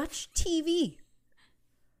on Dutch TV.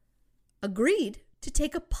 Agreed to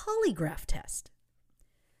take a polygraph test.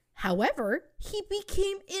 However, he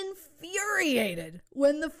became infuriated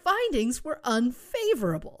when the findings were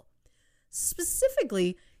unfavorable.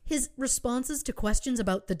 Specifically, his responses to questions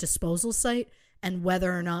about the disposal site and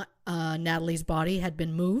whether or not Natalee's body had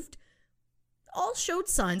been moved all showed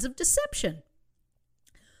signs of deception.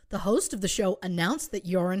 The host of the show announced that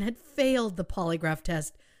Joran had failed the polygraph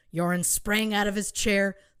test. Joran sprang out of his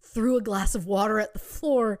chair, threw a glass of water at the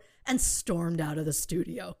floor, and stormed out of the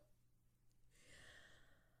studio.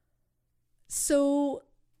 So,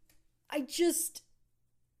 I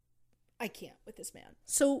can't with this man.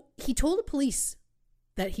 So, he told the police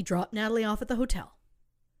that he dropped Natalee off at the hotel.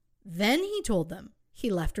 Then he told them he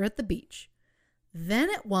left her at the beach. Then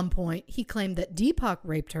at one point, he claimed that Deepak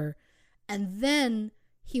raped her, and then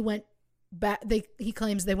he went back. He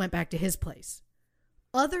claims they went back to his place.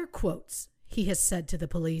 Other quotes he has said to the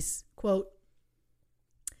police, quote,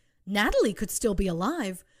 Natalee could still be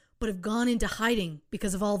alive, but have gone into hiding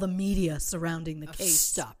because of all the media surrounding the case.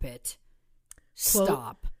 Stop it. Quote,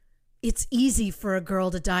 Stop. It's easy for a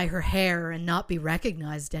girl to dye her hair and not be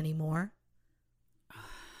recognized anymore.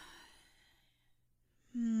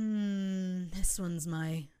 This one's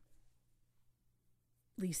my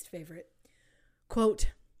least favorite.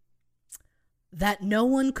 Quote, that no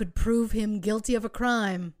one could prove him guilty of a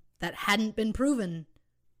crime that hadn't been proven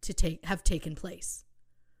to have taken place.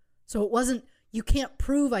 So it wasn't, you can't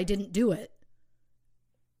prove I didn't do it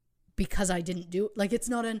because I didn't do it. Like, it's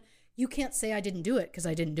not you can't say I didn't do it because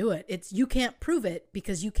I didn't do it. It's, you can't prove it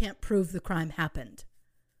because you can't prove the crime happened.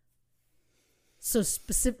 So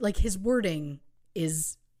specific, like, his wording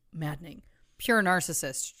is maddening. Pure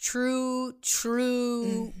narcissist. True,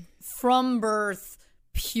 from birth,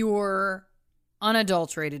 pure,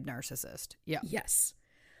 unadulterated narcissist. Yeah. Yes.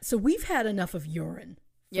 So we've had enough of Joran.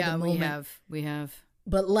 Yeah, we have.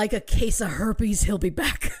 But like a case of herpes, he'll be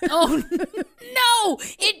back. Oh, no!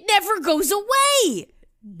 It never goes away!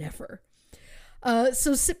 Never.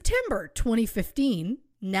 So September 2015,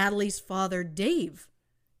 Natalee's father, Dave,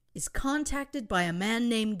 is contacted by a man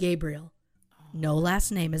named Gabriel. No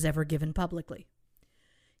last name is ever given publicly.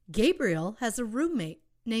 Gabriel has a roommate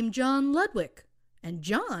named John Ludwig, and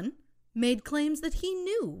John made claims that he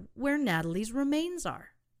knew where Natalee's remains are.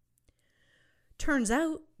 Turns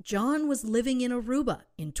out, John was living in Aruba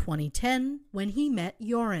in 2010 when he met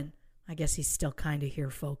Joran. I guess he's still kind of here,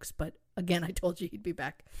 folks, but again, I told you he'd be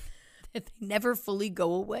back. They never fully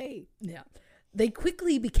go away. Yeah. They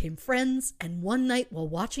quickly became friends, and one night while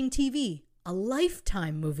watching TV, a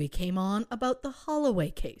Lifetime movie came on about the Holloway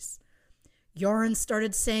case. Joran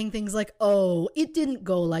started saying things like, oh, it didn't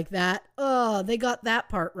go like that. Oh, they got that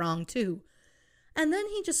part wrong too. And then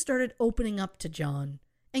he just started opening up to John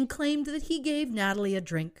and claimed that he gave Natalee a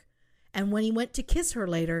drink And when he went to kiss her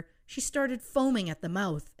later, she started foaming at the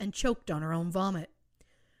mouth and choked on her own vomit.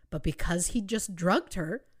 But because he'd just drugged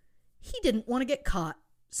her, he didn't want to get caught.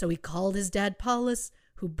 So he called his dad Paulus,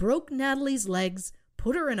 who broke Natalee's legs,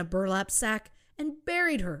 put her in a burlap sack, and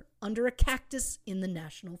buried her under a cactus in the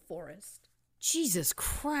national forest. Jesus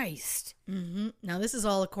Christ. Mm-hmm. Now, this is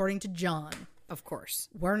all according to John. Of course.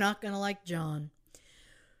 We're not going to like John.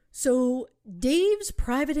 So Dave's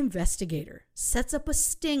private investigator sets up a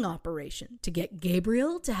sting operation to get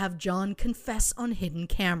Gabriel to have John confess on hidden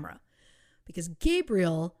camera. Because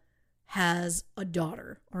Gabriel has a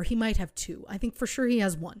daughter, or he might have two. I think for sure he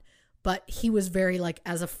has one. But he was very like,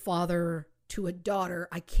 as a father to a daughter,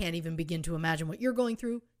 I can't even begin to imagine what you're going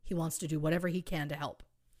through. He wants to do whatever he can to help.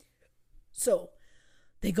 So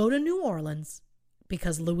they go to New Orleans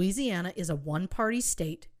because Louisiana is a one-party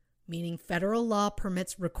state, meaning federal law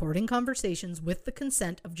permits recording conversations with the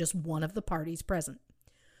consent of just one of the parties present.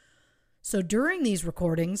 So during these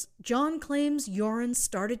recordings, John claims Yoren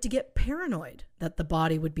started to get paranoid that the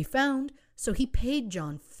body would be found, so he paid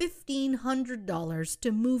John $1,500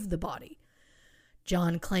 to move the body.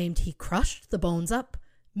 John claimed he crushed the bones up,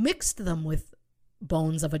 mixed them with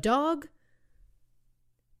bones of a dog,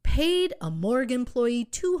 paid a morgue employee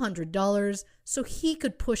 $200 so he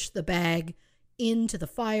could push the bag into the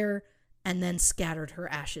fire, and then scattered her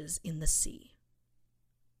ashes in the sea.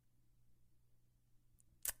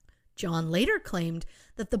 John later claimed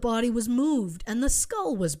that the body was moved and the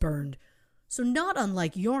skull was burned. So not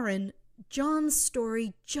unlike Yoren, John's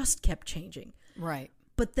story just kept changing. Right.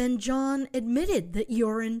 But then John admitted that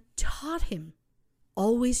Yoren taught him,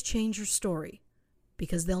 always change your story,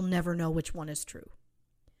 because they'll never know which one is true.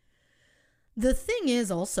 The thing is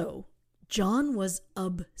also, John was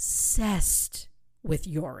obsessed with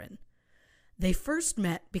Yoren. They first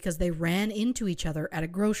met because they ran into each other at a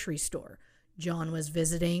grocery store. John was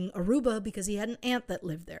visiting Aruba because he had an aunt that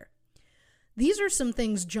lived there. These are some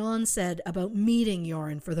things John said about meeting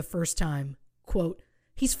Yoren for the first time. Quote,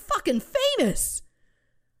 "He's fucking famous.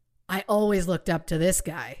 I always looked up to this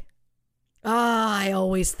guy. I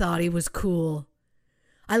always thought he was cool.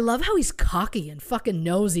 I love how he's cocky and fucking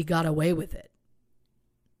knows he got away with it."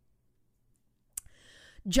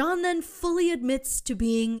 John then fully admits to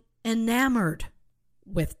being enamored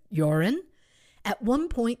with Yoren. At one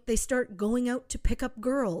point, they start going out to pick up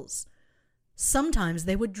girls. Sometimes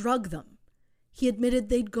they would drug them. He admitted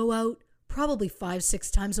they'd go out probably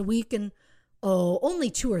 5-6 times a week, and only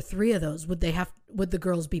 2 or 3 of those would the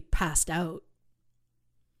girls be passed out.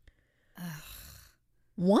 Ugh.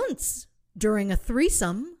 Once, during a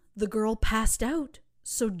threesome, the girl passed out.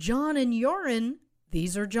 So John and Yoren,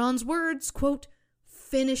 these are John's words, quote,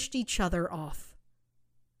 finished each other off.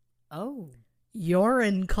 Oh.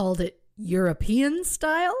 Yoren called it European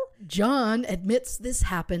style. John admits this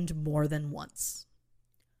happened more than once.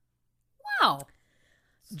 Wow.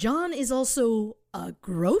 John is also a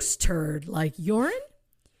gross turd like Yoren,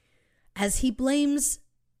 as he blames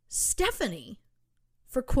Stephanie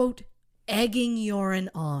for, quote, egging Yoren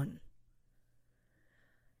on.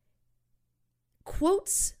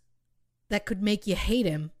 Quotes that could make you hate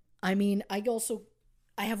him. I mean, I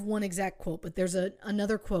have one exact quote, but there's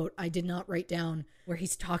another quote I did not write down where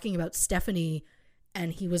he's talking about Stephanie,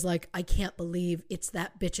 and he was like, I can't believe it's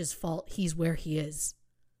that bitch's fault he's where he is.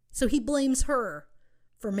 So he blames her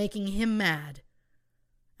for making him mad.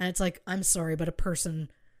 And it's like, I'm sorry, but a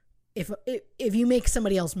person, if you make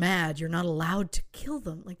somebody else mad, you're not allowed to kill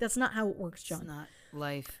them. Like, that's not how it works, John. It's not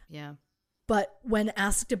life, yeah. But when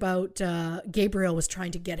asked about, Gabriel was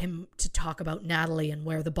trying to get him to talk about Natalee and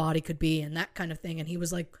where the body could be and that kind of thing. And he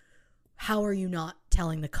was like, how are you not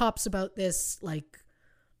telling the cops about this? Like,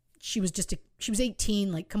 she was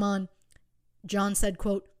 18. Like, come on. John said,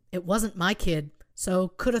 quote, it wasn't my kid. So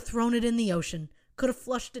could have thrown it in the ocean. Could have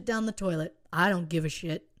flushed it down the toilet. I don't give a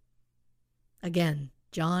shit. Again,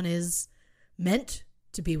 John is meant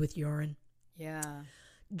to be with Yoren. Yeah.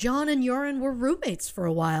 John and Yoren were roommates for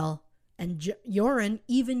a while. And Yoren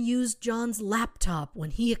even used John's laptop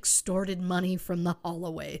when he extorted money from the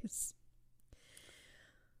Holloways.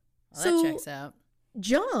 Well, that checks out.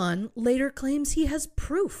 John later claims he has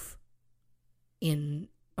proof in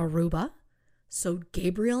Aruba. So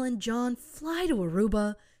Gabriel and John fly to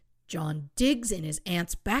Aruba. John digs in his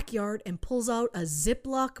aunt's backyard and pulls out a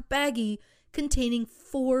Ziploc baggie containing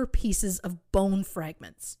 4 pieces of bone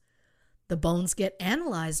fragments. The bones get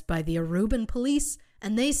analyzed by the Aruban police,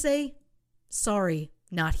 and they say, sorry,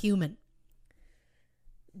 not human.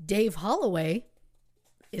 Dave Holloway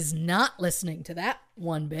is not listening to that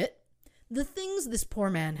one bit. The things this poor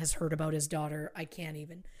man has heard about his daughter, I can't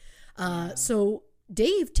even. So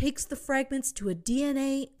Dave takes the fragments to a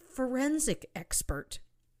DNA forensic expert.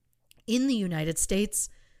 In the United States,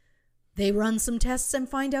 they run some tests and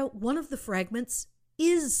find out one of the fragments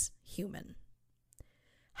is human.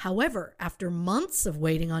 However, after months of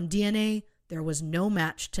waiting on DNA, there was no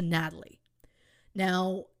match to Natalee.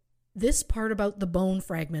 Now, this part about the bone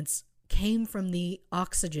fragments came from the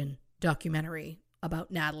Oxygen documentary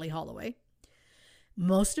about Natalee Holloway.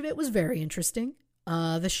 Most of it was very interesting.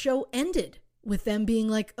 The show ended with them being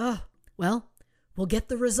like, well, we'll get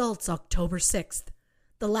the results October 6th.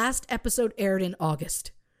 The last episode aired in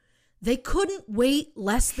August. They couldn't wait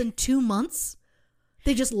less than 2 months.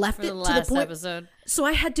 They just left it to the point. Episode. So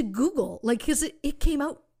I had to Google, because it came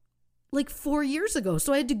out 4 years ago.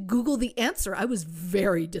 So I had to Google the answer. I was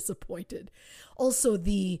very disappointed. Also,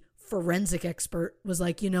 the forensic expert was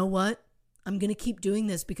like, you know what? I'm going to keep doing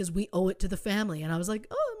this because we owe it to the family. And I was like,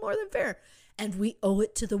 oh, more than fair. And we owe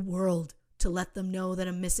it to the world to let them know that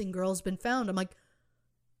a missing girl's been found. I'm like,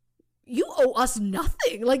 you owe us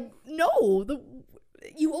nothing. No,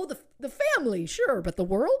 you owe the family, sure, but the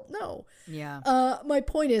world? No. Yeah. My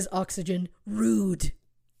point is, Oxygen, rude.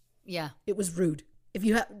 Yeah. It was rude. If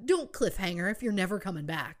you don't cliffhanger if you're never coming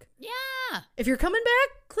back. Yeah. If you're coming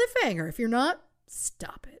back, cliffhanger. If you're not,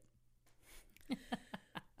 stop it.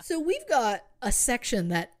 So we've got a section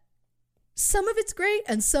that some of it's great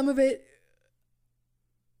and some of it,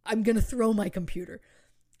 I'm going to throw my computer.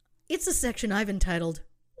 It's a section I've entitled,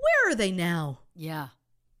 Where Are They Now? Yeah.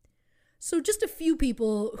 So just a few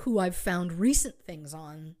people who I've found recent things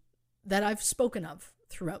on that I've spoken of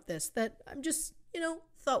throughout this that I'm just,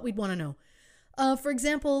 thought we'd want to know. For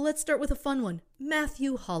example, let's start with a fun one.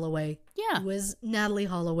 Matthew Holloway. Yeah. Who is Natalee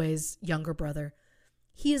Holloway's younger brother.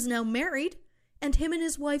 He is now married, and him and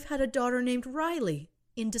his wife had a daughter named Riley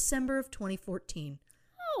in December of 2014.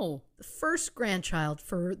 Oh. The first grandchild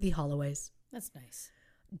for the Holloways. That's nice.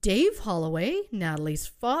 Dave Holloway, Natalee's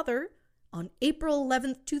father, on April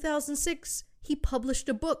 11th, 2006, he published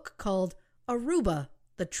a book called Aruba,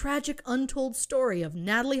 The Tragic Untold Story of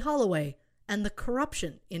Natalee Holloway and the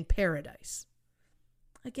Corruption in Paradise.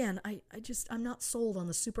 Again, I'm not sold on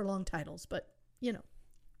the super long titles, but,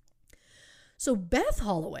 So Beth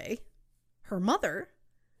Holloway, her mother,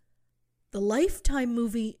 the Lifetime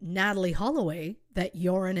movie Natalee Holloway that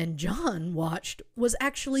Yoren and John watched was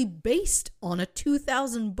actually based on a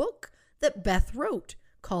 2000 book that Beth wrote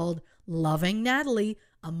called Loving Natalee,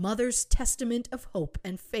 A Mother's Testament of Hope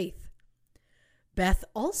and Faith. Beth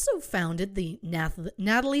also founded the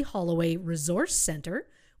Natalee Holloway Resource Center,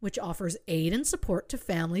 which offers aid and support to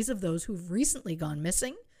families of those who've recently gone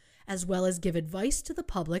missing, as well as give advice to the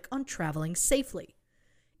public on traveling safely.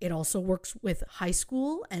 It also works with high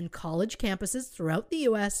school and college campuses throughout the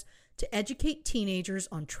U.S. to educate teenagers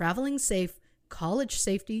on traveling safe, college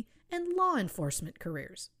safety, and law enforcement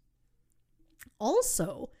careers.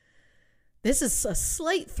 Also, this is a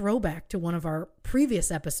slight throwback to one of our previous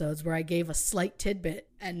episodes where I gave a slight tidbit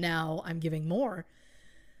and now I'm giving more.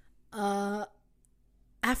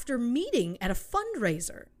 After meeting at a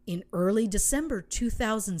fundraiser in early December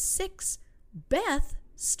 2006, Beth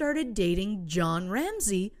started dating John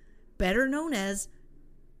Ramsey, better known as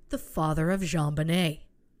the father of JonBenet.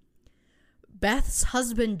 Beth's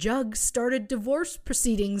husband, Jug, started divorce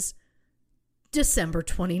proceedings December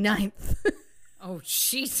 29th. Oh,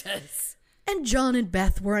 Jesus. And John and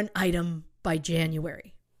Beth were an item by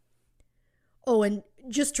January. Oh, and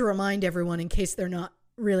just to remind everyone, in case they're not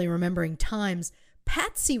really remembering times,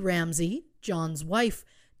 Patsy Ramsey, John's wife,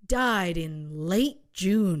 died in late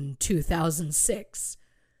June 2006,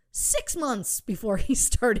 6 months before he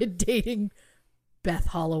started dating Beth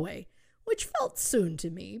Holloway, which felt soon to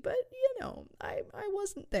me, but, I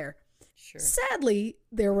wasn't there. Sure. Sadly,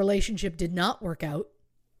 their relationship did not work out.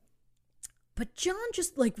 But John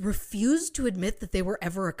just refused to admit that they were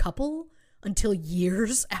ever a couple until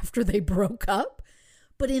years after they broke up.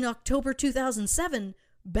 But in October 2007,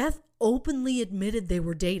 Beth openly admitted they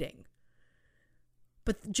were dating.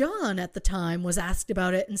 But John at the time was asked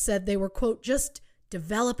about it and said they were, quote, just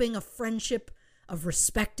developing a friendship of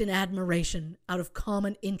respect and admiration out of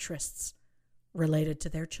common interests related to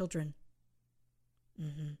their children.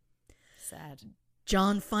 Mm-hmm. Sad.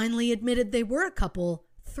 John finally admitted they were a couple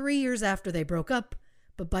 3 years after they broke up,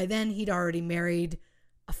 but by then he'd already married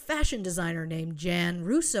a fashion designer named Jan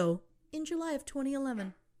Russo in July of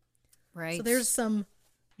 2011. Right. So there's some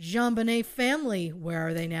JonBenet family. Where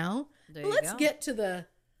are they now? Let's get to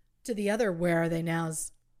the other where are they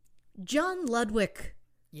nows. John Ludwig.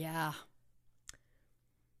 Yeah.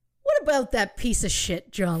 What about that piece of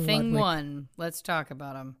shit, John Ludwig? Thing one. Let's talk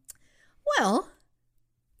about him. Well,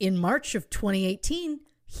 in March of 2018,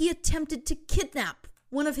 he attempted to kidnap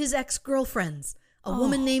one of his ex-girlfriends, a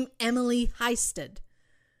woman named Emily Heisted.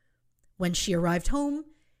 When she arrived home,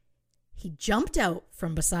 he jumped out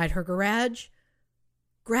from beside her garage,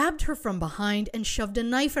 grabbed her from behind, and shoved a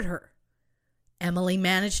knife at her. Emily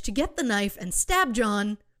managed to get the knife and stab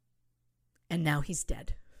John, and now he's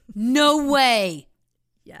dead. No way.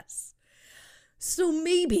 Yes. So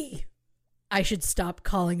maybe I should stop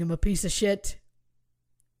calling him a piece of shit.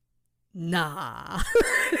 Nah.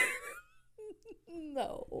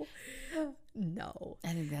 No.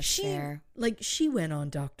 I think that's fair. Like, she went on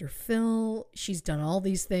Dr. Phil. She's done all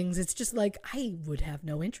these things. It's just like, I would have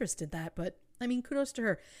no interest in that, but I mean, kudos to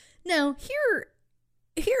her. Now, here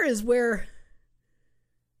is where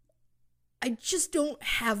I just don't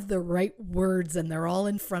have the right words, and they're all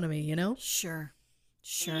in front of me, you know? Sure.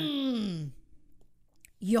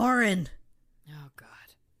 Urine. Oh, God.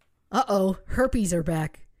 Uh-oh, herpes are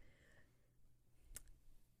back.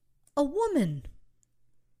 A woman.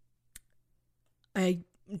 I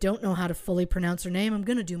don't know how to fully pronounce her name. I'm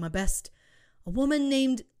going to do my best. A woman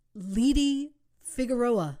named Natalee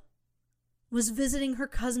Figueroa was visiting her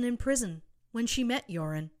cousin in prison when she met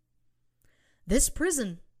Yoren. This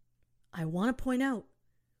prison, I want to point out,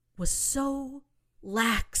 was so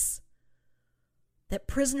lax that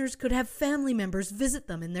prisoners could have family members visit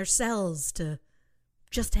them in their cells to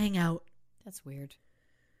just hang out. That's weird.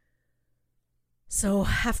 So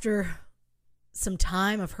after some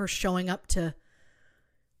time of her showing up to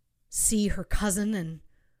see her cousin and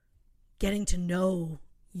getting to know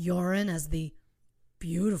Yoren as the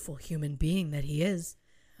beautiful human being that he is,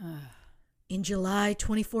 in July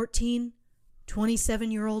 2014,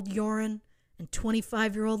 27-year-old Yoren and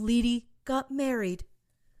 25-year-old Natalee got married.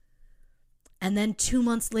 And then 2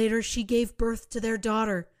 months later, she gave birth to their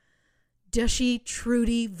daughter, Dushy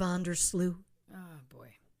Trudy Vandersloot. Oh,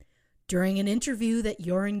 boy. During an interview that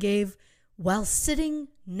Yoren gave while sitting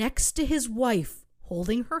next to his wife,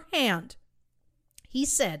 holding her hand, he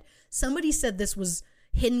said, somebody said this was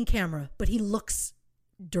hidden camera, but he looks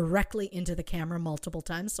directly into the camera multiple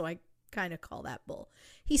times, so I kind of call that bull.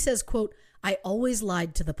 He says, quote, "I always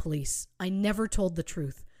lied to the police. I never told the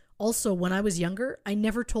truth. Also, when I was younger, I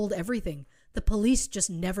never told everything. The police just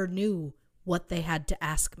never knew what they had to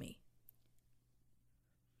ask me."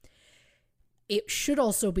 It should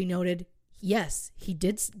also be noted, yes, he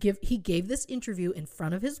gave this interview in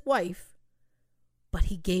front of his wife, but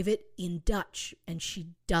he gave it in Dutch, and she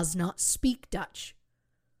does not speak Dutch.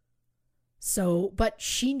 So, but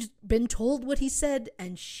she's been told what he said,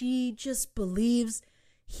 and she just believes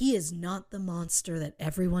he is not the monster that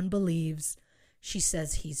everyone believes. She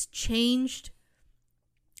says he's changed.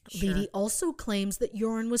 Sure. Natalee also claims that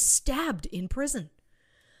Yoren was stabbed in prison.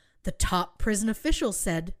 The top prison official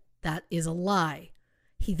said that is a lie.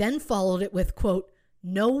 He then followed it with, quote,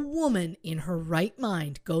 "No woman in her right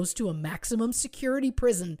mind goes to a maximum security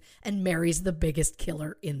prison and marries the biggest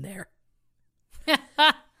killer in there."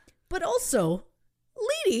 But also,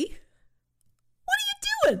 Natalee, what are you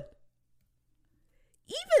doing?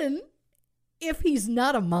 Even if he's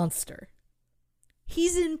not a monster,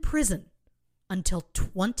 he's in prison until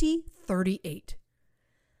 2038.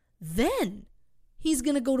 Then he's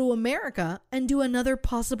going to go to America and do another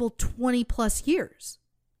possible 20 plus years.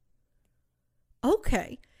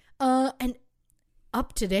 Okay. And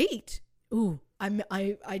up to date. Ooh, I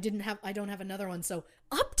don't have another one. So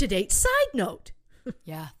up to date side note.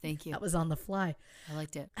 Yeah, thank you. That was on the fly. I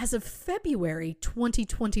liked it. As of February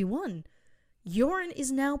 2021, Yoren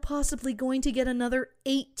is now possibly going to get another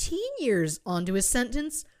 18 years onto his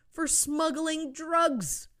sentence for smuggling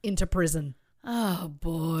drugs into prison. Oh,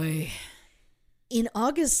 boy. In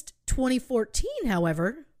August 2014,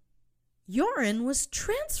 however, Yoren was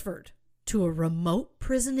transferred to a remote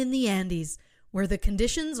prison in the Andes where the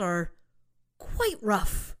conditions are quite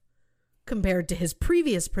rough compared to his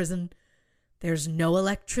previous prison. There's no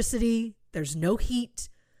electricity. There's no heat.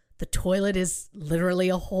 The toilet is literally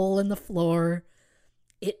a hole in the floor.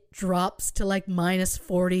 It drops to like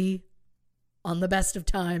 -40 on the best of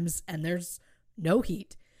times, and there's no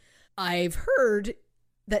heat. I've heard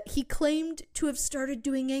that he claimed to have started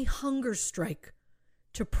doing a hunger strike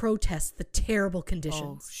to protest the terrible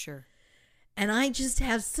conditions. Oh, sure. And I just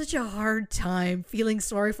have such a hard time feeling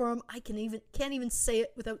sorry for him. I can't even say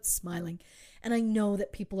it without smiling. And I know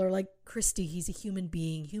that people are like, "Christy, he's a human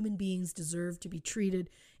being. Human beings deserve to be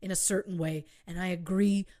treated in a certain way." And I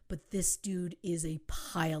agree, but this dude is a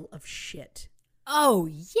pile of shit. Oh,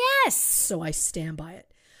 yes. So I stand by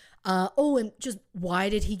it. And just why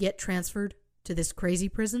did he get transferred to this crazy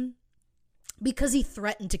prison? Because he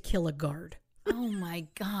threatened to kill a guard. Oh, my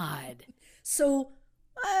God. So,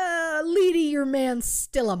 Natalee, your man's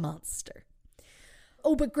still a monster.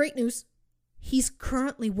 Oh, but great news. he's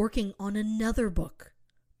currently working on another book.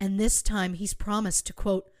 And this time he's promised to,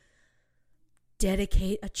 quote,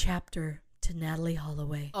 dedicate a chapter to Natalee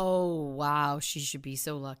Holloway. Oh, wow. She should be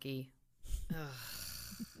so lucky.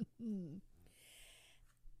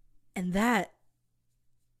 And that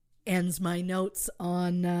ends my notes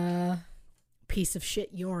on piece of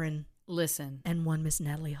shit urine. Listen. And one Miss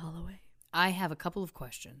Natalee Holloway. I have a couple of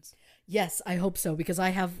questions. Yes, I hope so, because I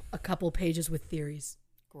have a couple pages with theories.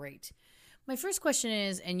 Great. My first question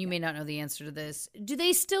is, and you may not know the answer to this, do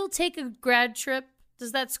they still take a grad trip?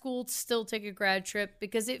 Does that school still take a grad trip?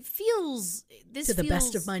 Because it feels... To the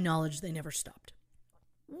best of my knowledge, they never stopped.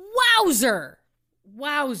 Wowzer!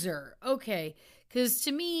 Okay. Because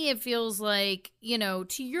to me, it feels like,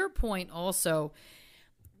 to your point also,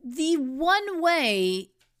 the one way,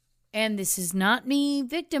 and this is not me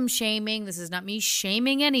victim shaming, this is not me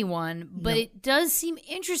shaming anyone, but it does seem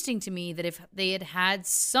interesting to me that if they had had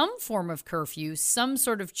some form of curfew, some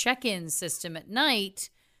sort of check-in system at night,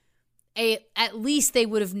 at least they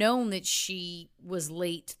would have known that she was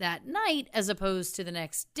late that night as opposed to the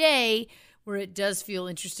next day, where it does feel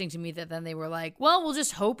interesting to me that then they were like, well, we'll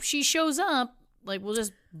just hope she shows up. Like, we'll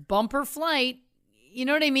just bump her flight. You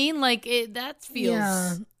know what I mean? Like, that feels...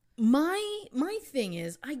 Yeah. My thing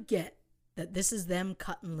is, I get that this is them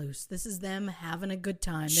cutting loose. This is them having a good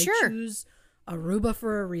time. They choose Aruba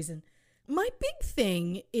for a reason. My big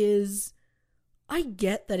thing is, I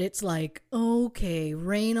get that it's like, okay,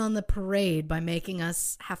 rain on the parade by making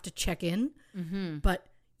us have to check in. Mm-hmm. But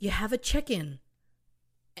you have a check-in.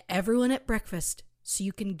 Everyone at breakfast, so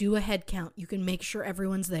you can do a head count. You can make sure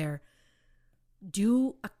everyone's there.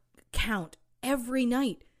 Do a count every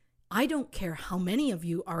night. I don't care how many of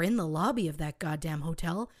you are in the lobby of that goddamn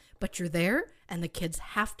hotel, but you're there and the kids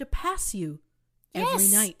have to pass you every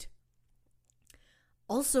night.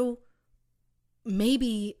 Also,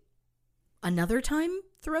 maybe another time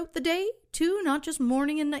throughout the day too, not just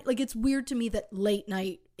morning and night. Like, it's weird to me that late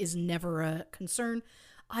night is never a concern.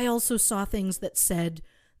 I also saw things that said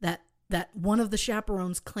that one of the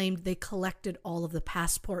chaperones claimed they collected all of the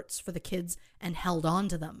passports for the kids and held on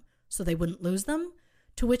to them so they wouldn't lose them.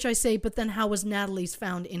 To which I say, but then how was Natalee's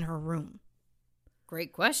found in her room?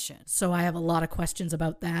 Great question. So I have a lot of questions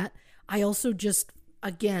about that. I also just,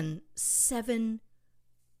 again, 7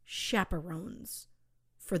 chaperones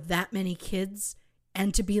for that many kids,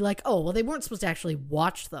 and to be like, oh, well, they weren't supposed to actually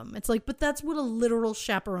watch them. It's like, but that's what a literal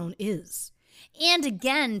chaperone is. And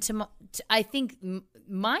again, I think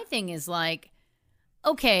my thing is like,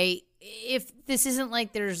 okay, if this isn't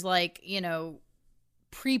like there's like,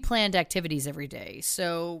 pre-planned activities every day.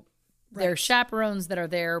 So there are chaperones that are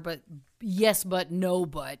there, but yes, but no,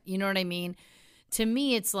 but, you know what I mean? To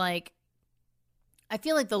me, it's like, I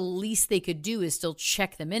feel like the least they could do is still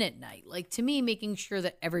check them in at night. Like, to me, making sure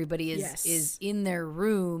that everybody is in their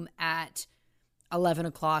room at 11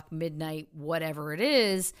 o'clock, midnight, whatever it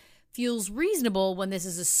is, feels reasonable when this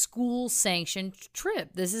is a school-sanctioned trip.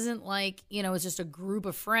 This isn't like, it's just a group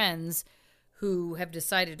of friends who have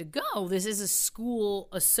decided to go. This is a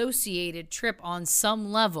school-associated trip on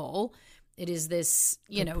some level. It is this,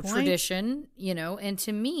 tradition, and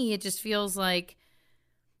to me, it just feels like,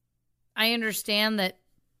 I understand that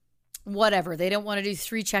whatever, they don't want to do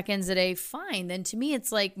 3 check-ins a day, fine. Then to me,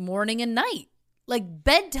 it's like morning and night. Like,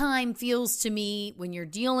 bedtime feels to me, when you're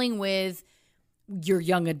dealing with your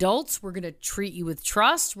young adults, we're going to treat you with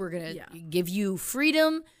trust, we're going to give you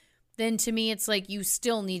freedom, then to me, it's like you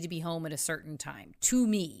still need to be home at a certain time. To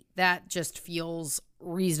me, that just feels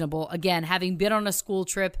reasonable. Again, having been on a school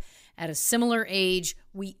trip at a similar age,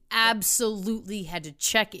 we absolutely had to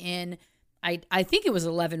check in. I think it was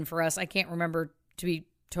 11 for us. I can't remember, to be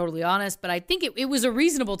totally honest, but I think it was a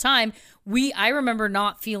reasonable time. I remember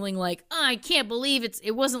not feeling like, oh, I can't believe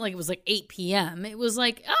it wasn't like it was like 8 p.m. It was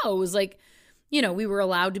like, we were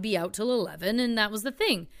allowed to be out till 11, and that was the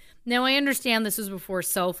thing. Now, I understand this was before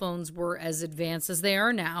cell phones were as advanced as they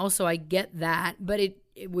are now, so I get that, but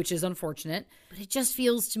which is unfortunate. But it just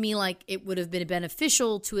feels to me like it would have been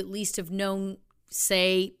beneficial to at least have known,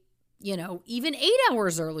 say, even 8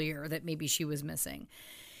 hours earlier that maybe she was missing.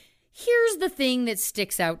 Here's the thing that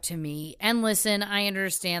sticks out to me. And listen, I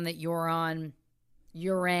understand that you're on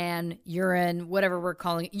urine, whatever we're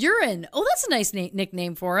calling it. Urine. Oh, that's a nice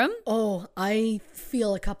nickname for him. Oh, I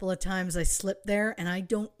feel a couple of times I slipped there, and I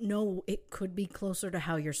don't know. It could be closer to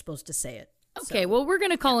how you're supposed to say it. Okay, well, we're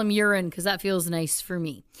going to call him Urine because that feels nice for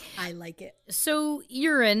me. I like it. So,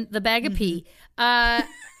 Urine, the bag of pee, it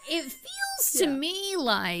feels to me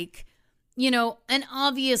like, and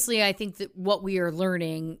obviously I think that what we are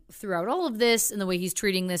learning throughout all of this and the way he's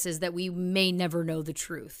treating this is that we may never know the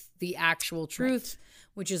truth, the actual truth. Right.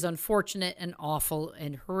 which is unfortunate and awful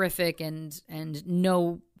and horrific, and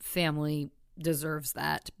no family deserves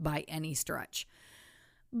that by any stretch.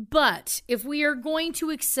 But if we are going to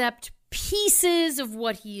accept pieces of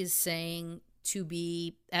what he is saying to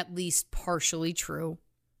be at least partially true,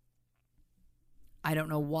 I don't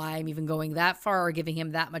know why I'm even going that far or giving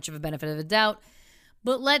him that much of a benefit of the doubt,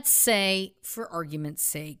 but let's say, for argument's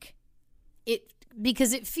sake,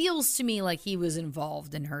 because it feels to me like he was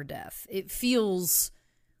involved in her death. It feels,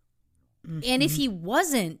 and if he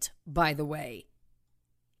wasn't, by the way,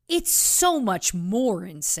 it's so much more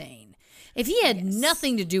insane. If he had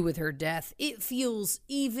nothing to do with her death, it feels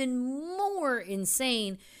even more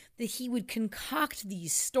insane that he would concoct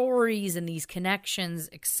these stories and these connections,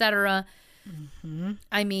 etc.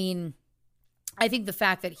 I mean, I think the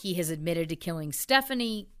fact that he has admitted to killing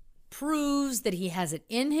Stephanie proves that he has it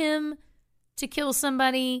in him to kill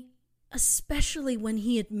somebody. Especially when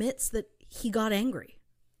he admits that he got angry.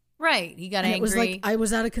 Right, he got angry. It was like, I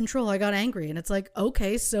was out of control, I got angry. And it's like,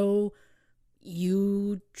 okay, so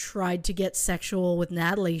you tried to get sexual with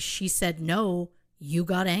Natalee. She said no, you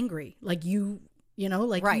got angry. Like you've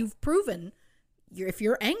proven if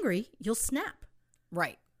you're angry, you'll snap.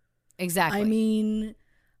 Right. Exactly. I mean,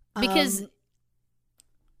 because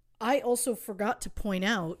I also forgot to point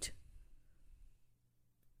out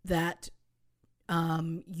that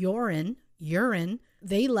urine,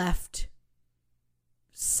 they left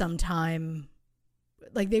sometime,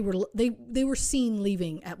 like they were seen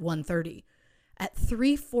leaving at 1:30. At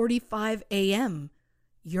 3:45 a.m.,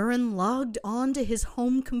 Urine logged on to his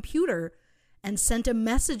home computer and sent a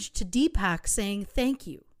message to Deepak saying thank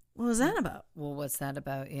you. What was that about? Well, what's that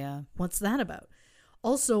about? Yeah. What's that about?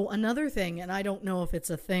 Also, another thing, and I don't know if it's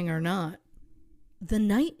a thing or not, the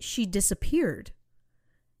night she disappeared,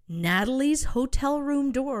 Natalee's hotel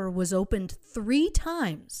room door was opened 3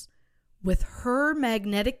 times with her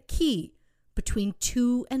magnetic key between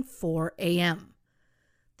 2 and 4 a.m.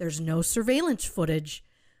 There's no surveillance footage,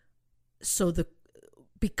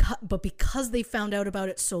 because they found out about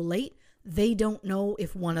it so late, they don't know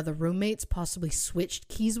if one of the roommates possibly switched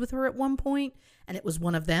keys with her at one point and it was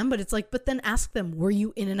one of them. But it's like, but then ask them, were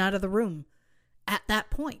you in and out of the room at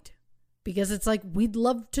that point? Because it's like, we'd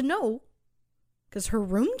love to know, because her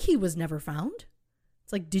room key was never found.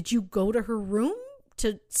 It's like, did you go to her room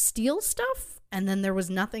to steal stuff and then there was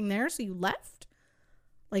nothing there, so you left?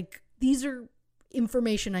 Like, these are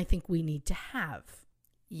information I think we need to have.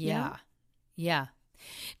 Yeah.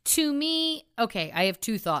 To me, okay, I have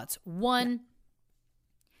 2 thoughts. One,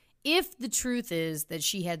 if the truth is that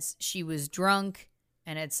she was drunk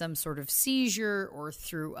and had some sort of seizure or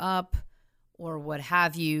threw up or what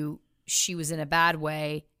have you, she was in a bad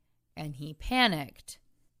way and he panicked.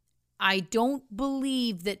 I don't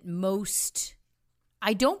believe that most,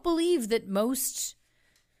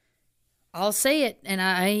 I'll say it,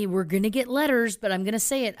 and we're going to get letters, but I'm going to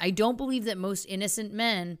say it. I don't believe that most innocent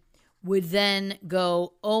men would then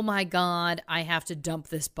go, oh my God, I have to dump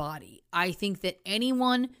this body. I think that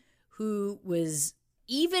anyone who was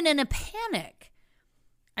even in a panic,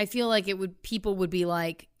 I feel like people would be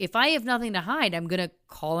like, if I have nothing to hide, I'm going to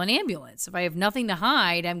call an ambulance. If I have nothing to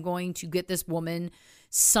hide, I'm going to get this woman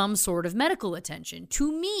some sort of medical attention.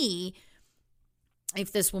 To me,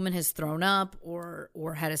 if this woman has thrown up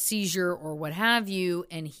or had a seizure or what have you,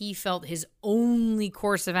 and he felt his only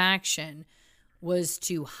course of action was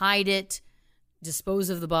to hide it, dispose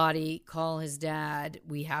of the body, call his dad,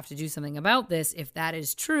 we have to do something about this. If that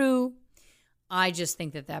is true, I just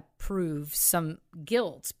think that proves some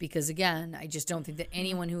guilt, because again, I just don't think that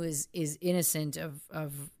anyone who is innocent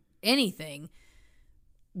of anything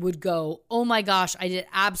would go, oh my gosh, I did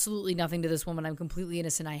absolutely nothing to this woman. I'm completely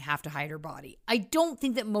innocent. I have to hide her body. I don't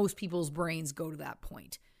think that most people's brains go to that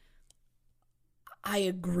point. I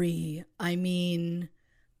agree. I mean,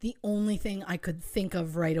 the only thing I could think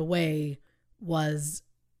of right away was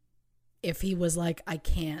if he was like, I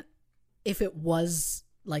can't, if it was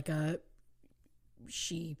like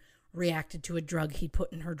she reacted to a drug he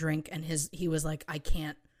put in her drink and he was like, I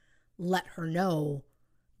can't let her know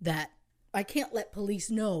that, I can't let police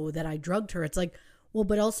know that I drugged her. It's like, well,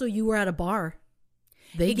 but also you were at a bar.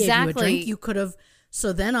 They gave you a drink. You could have.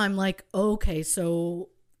 So then I'm like, okay, so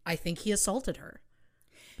I think he assaulted her.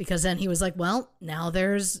 Because then he was like, well, now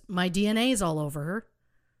there's my DNA's all over her.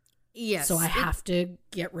 Yes. So I have to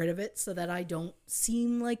get rid of it so that I don't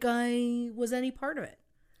seem like I was any part of it.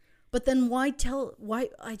 But then why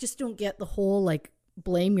I just don't get the whole like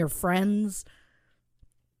blame your friends.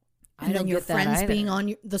 And then your friends being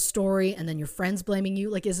on the story and then your friends blaming you.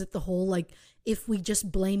 Like, is it the whole, like, if we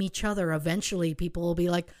just blame each other, eventually people will be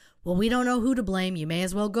like, well, we don't know who to blame. You may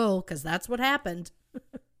as well go because that's what happened.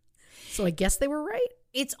 So I guess they were right.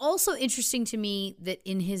 It's also interesting to me that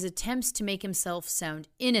in his attempts to make himself sound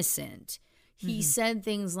innocent, he said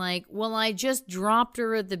things like, well, I just dropped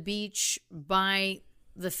her at the beach by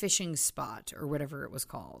the fishing spot or whatever it was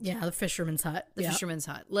called. Yeah, the fisherman's hut. The fisherman's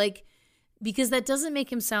hut. Like, because that doesn't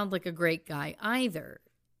make him sound like a great guy either.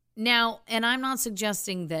 Now, and I'm not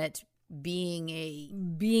suggesting that being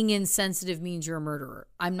insensitive means you're a murderer.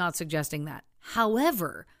 I'm not suggesting that.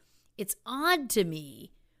 However, it's odd to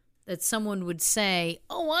me that someone would say,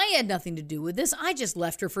 oh, I had nothing to do with this. I just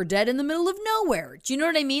left her for dead in the middle of nowhere. Do you know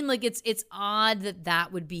what I mean? Like, it's odd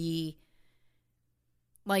that would be,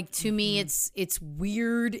 like, to me, it's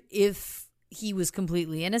weird if he was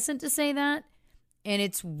completely innocent to say that. And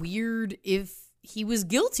it's weird if he was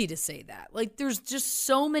guilty to say that. Like, there's just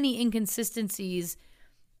so many inconsistencies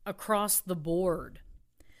across the board.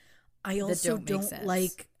 I also don't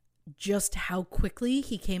like just how quickly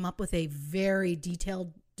he came up with a very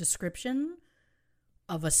detailed description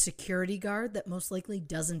of a security guard that most likely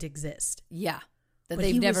doesn't exist. Yeah. That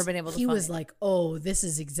they've never been able to find. He was like, oh, this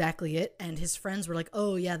is exactly it. And his friends were like,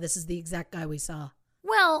 oh, yeah, this is the exact guy we saw.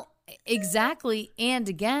 Well, exactly. And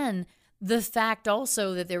again, the fact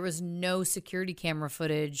also that there was no security camera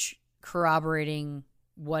footage corroborating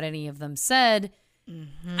what any of them said.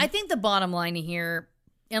 Mm-hmm. I think the bottom line here,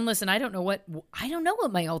 and listen, I don't know what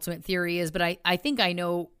my ultimate theory is, but I think I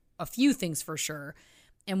know a few things for sure.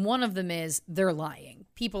 And one of them is they're lying.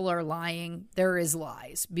 People are lying. There is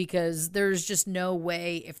lies because there's just no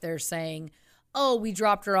way if they're saying, oh, we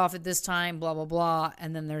dropped her off at this time, blah, blah, blah.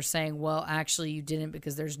 And then they're saying, well, actually you didn't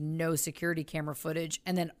because there's no security camera footage.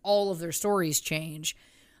 And then all of their stories change.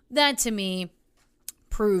 That to me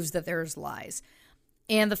proves that there's lies.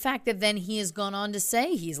 And the fact that then he has gone on to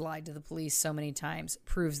say he's lied to the police so many times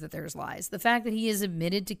proves that there's lies. The fact that he has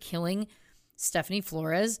admitted to killing Stephanie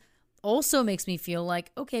Flores also makes me feel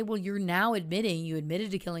like, okay, well, you're now admitting you admitted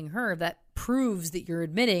to killing her. That proves that you're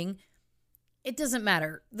admitting. It doesn't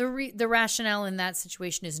matter. The rationale in that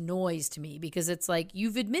situation is noise to me because it's like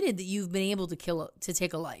you've admitted that you've been able to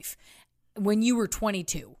take a life when you were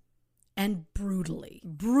 22. And brutally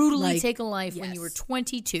take a life when you were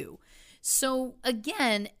 22. So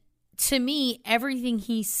again, to me, everything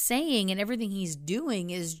he's saying and everything he's doing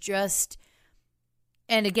is just,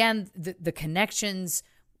 and again, the connections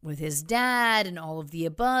with his dad and all of the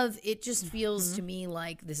above, it just feels to me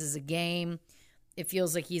like this is a game. It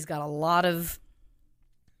feels like he's got a lot of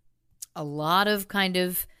kind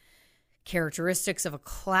of characteristics of a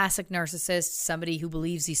classic narcissist, somebody who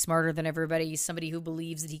believes he's smarter than everybody, somebody who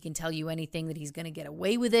believes that he can tell you anything, that he's going to get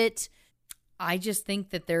away with it. I just think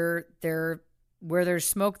that they're where there's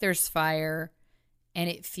smoke, there's fire, and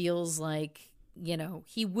it feels like, you know,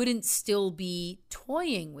 he wouldn't still be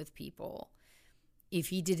toying with people if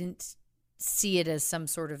he didn't see it as some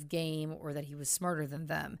sort of game or that he was smarter than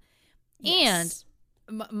them. Yes.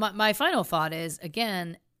 And my final thought is,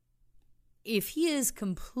 again, if he is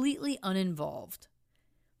completely uninvolved,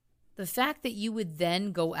 the fact that you would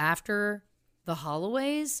then go after the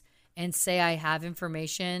Holloways and say, I have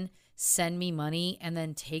information, send me money, and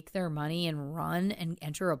then take their money and run and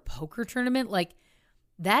enter a poker tournament, like,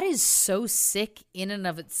 that is so sick in and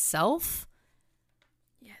of itself.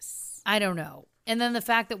 Yes. I don't know. And then the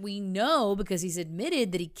fact that we know, because he's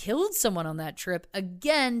admitted that he killed someone on that trip,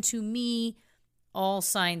 again, to me, all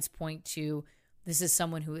signs point to this is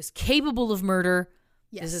someone who is capable of murder.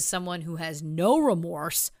 Yes. This is someone who has no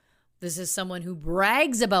remorse. This is someone who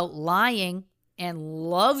brags about lying and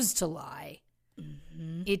loves to lie.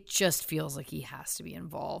 Mm-hmm. It just feels like he has to be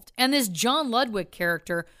involved. And this John Ludwig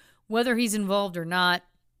character, whether he's involved or not,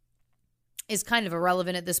 is kind of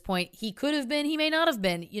irrelevant at this point. He could have been, he may not have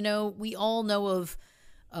been. You know, we all know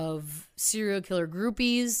of serial killer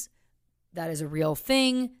groupies. That is a real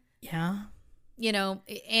thing. Yeah. You know,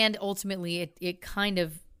 and ultimately it kind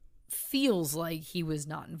of feels like he was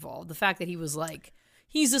not involved. The fact that he was like,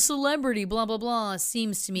 he's a celebrity, blah, blah, blah,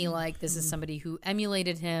 seems to me like this is somebody who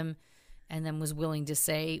emulated him and then was willing to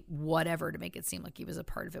say whatever to make it seem like he was a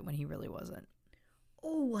part of it when he really wasn't.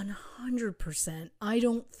 Oh, 100%. I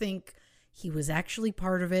don't think he was actually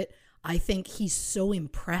part of it. I think he's so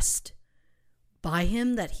impressed by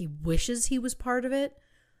him that he wishes he was part of it.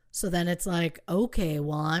 So then it's like, okay,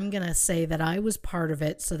 well, I'm going to say that I was part of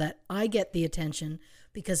it so that I get the attention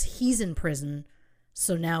because he's in prison.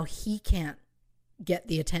 So now he can't get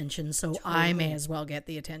the attention. So totally. I may as well get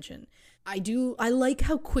the attention. I like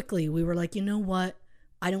how quickly we were like, you know what?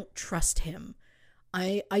 I don't trust him.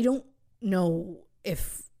 I don't know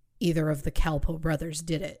if either of the Calpo brothers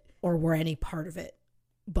did it or were any part of it,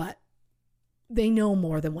 but they know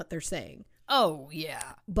more than what they're saying. Oh,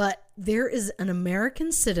 yeah. But there is an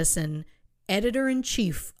American citizen,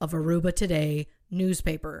 editor-in-chief of Aruba Today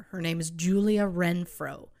newspaper. Her name is Julia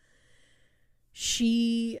Renfro.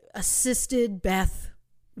 She assisted Beth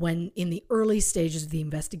when in the early stages of the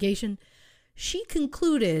investigation. She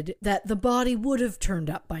concluded that the body would have turned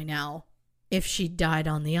up by now if she died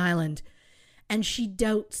on the island. And she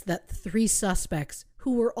doubts that 3 suspects,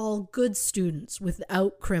 who were all good students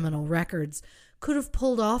without criminal records, could have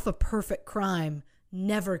pulled off a perfect crime,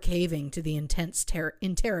 never caving to the intense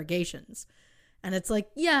interrogations. And it's like,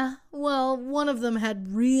 yeah, well, one of them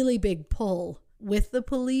had really big pull with the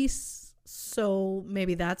police, so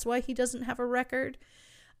maybe that's why he doesn't have a record.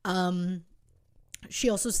 She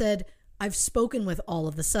also said, I've spoken with all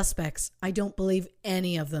of the suspects. I don't believe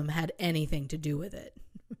any of them had anything to do with it.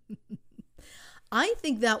 I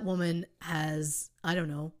think that woman has, I don't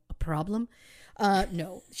know, a problem.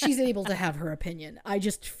 No, she's able to have her opinion. I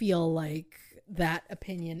just feel like that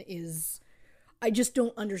opinion is, I just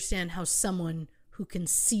don't understand how someone who can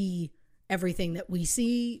see everything that we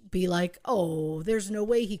see be like, oh, there's no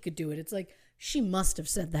way he could do it. It's like, she must have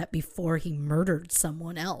said that before he murdered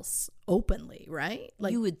someone else openly, right?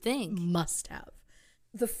 Like, you would think. Must have.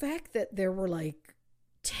 The fact that there were like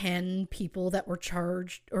 10 people that were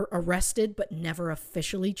charged or arrested but never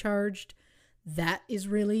officially charged, that is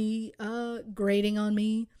really grating on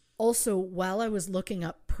me. Also, while I was looking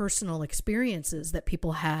up personal experiences that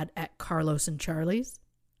people had at Carlos and Charlie's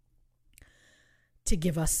to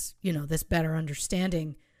give us, this better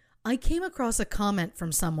understanding, I came across a comment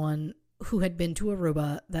from someone who had been to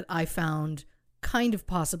Aruba that I found kind of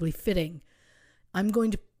possibly fitting. I'm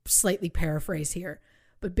going to slightly paraphrase here,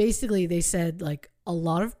 but basically they said, like, a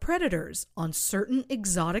lot of predators on certain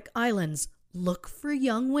exotic islands look for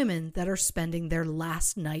young women that are spending their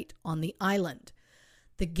last night on the island.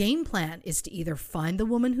 The game plan is to either find the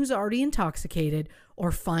woman who's already intoxicated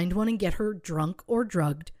or find one and get her drunk or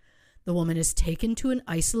drugged. The woman is taken to an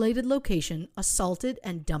isolated location, assaulted,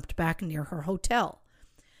 and dumped back near her hotel.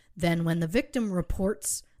 Then when the victim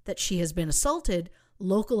reports that she has been assaulted,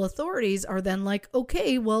 local authorities are then like,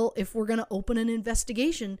 okay, well, if we're going to open an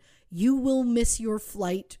investigation, you will miss your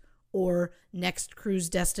flight or next cruise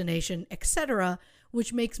destination, etc.,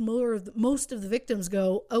 which makes most of the victims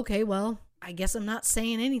go, okay, well, I guess I'm not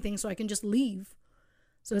saying anything, so I can just leave.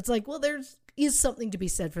 So it's like, well, there is something to be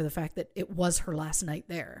said for the fact that it was her last night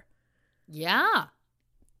there. Yeah.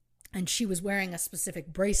 And she was wearing a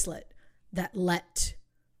specific bracelet that let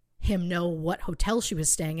him know what hotel she was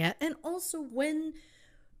staying at. And also, when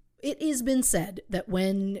it has been said that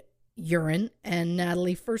when Urine and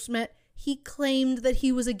Natalee first met, he claimed that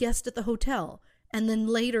he was a guest at the hotel. And then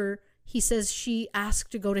later, he says she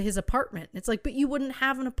asked to go to his apartment. It's like, but you wouldn't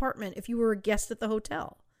have an apartment if you were a guest at the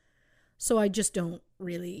hotel. So I just don't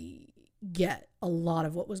really get a lot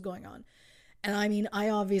of what was going on. And I mean, I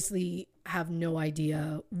obviously have no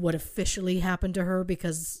idea what officially happened to her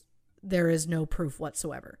because there is no proof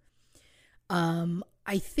whatsoever.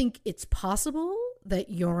 I think it's possible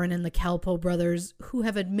that Yoren and the Kalpo brothers, who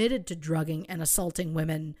have admitted to drugging and assaulting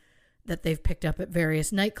women that they've picked up at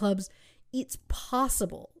various nightclubs, it's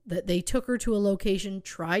possible that they took her to a location,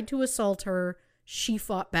 tried to assault her, she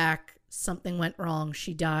fought back, something went wrong,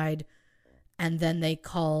 she died, and then they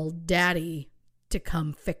called Daddy to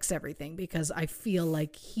come fix everything because I feel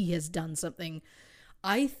like he has done something.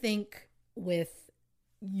 I think with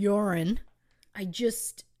Yoren,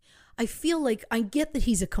 I feel like I get that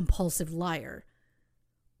he's a compulsive liar,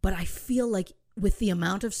 but I feel like with the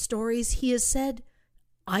amount of stories he has said,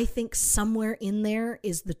 I think somewhere in there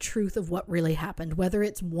is the truth of what really happened. Whether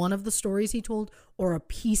it's one of the stories he told or a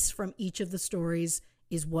piece from each of the stories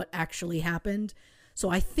is what actually happened. So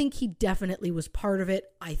I think he definitely was part of it.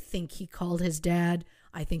 I think he called his dad.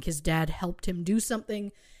 I think his dad helped him do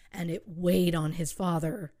something, and it weighed on his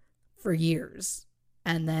father for years.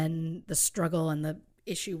 And then the struggle and the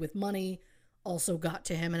issue with money also got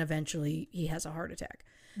to him, and eventually he has a heart attack.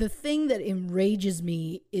 The thing that enrages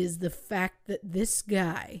me is the fact that this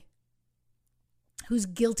guy, who's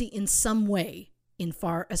guilty in some way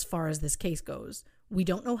as far as this case goes, we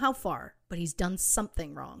don't know how far, but he's done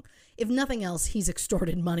something wrong. If nothing else, he's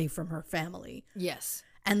extorted money from her family. Yes.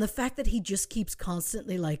 And the fact that he just keeps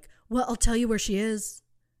constantly like, well, I'll tell you where she is.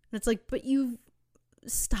 And it's like, but you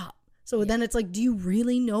stop. So then it's like, do you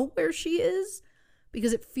really know where she is?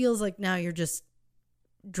 Because it feels like now you're just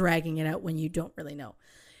dragging it out when you don't really know.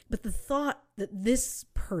 But the thought that this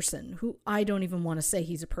person, who I don't even want to say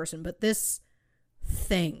he's a person, but this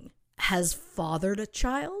thing has fathered a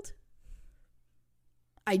child,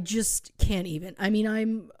 I just can't even. I mean,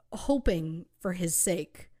 I'm hoping for his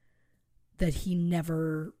sake that he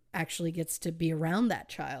never actually gets to be around that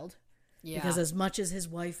child. Yeah. Because as much as his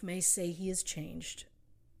wife may say he has changed,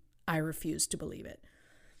 I refuse to believe it.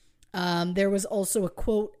 There was also a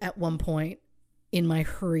quote at one point. In my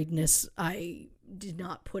hurriedness, I did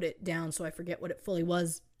not put it down, so I forget what it fully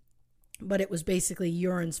was. But it was basically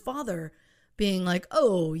Joran's father being like,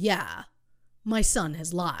 oh, yeah, my son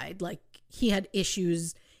has lied. Like, he had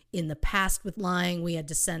issues in the past with lying. We had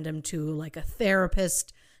to send him to, like, a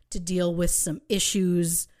therapist to deal with some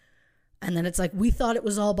issues. And then it's like, we thought it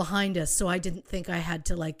was all behind us, so I didn't think I had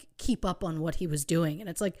to, like, keep up on what he was doing. And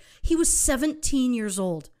it's like, he was 17 years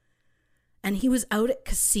old, and he was out at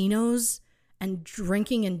casinos and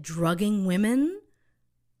drinking and drugging women.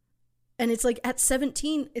 And it's like, at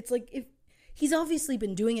 17, it's like, if he's obviously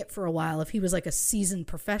been doing it for a while, if he was like a seasoned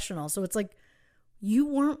professional. So it's like, you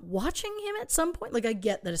weren't watching him at some point? Like, I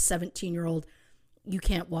get that a 17-year-old, you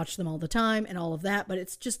can't watch them all the time and all of that, but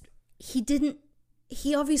it's just,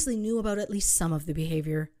 he obviously knew about at least some of the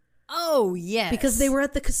behavior. Oh, yes. Because they were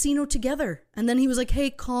at the casino together. And then he was like,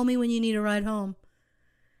 hey, call me when you need a ride home.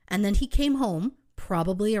 And then he came home,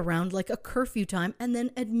 probably around like a curfew time, and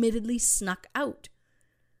then admittedly snuck out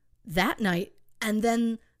that night. And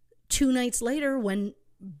then 2 nights later, when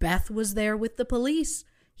Beth was there with the police,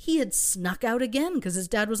 he had snuck out again because his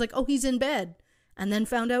dad was like, oh, he's in bed. And then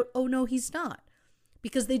found out, oh, no, he's not.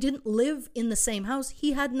 Because they didn't live in the same house.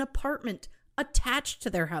 He had an apartment attached to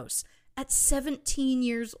their house at 17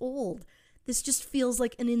 years old. This just feels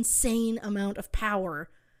like an insane amount of power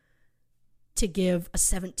to give a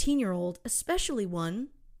 17-year-old, especially one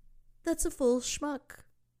that's a full schmuck.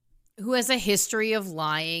 Who has a history of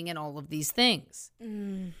lying and all of these things.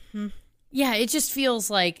 Mm-hmm. Yeah, it just feels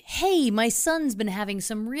like, hey, my son's been having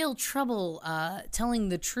some real trouble telling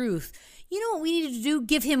the truth. You know what we needed to do?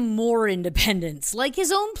 Give him more independence, like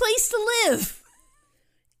his own place to live.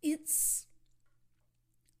 It's,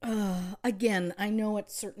 again, I know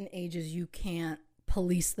at certain ages you can't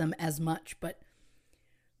police them as much, but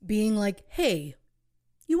being like, hey,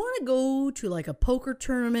 you want to go to like a poker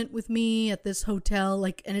tournament with me at this hotel?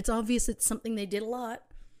 Like, and it's obvious it's something they did a lot.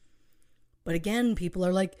 But again, people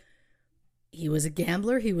are like, he was a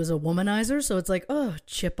gambler, he was a womanizer, so it's like, oh,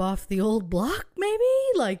 chip off the old block, maybe?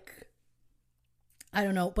 Like, I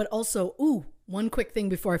don't know. But also, one quick thing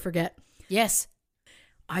before I forget. Yes.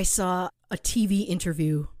 I saw a TV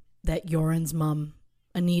interview that Joran's mom,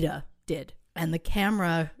 Anita, did. And the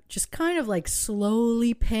camera just kind of like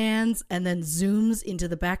slowly pans and then zooms into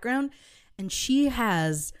the background. And she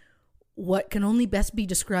has what can only best be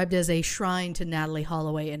described as a shrine to Natalee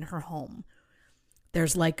Holloway in her home.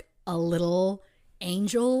 There's like a little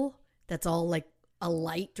angel that's all like a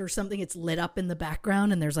light or something. It's lit up in the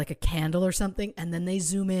background and there's like a candle or something. And then they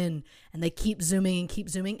zoom in and they keep zooming and keep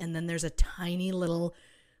zooming. And then there's a tiny little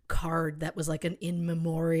card that was like an in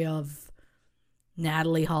memoriam of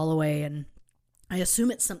Natalee Holloway. And I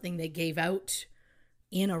assume it's something they gave out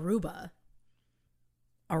in Aruba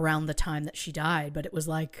around the time that she died. But it was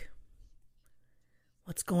like,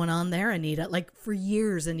 what's going on there, Anita? Like for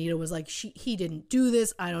years, Anita was like, he didn't do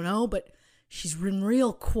this. I don't know. But she's been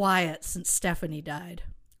real quiet since Stephanie died.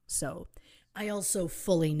 So I also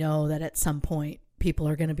fully know that at some point people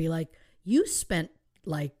are going to be like, you spent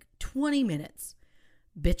like 20 minutes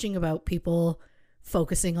bitching about people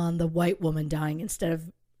focusing on the white woman dying instead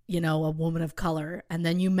of, a woman of color. And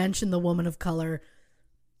then you mention the woman of color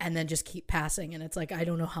and then just keep passing. And it's like, I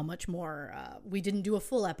don't know how much more. We didn't do a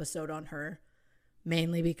full episode on her,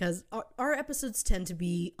 mainly because our episodes tend to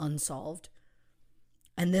be unsolved.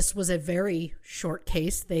 And this was a very short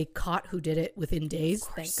case. They caught who did it within days,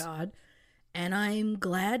 thank God. And I'm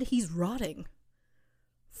glad he's rotting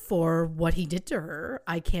for what he did to her.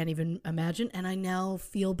 I can't even imagine. And I now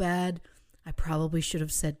feel bad. I probably should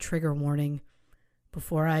have said trigger warning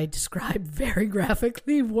before I described very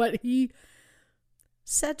graphically what he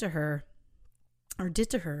said to her or did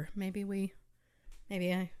to her.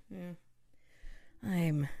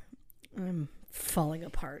 I'm falling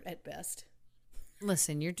apart at best.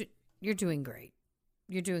 Listen, you're doing great.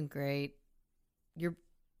 You're doing great.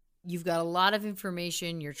 You've got a lot of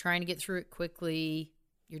information. You're trying to get through it quickly.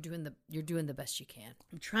 You're doing the best you can.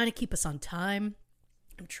 I'm trying to keep us on time.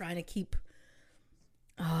 I'm trying to keep.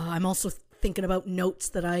 I'm also thinking about notes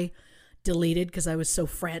that I deleted because I was so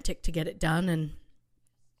frantic to get it done, and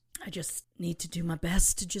I just need to do my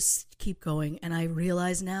best to just keep going. And I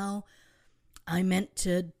realize now I meant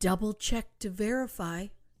to double check to verify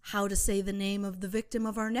how to say the name of the victim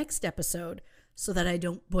of our next episode so that I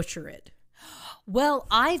don't butcher it. Well,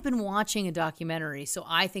 I've been watching a documentary, so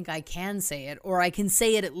I think I can say it, or I can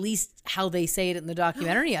say it at least how they say it in the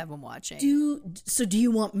documentary I've been watching. Do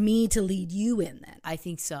you want me to lead you in then? I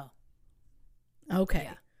think so. Okay.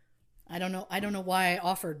 Yeah. I don't know why I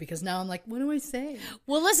offered, because now I'm like, what do I say?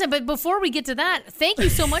 Well, listen, but before we get to that, thank you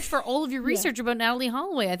so much for all of your research about Natalee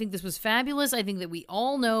Holloway. I think this was fabulous. I think that we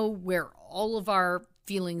all know where all of our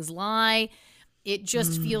feelings lie. It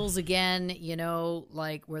just feels, again,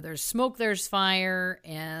 like where there's smoke, there's fire.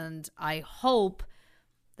 And I hope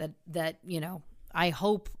that I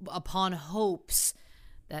hope upon hopes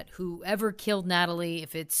that whoever killed Natalee,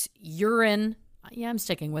 if it's urine, I'm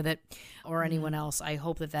sticking with it, or anyone else, I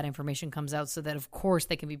hope that information comes out so that, of course,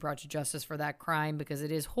 they can be brought to justice for that crime, because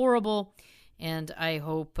it is horrible. And I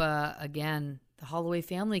hope, again, the Holloway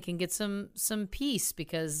family can get some peace,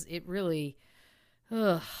 because it really,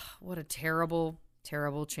 what a terrible,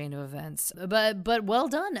 terrible chain of events. But well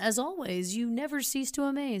done, as always. You never cease to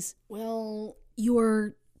amaze. Well,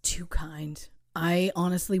 you're too kind. I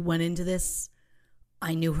honestly went into this,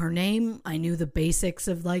 I knew her name. I knew the basics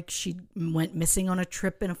of, like, she went missing on a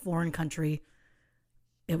trip in a foreign country.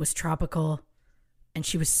 It was tropical, and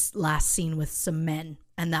she was last seen with some men,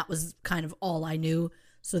 and that was kind of all I knew.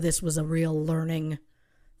 So this was a real learning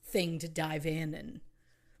thing to dive in, and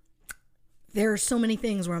there are so many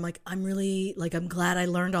things where I'm like, I'm really, like, I'm glad I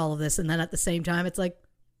learned all of this, and then at the same time, it's like,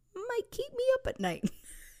 might keep me up at night.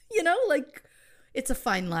 Like, it's a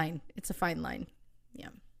fine line. Yeah.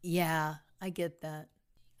 Yeah. I get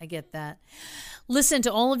that. Listen,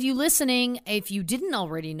 to all of you listening, if you didn't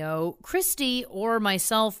already know, Christy or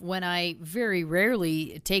myself, when I very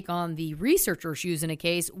rarely take on the researcher shoes in a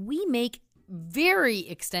case, we make very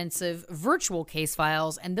extensive virtual case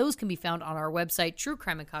files, and those can be found on our website,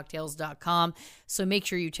 truecrimeandcocktails.com. So make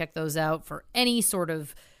sure you check those out for any sort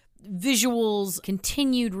of visuals,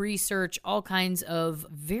 continued research, all kinds of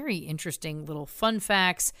very interesting little fun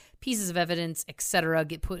facts, pieces of evidence, etc.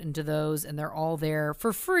 get put into those, and they're all there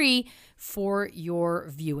for free for your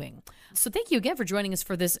viewing. So thank you again for joining us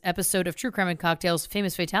for this episode of True Crime and Cocktails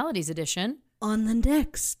Famous Fatalities Edition. On the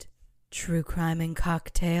next True Crime and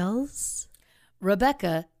Cocktails,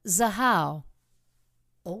 Rebecca Zahau.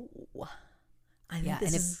 Oh, I think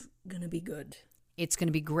this is going to be good. It's going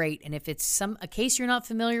to be great. And if it's a case you're not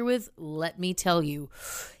familiar with, let me tell you,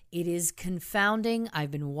 it is confounding.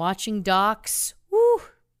 I've been watching docs. Woo!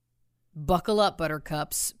 Buckle up,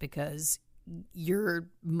 buttercups, because your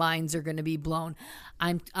minds are going to be blown.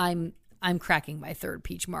 I'm cracking my third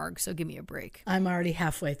peach marg, so give me a break. I'm already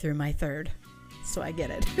halfway through my third, so I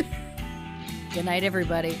get it. Good night,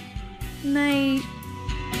 everybody. Night.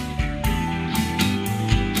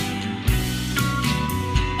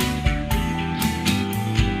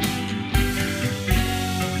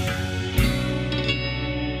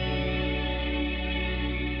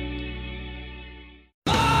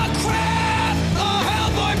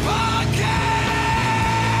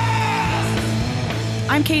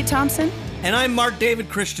 I'm Kate Thompson. And I'm Mark David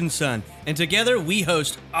Christensen. And together we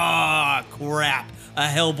host Crap, a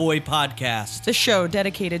Hellboy podcast. The show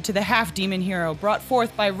dedicated to the half-demon hero brought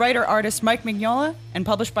forth by writer-artist Mike Mignola and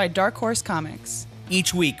published by Dark Horse Comics.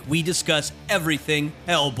 Each week we discuss everything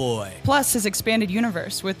Hellboy. Plus his expanded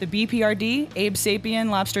universe with the BPRD, Abe Sapien,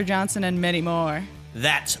 Lobster Johnson, and many more.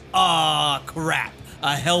 That's Crap,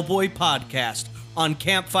 a Hellboy podcast on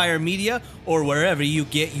Campfire Media or wherever you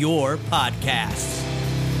get your podcasts.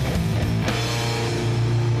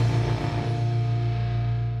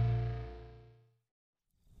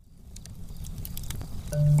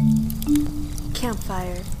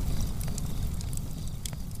 Campfire.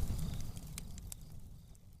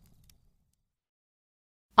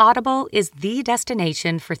 Audible is the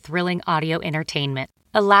destination for thrilling audio entertainment.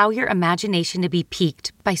 Allow your imagination to be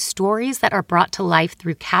piqued by stories that are brought to life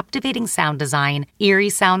through captivating sound design, eerie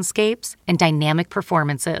soundscapes, and dynamic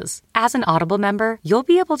performances. As an Audible member, you'll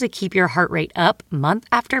be able to keep your heart rate up month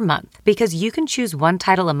after month because you can choose one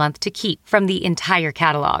title a month to keep from the entire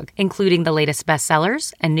catalog, including the latest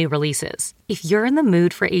bestsellers and new releases. If you're in the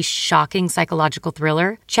mood for a shocking psychological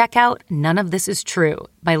thriller, check out None of This Is True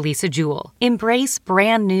by Lisa Jewell. Embrace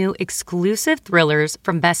brand new exclusive thrillers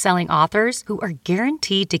from best-selling authors who are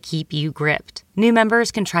guaranteed to keep you gripped. New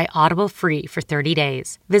members can try Audible free for 30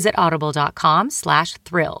 days. Visit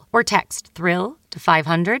audible.com/thrill or text thrill to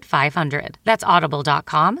 500-500. That's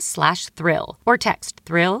audible.com/thrill or text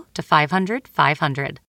thrill to 500-500.